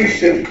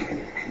Incorporation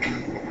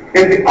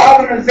and the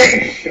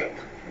Organization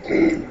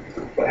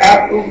for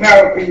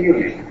Afro-American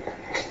Unity.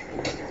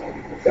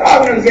 The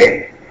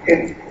organization,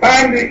 and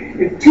finally,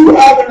 the two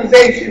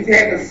organizations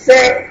had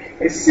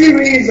a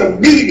series of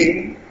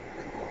meetings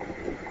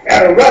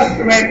at a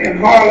restaurant in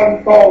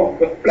Harlem called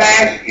the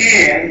Flash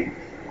Inn.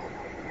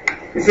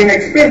 It's an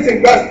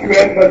expensive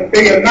restaurant, but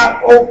they are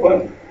not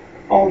open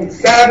on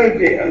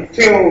Saturday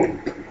until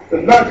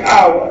the lunch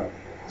hour,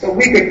 so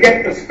we could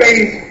get the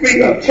space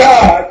free of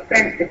charge,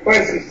 thanks to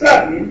Percy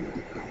Sutton,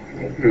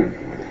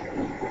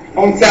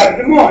 on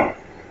Saturday morning.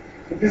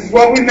 But this is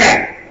where we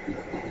met.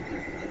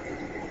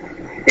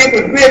 It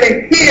was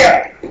really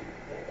here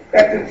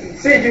that the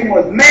decision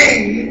was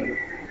made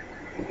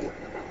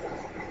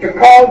to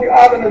call the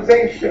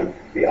organization,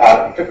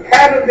 to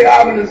pattern the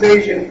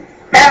organization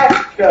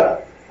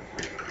after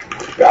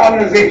the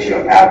Organization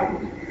of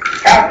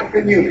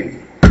African Unity.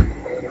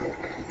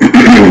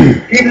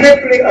 He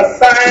literally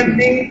assigned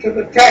me to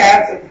the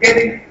task of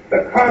getting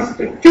the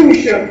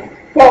Constitution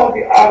for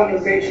the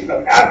Organization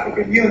of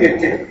African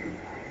Unity.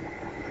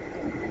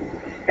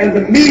 And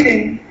the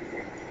meeting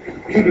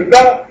to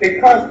develop the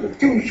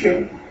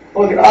Constitution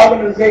for the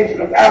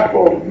Organization of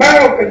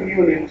Afro-American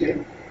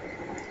Unity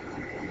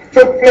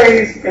took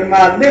place in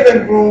my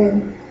living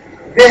room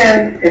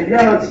then in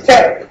Leonard's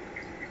Terrace.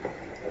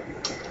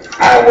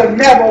 I would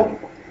never,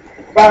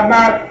 by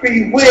my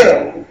free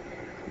will,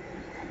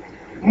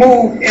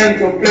 move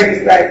into a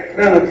place like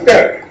Leonard's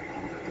Terrace.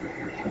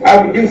 I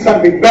would do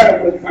something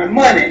better with my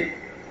money,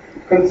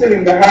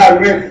 considering the high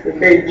rents that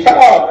they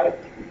charge.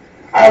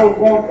 I would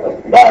want a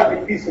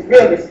larger piece of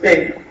real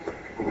estate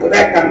for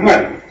that kind of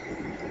money.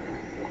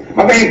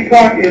 My main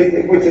point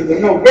is, which is of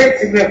no great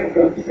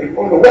significance, I don't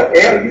know what the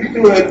hell you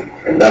doing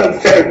in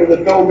Leonard's Terrace with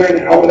a doorman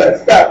and all that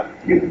stuff.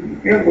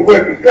 You're the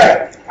working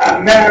class. I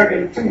married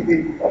into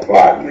the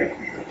apartment.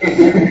 Because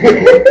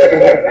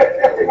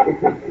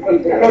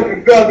the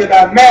girl that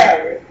I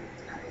married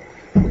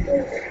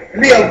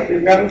lived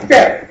in Leonard's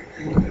Terrace.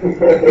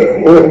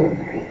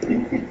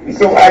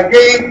 So I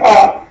gave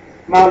up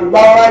my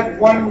large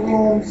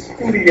one-room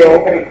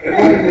studio on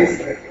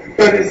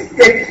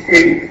 36th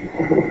Street.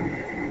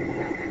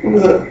 It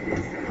was a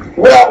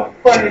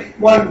well-furnished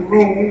one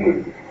room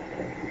with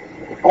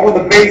all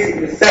the basic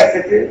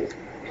necessities.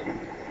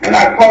 And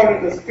I called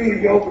it a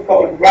studio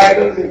because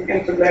writers and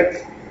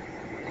intellects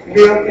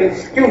live in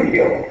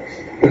studios.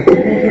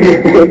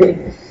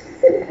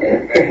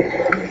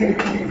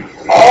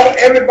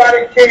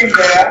 Everybody came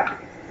there.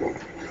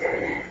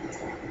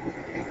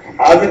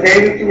 Other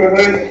David to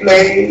rehearse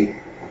plays.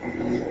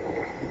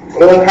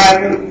 Earl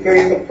Hamilton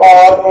played the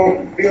father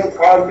on the Bill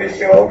Cosby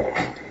show.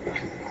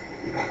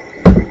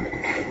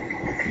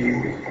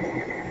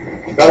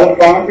 Bella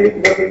Fonte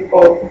looking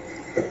for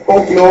the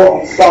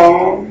folklore of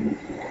song.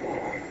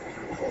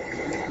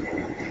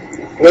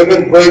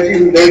 Reverend Virgie,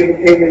 who later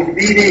became a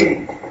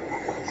leading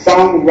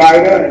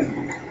songwriter and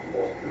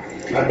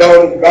my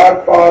daughter's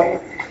godfather.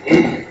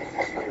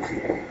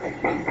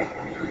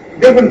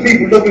 different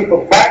people looking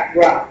for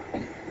background,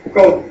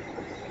 because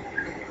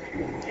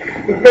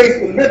the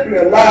place was literally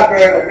a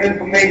library of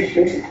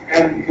information,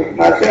 and with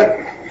myself,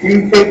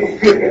 newspaper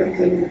clippings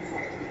and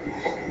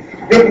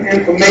different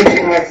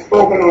information I've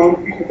spoken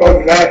on. People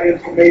thought that I had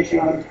information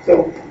on,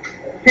 so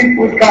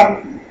people would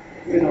come,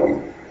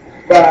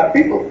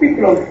 people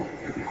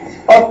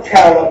of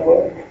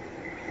caliber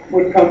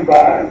would come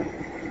by.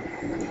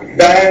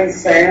 Diane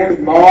Sands,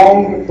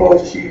 long before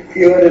she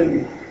appeared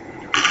in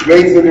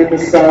Raisin in the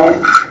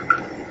Sun.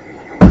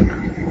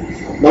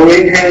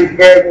 Lorraine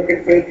Hansberg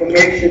looking for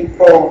information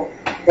for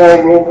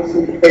Paul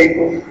Robeson's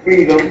paper,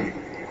 Freedom.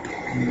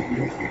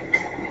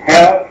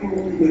 Hal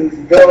Cruz is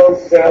dull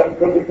self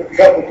looking for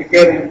trouble to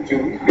get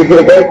into.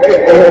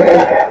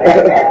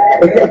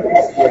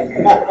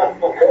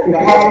 The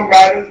Harlem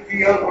Writers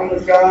Guild on the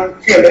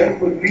John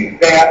Killings would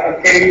meet there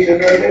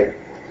occasionally.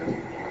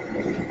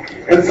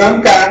 And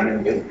sometime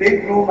in this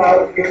big room I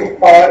would give a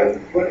party,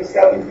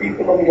 27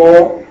 people or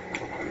more.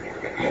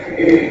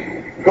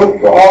 Go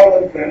for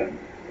all of them.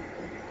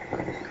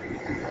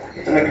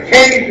 And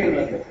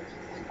occasionally,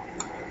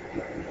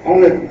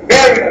 on a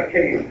very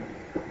occasion,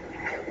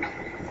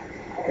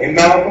 a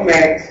Malcolm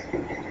X,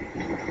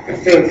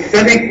 instead of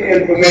sending the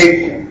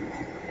information,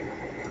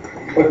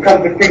 would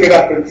come to pick it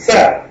up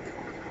himself,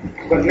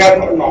 but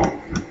never alone.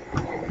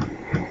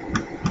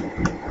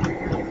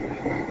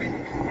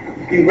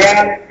 He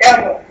rarely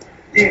ever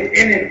did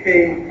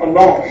anything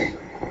alone.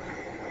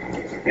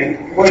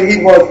 And when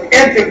he was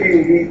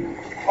interviewed,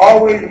 he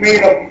always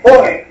made a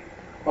point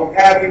of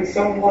having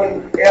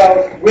someone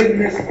else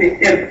witness the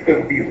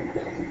interview.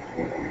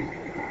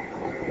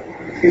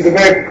 He's a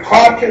very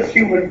cautious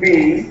human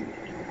being,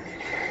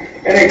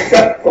 and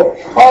except for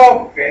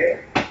coffee,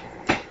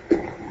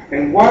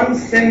 and one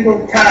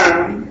single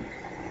time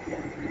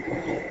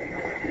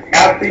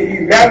after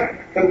he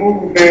left the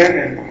movement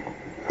and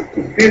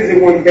was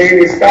busy one day,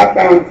 they stopped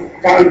down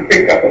trying to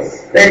pick up a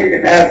steak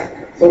and asked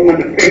someone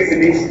to fix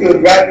it. He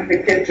stood right in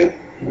the kitchen,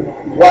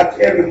 watched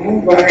every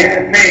move my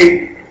hand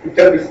made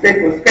until the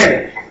steak was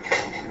finished.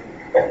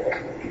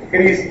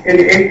 And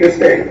he ate the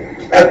steak.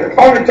 That's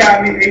the only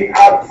time he ate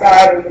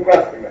outside of the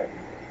restaurant.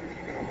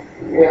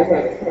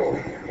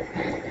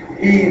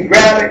 He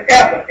rarely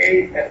ever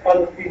ate at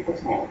other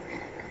people's homes.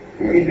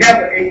 He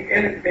never ate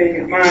anything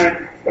in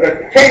mine, but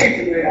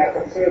occasionally I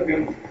could serve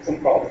him some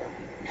coffee.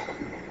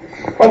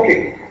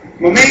 Okay,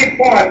 my main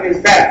point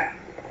is that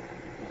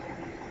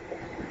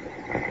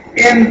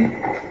in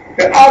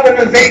the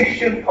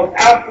Organization of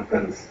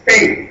African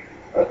States,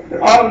 the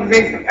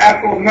Organization of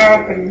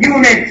Afro-American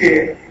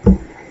Unity,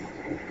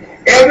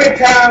 every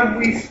time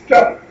we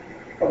struck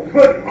a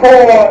good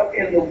chord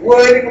in the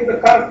wording of the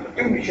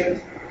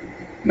Constitution,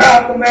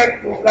 Malcolm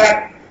X was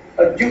like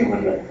a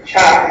juvenile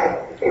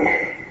child.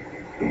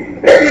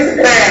 This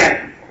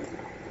man,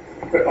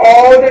 with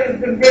all that has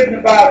been written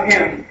about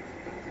him,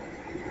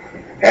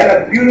 had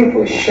a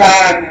beautiful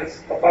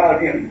shyness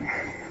about him,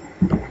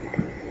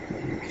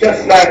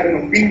 just like an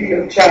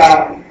obedient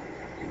child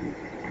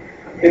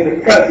in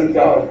the presence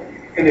of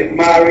an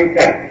admiring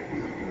family.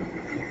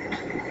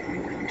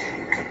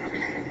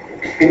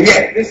 And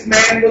yet, this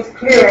man was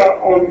clearer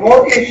on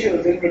more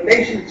issues in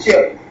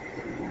relationship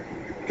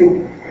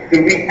to the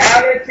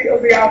reality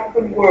of the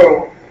African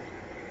world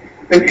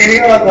than any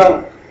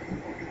other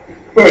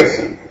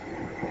person.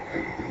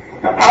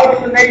 Now, out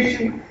of the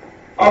nation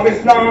of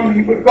Islam,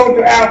 he would go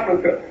to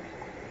Africa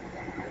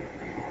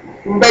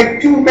to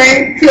make two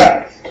main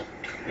trips.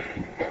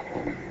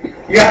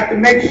 You have to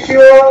make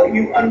sure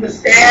you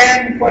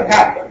understand what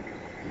happened.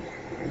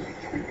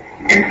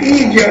 In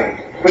Egypt,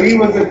 when he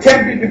was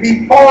attempted to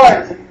be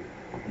poisoned,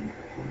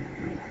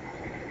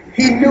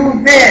 he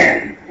knew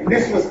then, and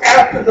this was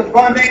after the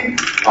burning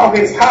of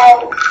his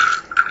house,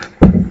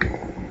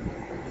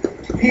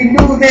 he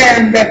knew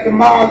then that the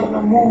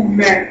Muslim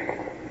movement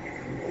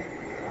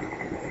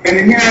in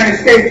the United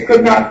States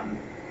could not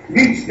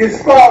reach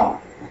this far.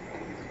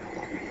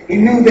 He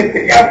knew that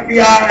the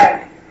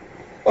FBI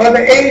or the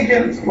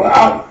agents were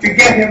out to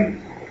get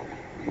him.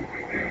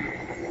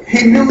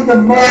 He knew the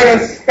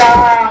murder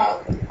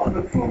style of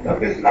the Truth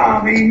of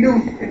Islam. He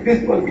knew that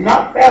this was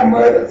not that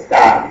murder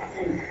style.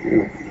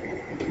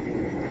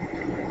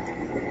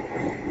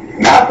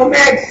 Malcolm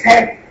X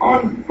had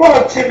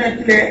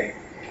unfortunately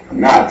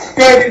not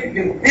studied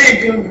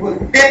divisions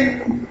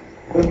within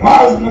the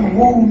Muslim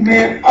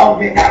movement of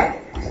the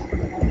Arabs.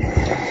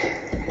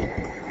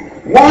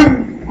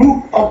 One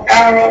group of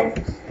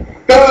Arabs,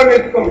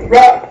 thoroughly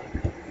corrupt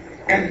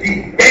and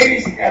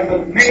debased as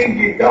a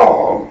mangy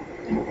dog,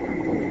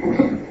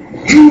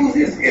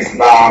 uses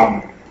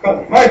Islam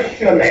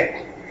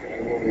commercially.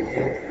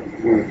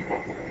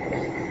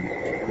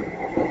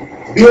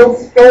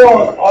 Builds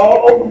stores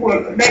all over the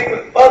world, connect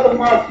with other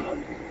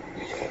Muslims.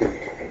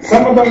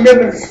 Some of them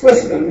live in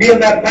Switzerland near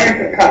that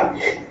bank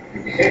account.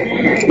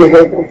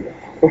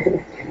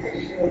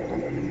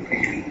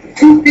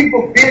 Two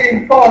people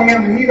bidding for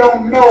him, he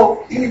don't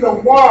know either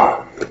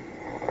one.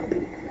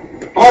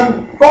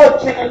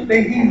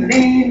 Unfortunately, he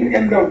leaned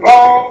in the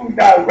wrong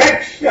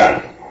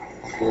direction.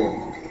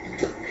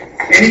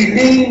 And he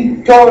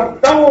leaned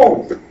toward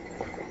those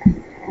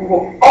who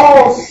were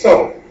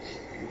also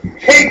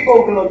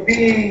capable of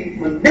being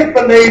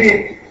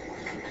manipulated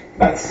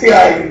by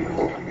CIA,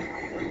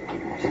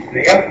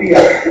 the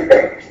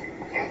FBI.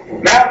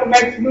 Malcolm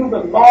X knew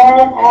the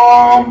long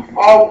arm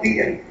of the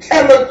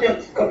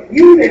intelligence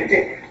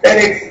community that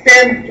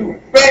extends to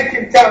French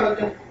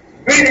intelligence,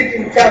 British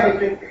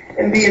intelligence,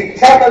 and the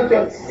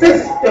intelligence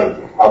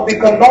system of the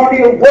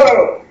colonial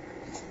world,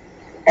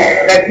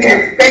 that he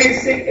is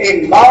facing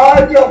a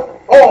larger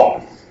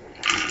force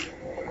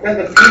than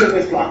the feet of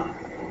Islam.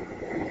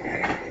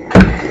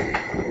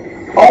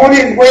 On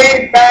his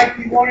way back,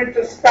 he wanted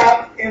to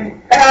stop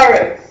in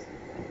Paris.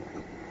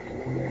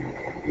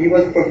 He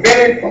was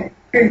prevented from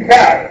in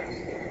Paris.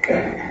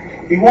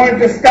 He wanted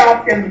to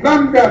stop in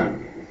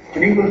London,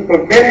 and he was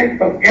prevented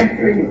from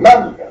entering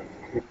London.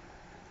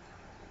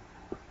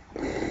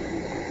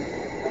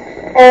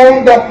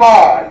 On the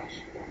Hajj,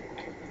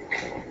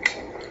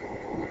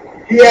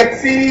 he had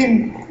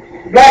seen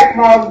black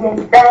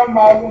Muslims, brown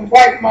Muslims,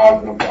 white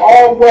Muslims,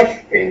 all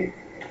worshiping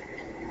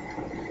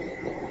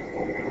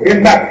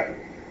in Mecca.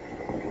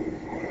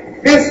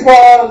 This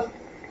was,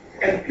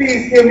 and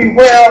please hear me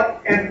well,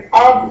 an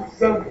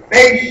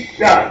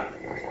observation.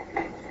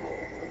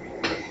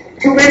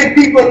 Too many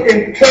people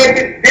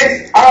interpret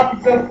this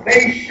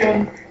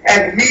observation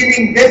as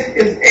meaning this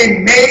is a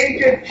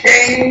major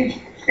change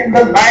in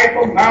the life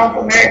of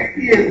Malcolm X.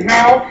 He is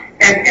now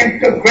an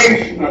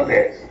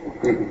integrationalist.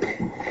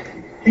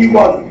 He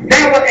was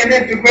never an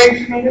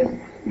integrationalist,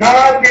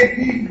 nor did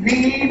he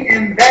lean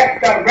in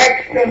that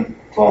direction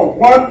for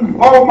one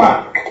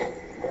moment,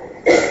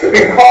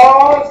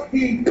 because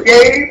he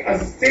gave a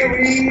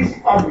series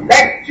of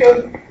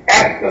lectures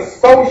at the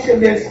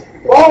Socialist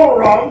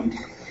Forum.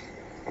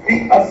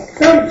 The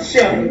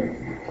assumption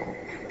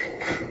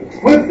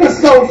with the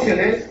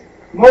socialists,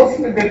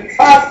 mostly the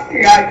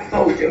Trotskyite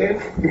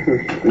socialists,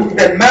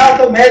 that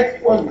Malcolm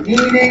X was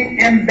leaning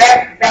in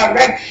that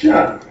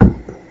direction.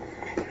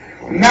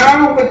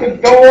 Now with the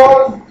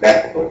doors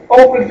that were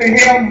open to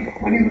him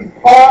when he was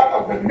part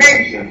of the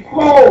nation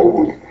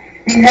closed,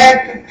 he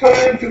had to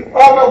turn to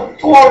other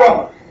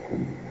forums.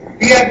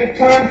 He had to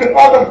turn to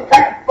other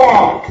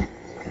platforms.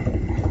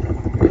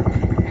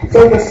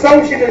 So the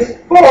Socialist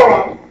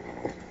Forum,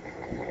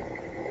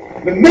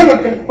 the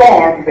militant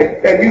forum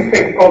that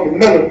newspaper called the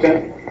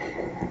Militant,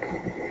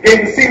 gave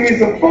a series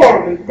of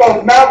forums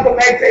because Malcolm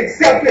X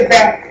accepted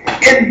that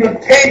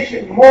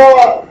invitation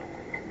more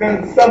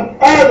than some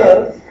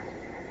others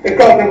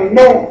because there was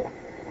no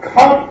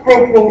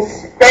comparable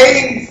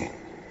space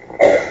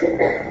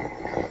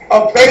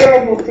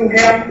available to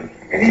him,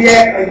 and he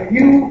had a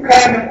new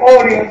kind of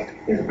audience.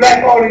 His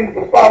black audience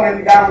was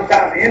following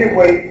downtown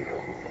anyway,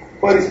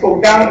 but he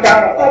spoke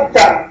downtown or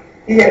uptown.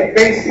 He had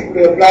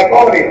basically a black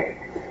audience.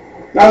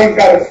 Now he's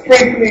got a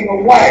sprinkling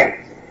of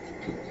whites.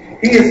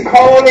 He is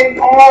calling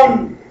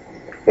on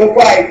the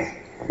whites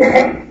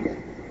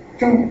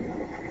to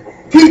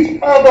teach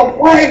other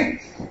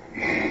whites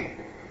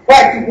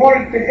who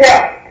wanted to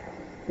help,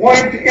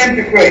 wanted to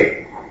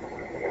integrate.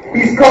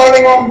 He's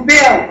calling on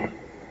them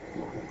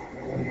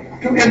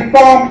to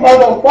inform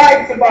other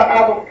whites about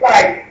our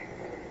plight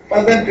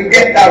for them to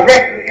get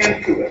directly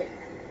into it.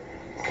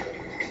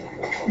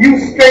 You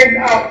straighten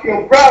out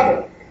your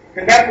brother,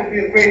 and that will be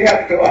a great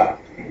help to us.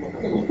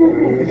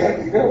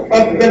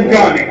 Other than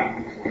joining us.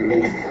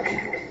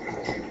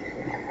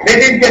 They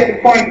didn't get the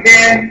point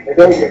then. They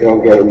don't get it.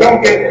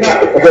 Don't get it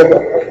now.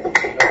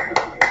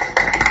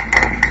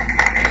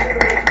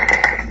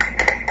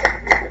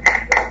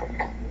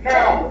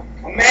 Now,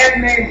 a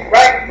man named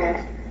Reitman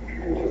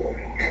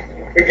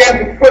began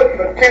to put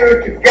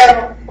material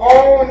together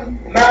on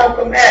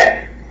Malcolm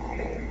X.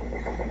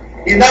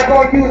 He's not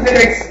going to use it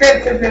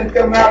extensively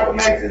until Malcolm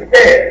X is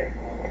dead.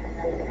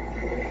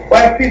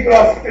 White people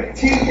are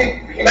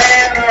strategic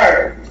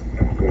planners.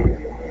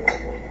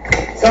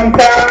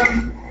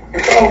 Sometimes,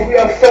 because we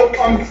are so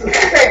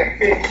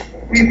unsuspecting,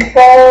 we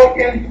fall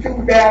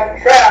into their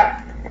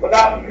trap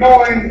without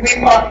knowing we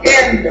are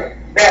in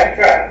their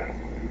trap.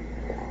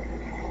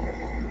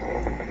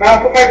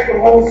 Malcolm X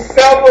would hold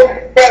several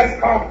press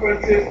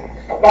conferences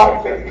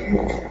about the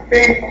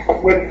thing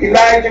with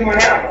Elijah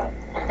Muhammad.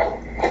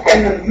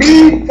 In the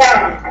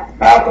meantime,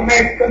 Malcolm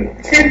X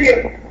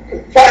continued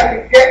to try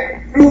to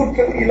get through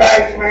to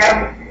Elijah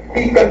Muhammad.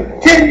 He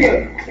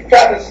continued to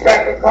try to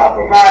strike a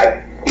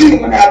compromise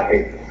even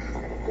after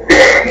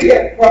he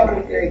had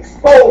publicly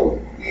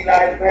exposed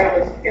Elijah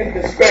Muhammad's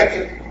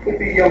indiscretion with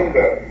the young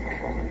girl.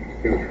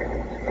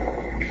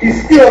 He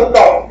still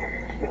thought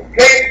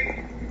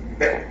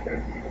that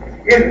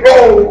his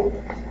role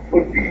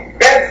would be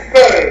best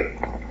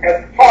served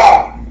as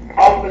part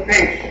of the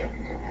nation.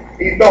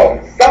 He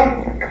thought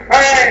some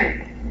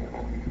kind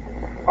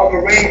of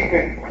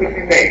arrangement could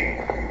be made.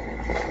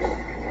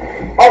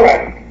 All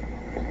right.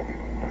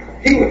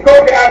 He would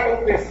go to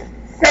Africa this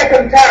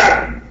second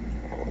time.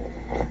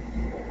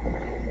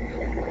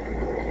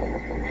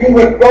 He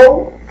would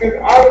go to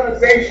the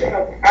Organization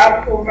of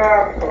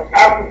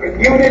African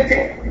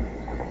Unity.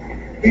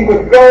 He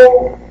would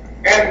go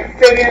and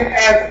sit in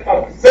as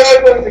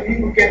observers, and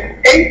he would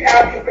get 8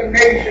 African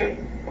nations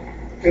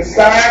to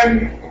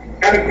sign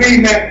an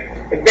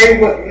agreement that they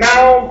would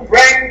now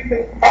bring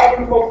the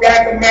problem of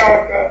Black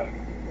America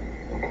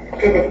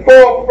to the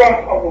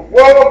forefront of the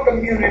world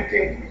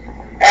community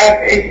as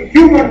a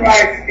human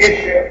rights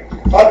issue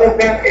other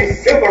than a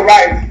civil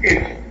rights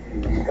issue.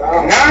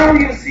 Now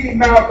you see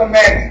Malcolm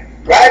X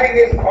writing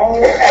his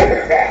own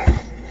epitaph.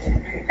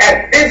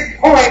 At this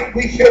point,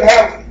 we should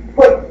have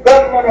put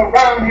gunmen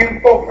around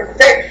him for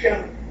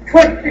protection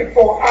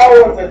 24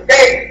 hours a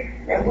day,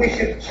 and we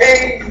should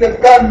change the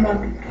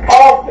gunman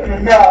often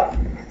enough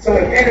so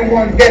if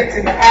anyone gets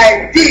an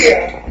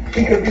idea,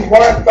 he could be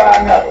watched by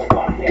another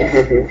one. And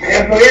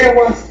if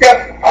anyone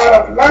steps out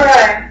of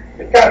line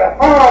to try to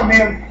harm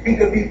him, he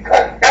could be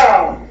cut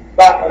down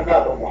by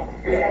another one.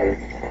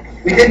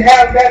 We didn't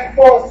have that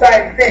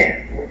foresight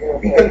then.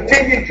 He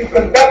continued to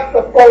conduct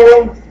the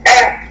forums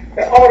at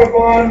the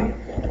Audubon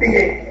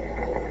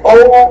Theater,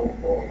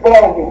 old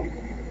ballroom,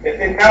 that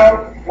they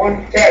now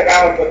want to tear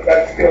down, but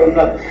that's still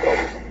another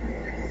story.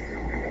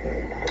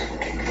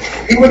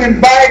 He would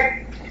invite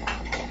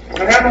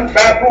Muhammad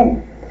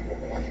Babu,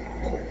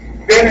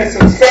 then a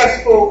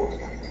successful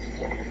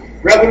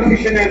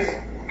revolutionist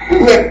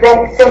who had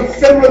brought some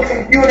semblance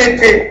of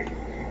unity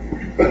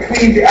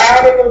between the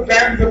island of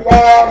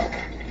Zanzibar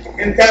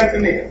and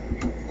Tanzania,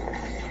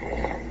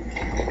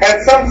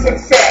 had some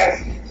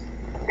success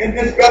in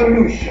this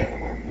revolution.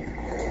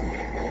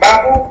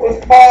 Babu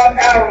was part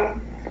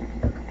Arab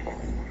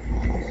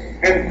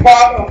and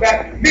part of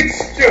that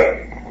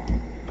mixture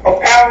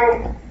of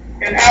Arab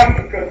and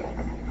African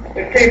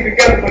that came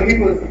together, but he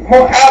was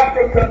more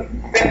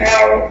African than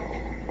Arab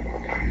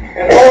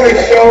and only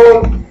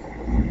showed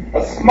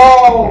a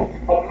small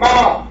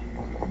amount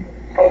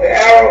of the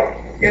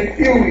Arab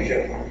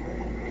infusion.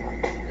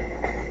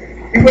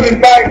 He would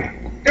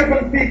invite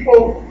different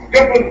people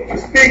to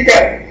speak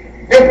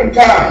at different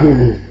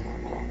times.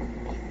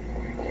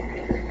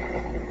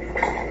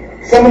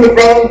 Some of the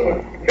brothers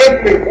would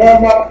literally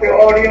warm up the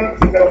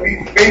audience, and there would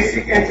be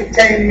basic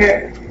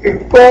entertainment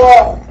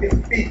before his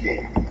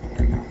speaking.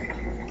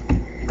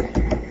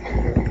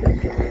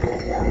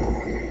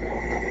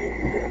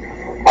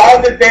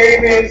 Arthur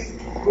Davis,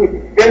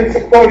 who'd been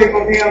supportive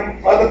of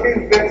him, other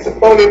people have been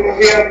supportive of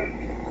him,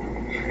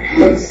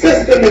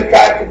 consistently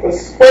tried to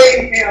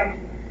persuade him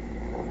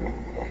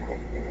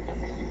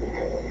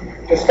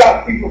to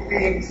stop people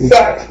being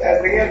such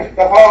as they entered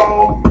the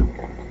hall.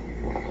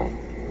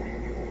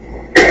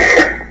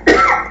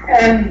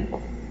 And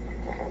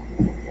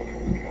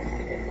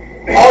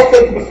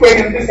also to persuade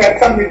him this had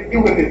something to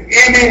do with his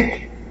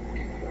image.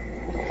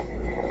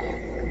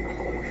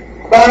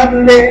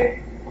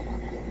 Finally,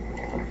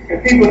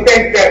 and people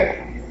think that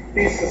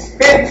the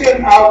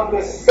suspension of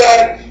the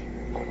such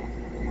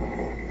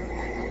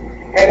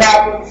had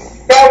happened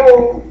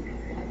several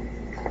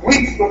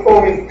weeks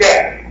before his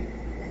death.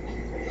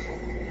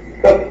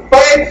 The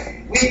first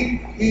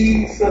week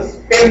he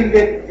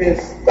suspended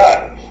this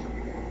such,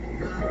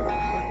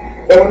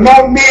 there were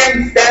no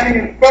men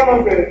standing in front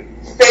of the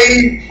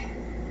stage,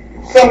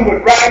 some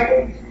with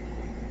rifles.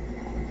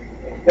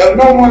 There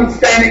was no one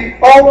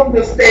standing on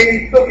the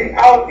stage looking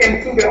out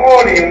into the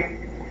audience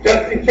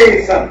just in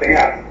case something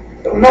happened.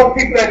 There were no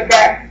people at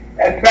back,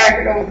 and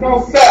there was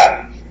no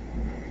such.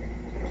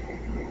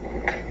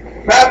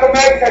 Malcolm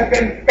X had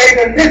been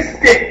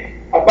fatalistic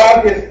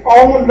about his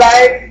own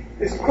life.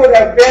 This could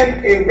have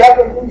been a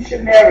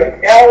revolutionary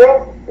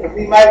error that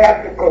we might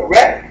have to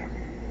correct.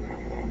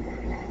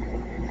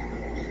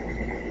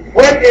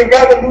 When a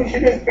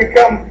revolutionist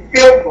becomes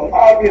fearful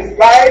of his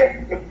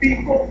life, the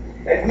people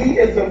that he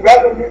is a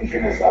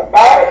revolutionist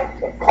about,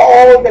 the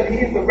cause that he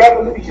is a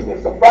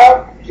revolutionist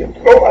about, should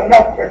throw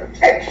enough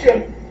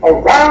protection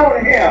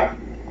around him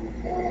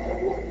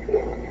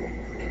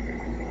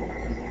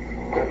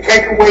to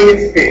take away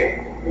his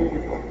fear.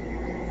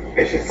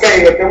 They should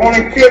say, if they want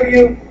to kill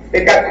you,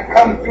 they got to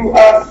come through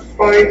us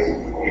first.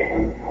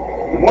 And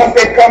once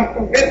they come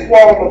through this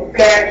wall of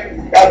flesh,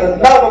 there's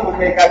another one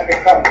they got to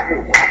come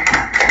through.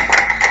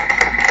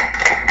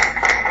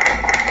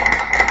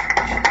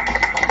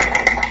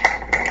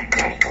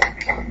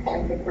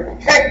 The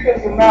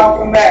protectors of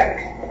Malcolm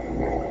X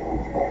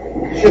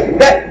should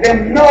let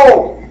them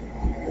know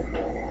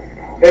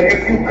that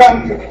if you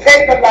come to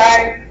take a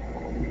life,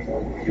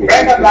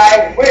 bring a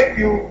life with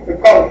you,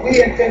 because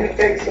we intend to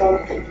take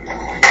some too.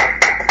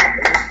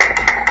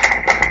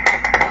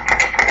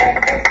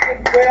 And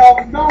it's well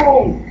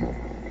known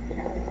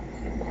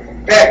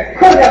there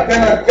could have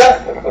been a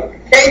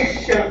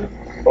justification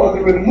for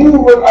the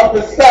removal of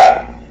the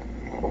sun.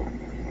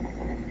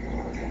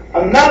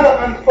 Another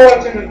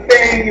unfortunate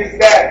thing is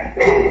that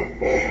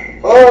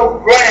Earl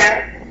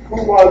Grant,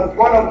 who was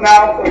one of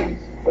Malcolm's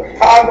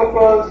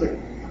photographers and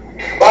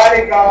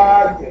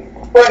bodyguards and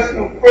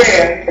personal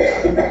friends,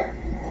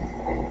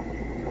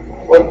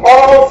 was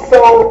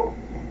also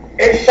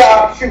a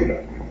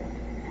sharpshooter.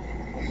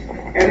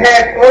 And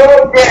had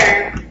Earl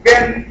Grant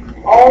been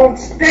on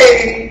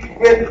stage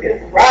with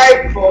his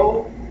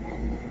rifle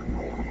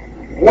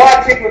watching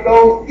watching with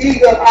those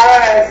eagle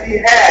eyes he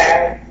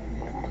had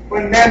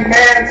when that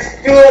man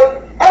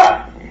stood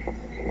up.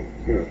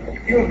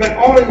 He was been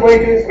on his way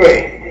to his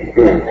grave.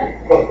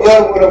 But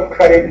blood would have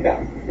cut him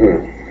down.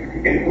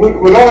 It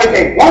would only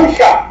take one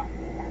shot.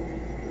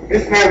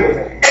 This man was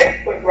an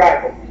expert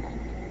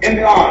rifleman in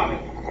the army,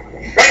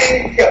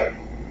 trained killer.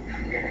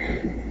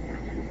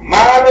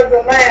 Mild as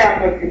a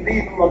lamb if you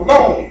leave him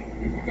alone.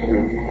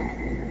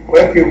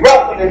 But if you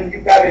ruffle him,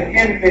 you got an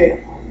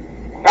enemy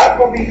not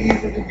going to be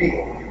easy to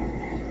deal with.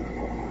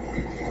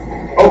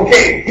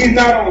 Okay, he's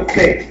not on the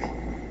stage.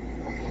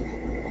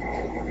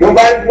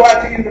 Nobody's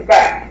watching in the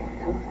back.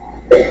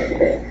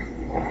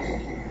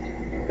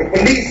 The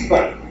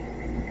policeman,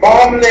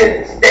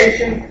 formerly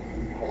stationed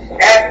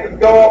at the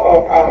door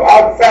or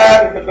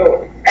outside of the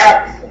door,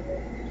 absent.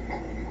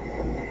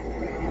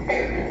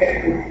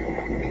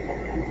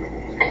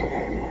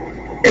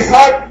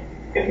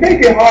 It may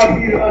be hard for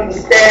you to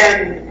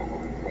understand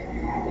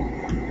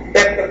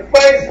that the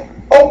first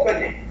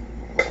opening,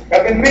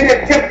 there have been many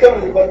attempts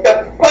on this, but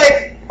the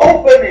first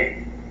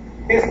opening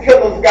his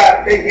killers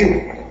got, they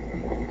used.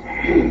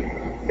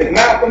 That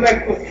Malcolm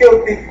X was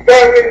killed the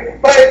very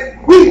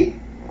first week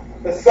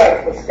the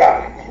sun was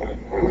started.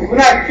 He was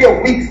not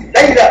killed weeks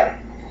later.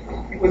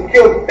 He was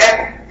killed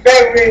that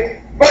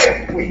very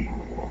first week.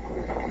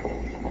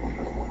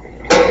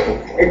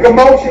 A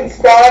commotion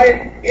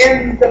started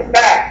in the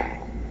back.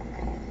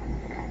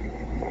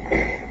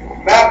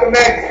 Malcolm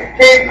X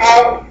came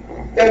out,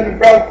 telling the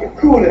brothers to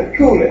cool it.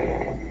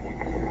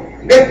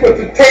 This was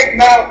to take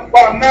now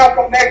while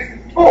Malcolm X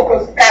is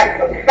focused at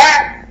the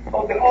back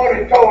of the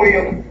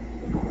auditorium.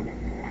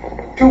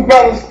 Two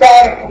brothers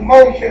started a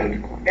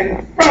commotion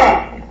in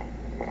front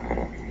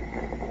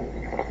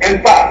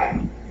and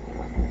fired.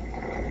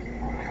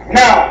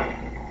 Now,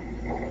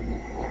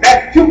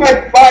 that's too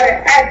much body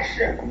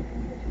action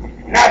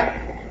not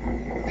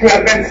to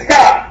have been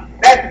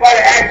stopped. That body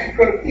action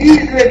could have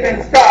easily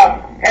been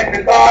stopped had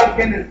the guards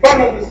been in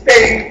front of the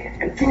stage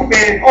and two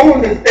men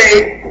on the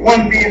stage,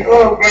 one being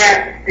Earl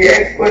Grant, the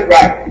expert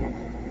rifleman.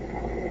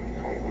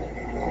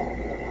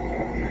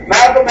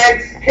 Malcolm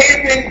X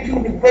came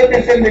into the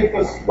goodness and the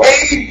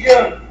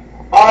persuasion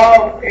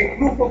of a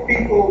group of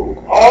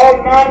people, all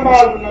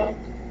non-Muslims,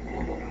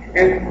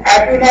 and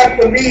I do not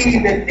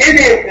believe that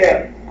any of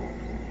them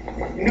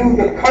knew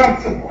the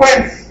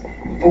consequence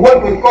of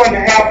what was going to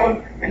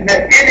happen, and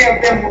that any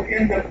of them were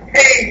in the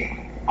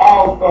pay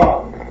of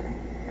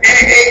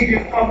any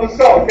agent of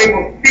assault. They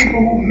were people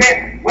who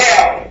meant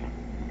well,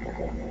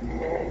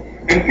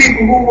 and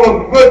people who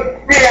were good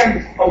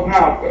friends of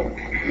Malcolm,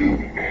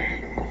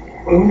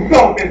 but who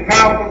thought that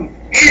Malcolm's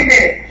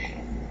image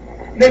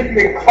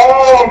literally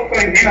called for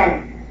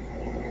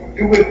him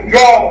to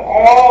withdraw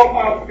all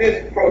of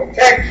this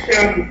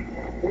protection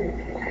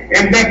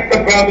and let the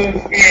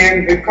brothers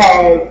in,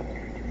 because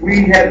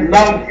we had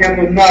loved him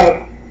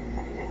enough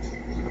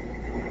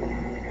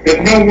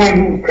that no one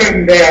who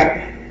couldn't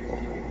there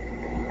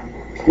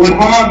would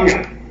harm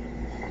him.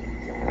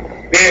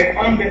 They had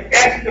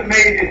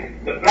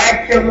underestimated the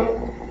black killer.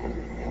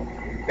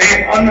 They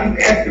had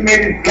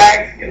underestimated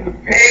blacks in the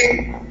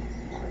pay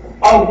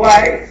of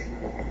whites.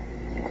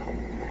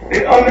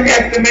 They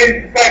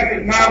underestimated the fact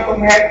that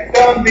Malcolm had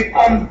done the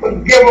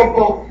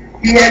unforgivable.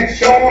 He had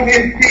shown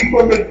his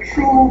people the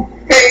true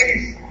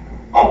face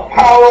of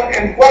power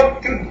and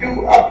what to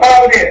do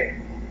about it.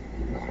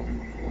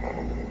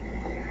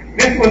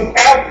 This was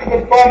after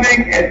the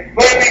bombing at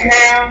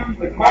Birmingham,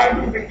 when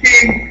Martin Luther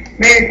King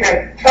made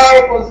that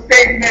terrible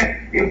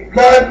statement, if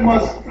blood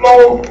must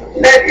flow,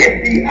 let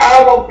it be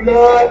our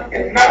blood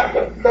and not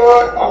the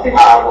blood of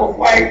our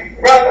white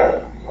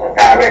brothers.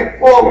 Direct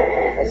forward.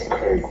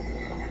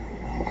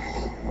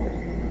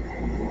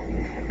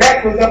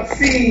 That was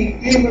obscene,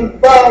 even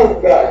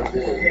vulgar.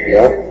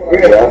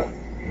 Yeah.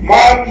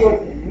 Martin was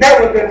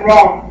never been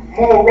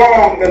more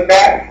wrong than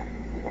that.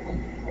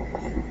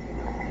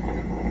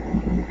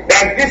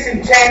 That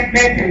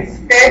disenchantment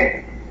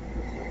instead,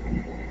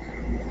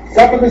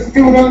 some of the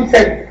students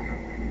had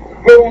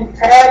grown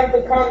tired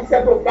of the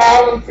concept of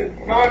violence and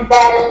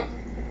nonviolence.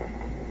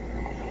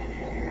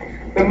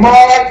 The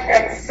march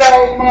at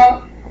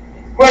Selma,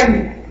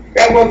 when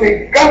there was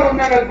a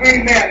government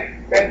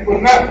agreement that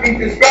would not be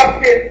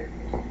disrupted,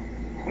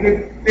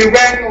 they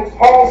ran those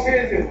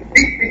horses and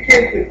beat the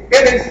kids with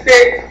billy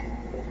sticks.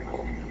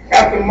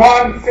 After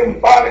Martin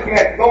symbolically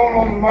had gone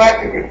on the march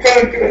and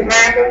returned to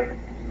Atlanta,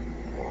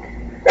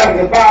 that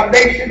was a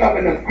violation of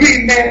an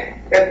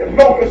agreement that the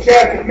local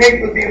sheriff had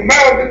made with the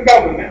American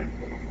government.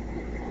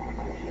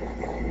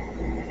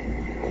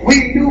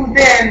 We knew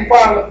then,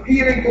 while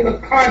appealing to the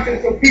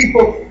conscience of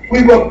people,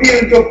 we were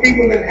appealing to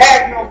people that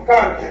had no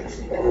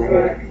conscience.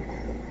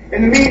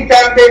 In the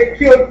meantime, they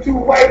killed two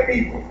white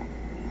people,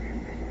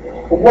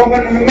 a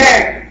woman and a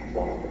man.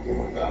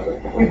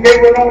 They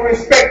were no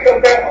respect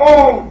of their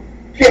own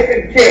kith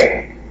and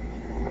care.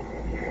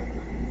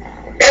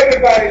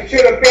 Everybody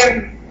should have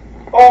been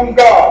on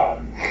guard.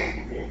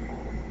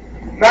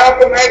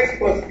 Malcolm X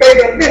was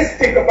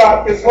fatalistic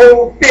about this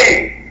whole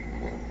thing.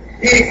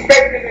 He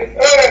expected it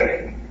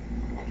early.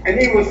 And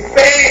he was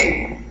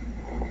saying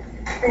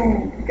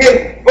through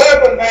his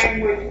verbal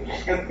language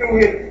and through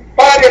his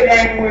body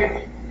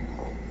language,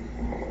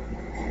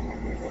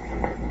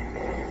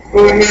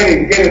 go ahead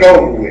and get it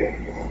over with.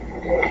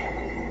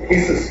 He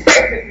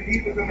suspected that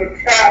he was in a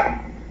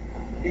trap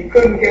he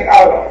couldn't get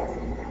out of.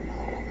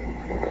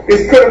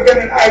 This could have been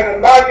an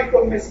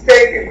ideological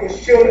mistake. It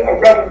was surely a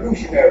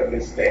revolutionary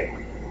mistake.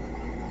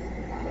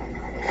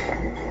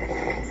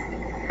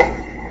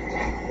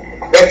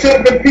 There should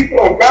have been people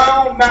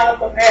around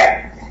Malcolm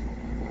X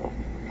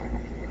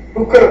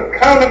who could have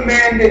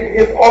countermanded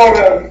his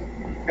orders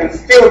and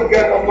still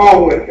get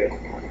along with it.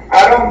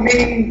 I don't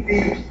mean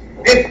be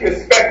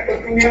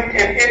disrespectful to him in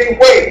any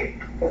way,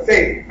 but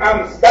say,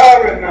 I'm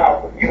sorry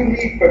now, but you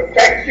need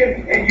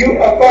protection and you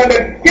are going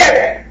to get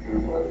it.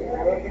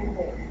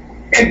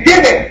 And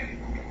did it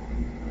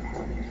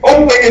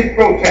over his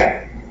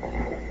protest.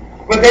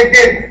 But they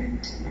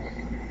didn't.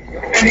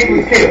 And he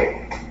was killed.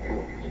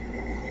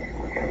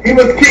 He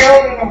was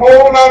killed, and a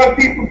whole lot of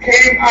people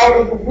came out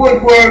of the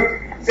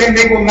woodwork saying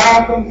they were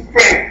Malcolm's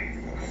friends.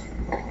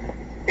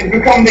 It's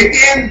become the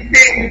end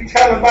thing to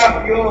tell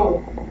about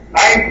your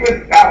life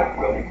with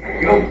Malcolm,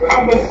 your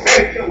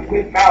conversations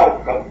with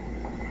Malcolm.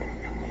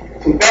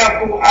 So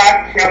therefore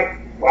I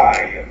kept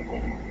quiet.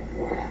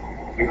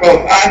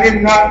 Because I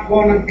did not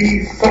want to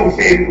be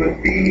associated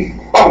with these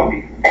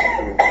phonies.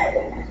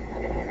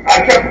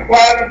 I kept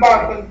quiet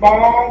about the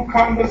long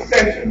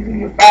conversations in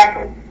the back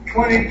of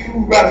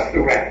 22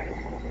 restaurants.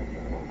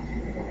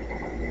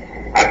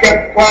 I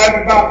kept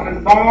quiet about the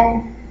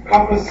long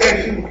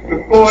conversations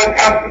before and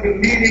after the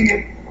meeting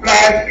in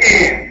Flash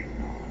Inn.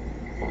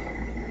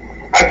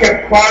 I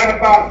kept quiet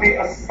about the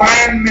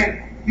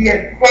assignment he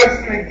had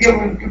personally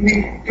given to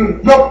me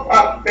to look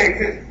up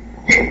things.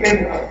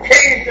 And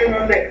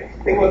occasionally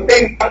there were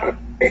things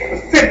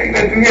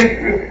specifically to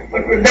history,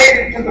 but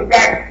related to the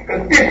black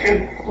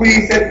condition, where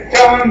he said,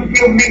 John,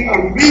 give me a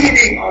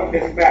reading on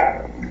this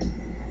matter.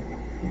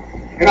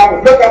 And I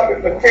would look up the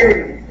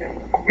material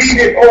and read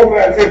it over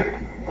as if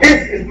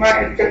this is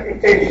my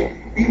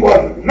interpretation. He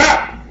was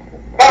not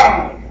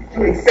bound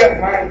to accept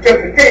my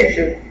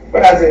interpretation,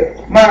 but I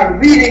said, my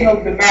reading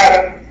of the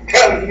matter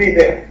tells me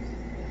this.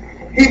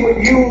 He would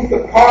use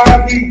the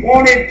part he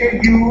wanted to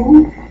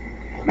use.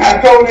 And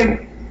I told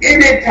him,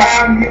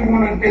 anytime you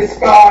want to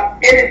discard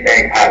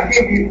anything I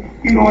give you,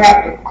 you don't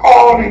have to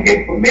call and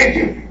get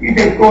permission. You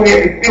just go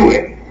ahead and do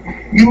it.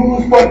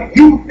 Use what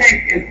you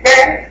think is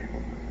best.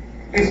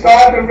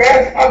 Discard the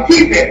rest or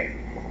keep it.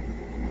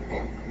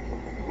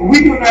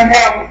 We do not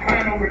have a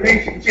kind of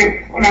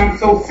relationship when I'm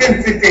so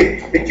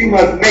sensitive that you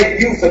must make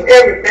use of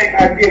everything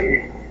I give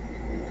you.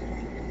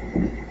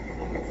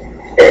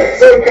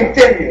 So it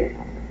continues.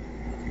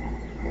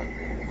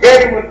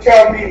 Betty would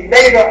tell me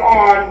later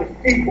on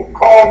that people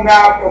called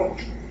Malcolm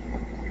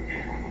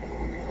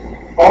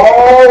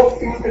all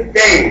through the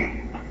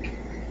day.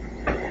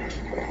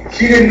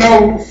 She didn't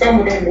know who some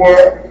of them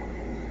were,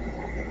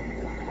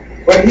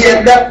 but he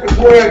had left the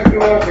word to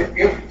her that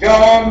if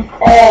John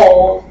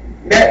called,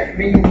 let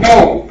me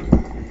know.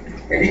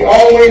 And he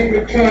always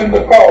returned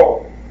the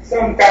call.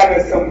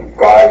 Sometimes some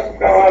gosh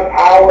darn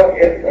hour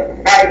in the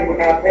night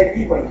when I think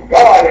even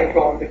God had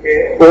gone to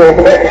bed.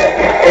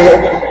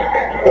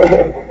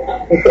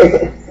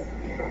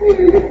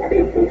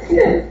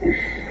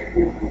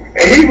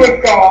 And he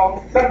would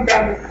call,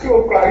 sometimes at 2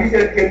 o'clock, he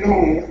said, get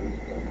home.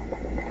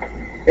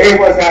 Hey,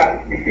 what's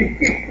up?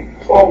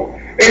 Oh,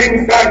 then he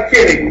would start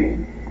kidding me.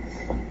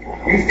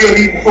 You still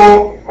eat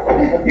pork?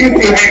 You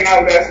still hang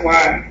out with that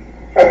swine?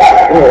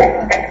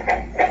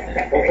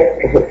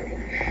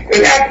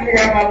 And after we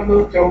have my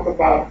little joke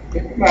about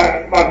my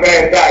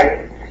bad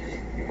diet,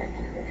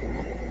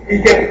 he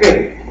kept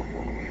saying,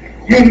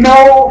 you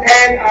know,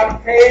 had I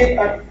paid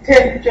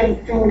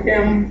attention to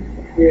him,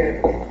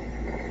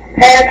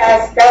 had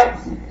I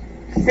stopped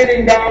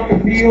sitting down to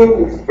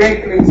meals and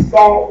sprinkling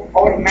salt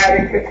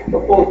automatically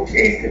before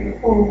tasting the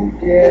food,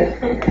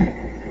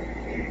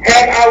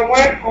 had I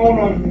went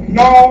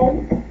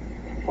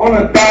on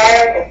a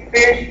diet of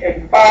fish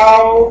and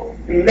fowl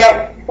and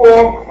left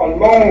pork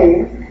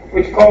alone,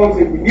 which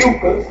causes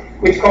mucus,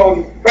 which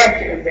causes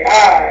pressure in the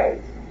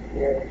eyes.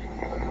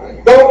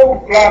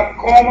 Though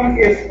glaucoma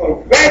is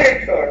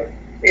hereditary,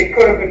 it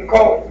could have been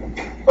caught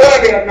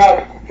early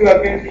enough to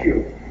have been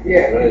cured.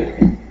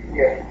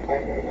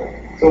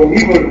 So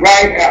he was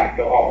right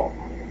after all.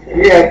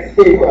 Yes,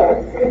 he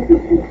was.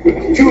 It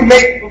was too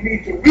late for me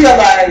to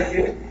realize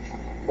it,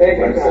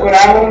 but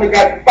I only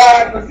got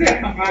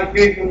 5% of my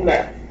vision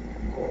left.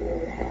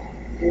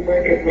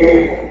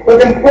 But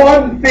the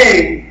important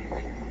thing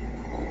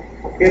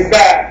is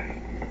that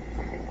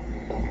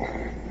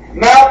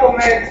Malcolm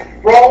X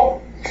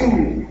brought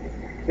to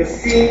the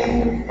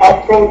scene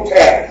of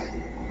protest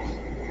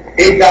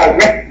a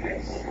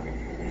directness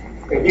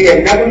that we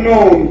had never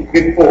known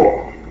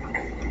before.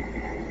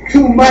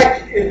 Too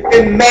much has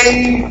been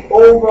made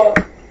over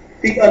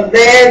the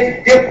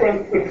alleged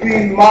difference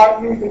between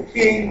Martin Luther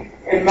King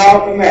and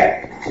Malcolm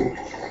X.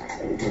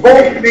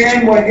 both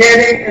men were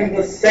heading in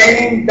the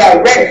same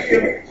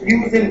direction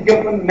using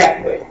different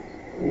methods.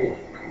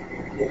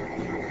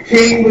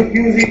 King was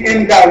using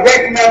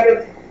indirect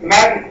methods,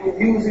 Malcolm was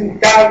using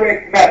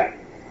direct methods.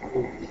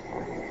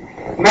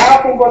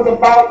 Malcolm was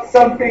about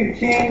something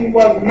King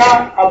was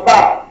not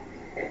about.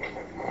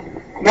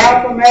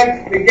 Malcolm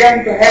X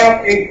began to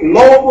have a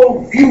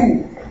global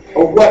view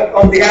of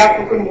the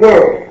African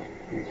world.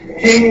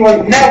 King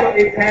was never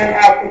a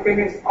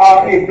Pan-Africanist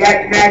or a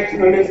black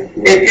nationalist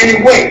in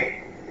any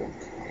way.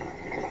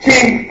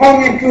 King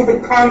hung into the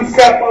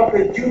concept of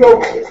the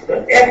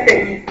Judeo-Christian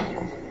ethic,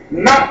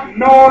 not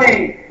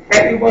knowing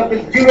that it was the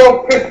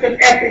Judeo-Christian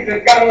ethic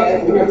that got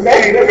us into the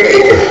slave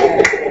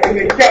trade and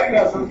it kept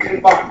us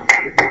in bondage.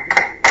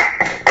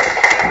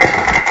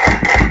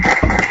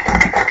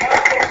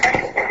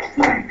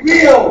 Too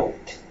real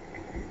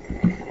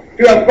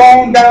to have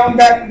gone down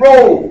that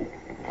road,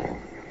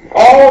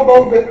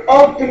 although the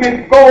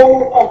ultimate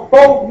goal of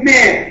both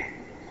men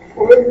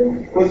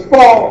was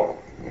for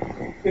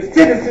the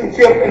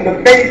citizenship and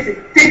the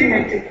basic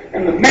dignity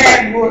and the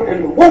manhood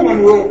and the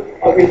womanhood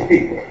of his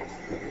people.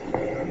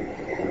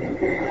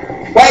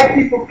 White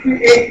people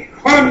create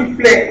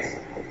conflicts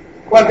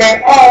where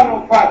there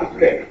are no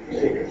conflicts.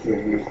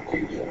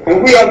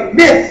 And we are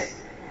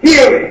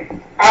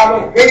mishearing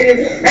our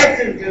greatest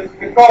messengers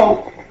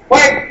because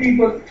white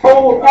people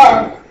told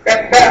us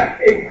that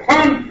a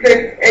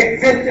conflict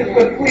existed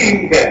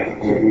between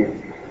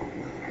them.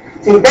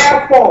 So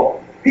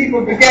therefore,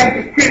 people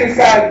began to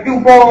criticize Du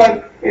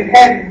Bois and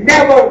had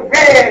never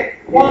read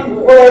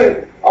one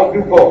word of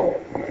Du Bois.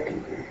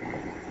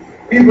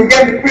 People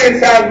began to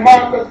criticize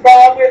Marcus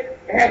Garvey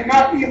and had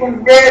not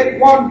even read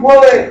one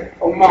word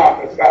of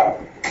Marcus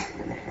Garvey.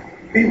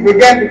 People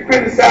began to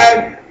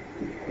criticize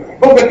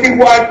Booker T.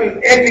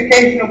 Washington's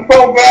educational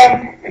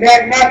program and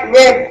had not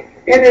read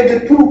any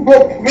of the two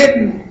books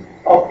written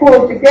or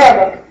pulled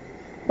together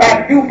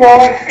by Du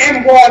Bois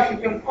and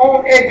Washington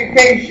on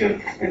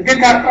education, and did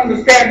not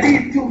understand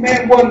these two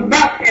men were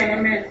not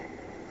enemies.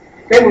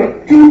 They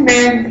were two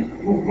men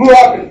who grew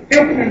up in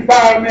different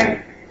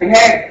environments and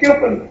had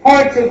different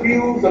points of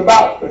views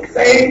about the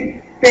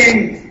same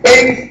things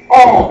based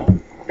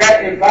on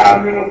that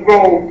environmental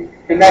growth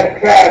and that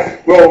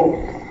class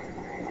growth.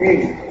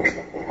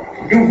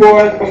 Du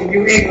Bois from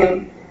New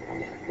England,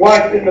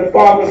 Washington the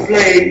former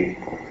slave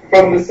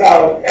from the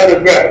South,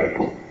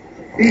 Alabama.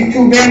 These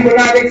two men were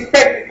not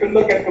expected to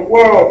look at the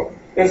world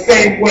the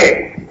same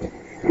way.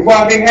 And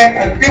while they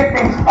had a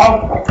difference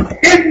of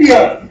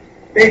opinion,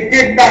 they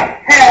did not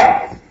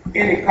have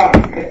any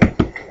conflict.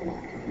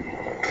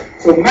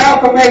 So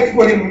Malcolm X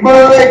would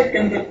emerge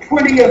in the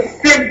 20th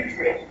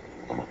century,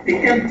 the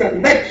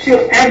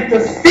intellectual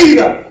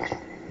antecedent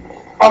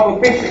of a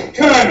Bishop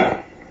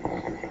Turner,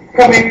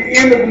 coming at the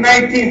end of the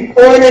 19th,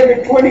 early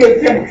the 20th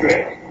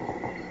century,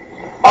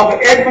 of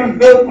Edmund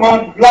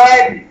Wilmot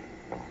Blyden,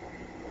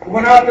 who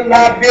went out to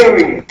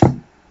Liberia.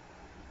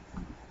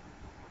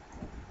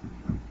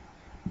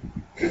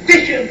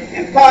 Tradition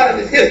is part of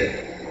his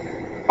history.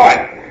 All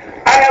right.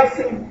 I have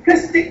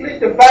simplistically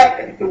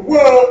divided the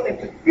world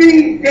into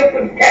three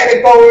different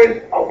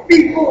categories of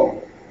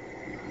people,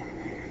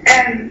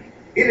 and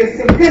it is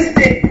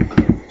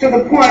simplistic to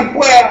the point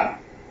where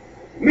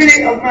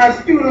many of my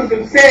students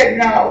have said,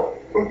 now,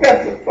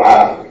 Professor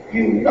Farr,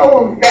 you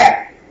know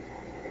that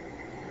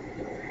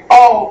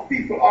all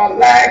people are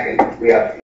alike and we are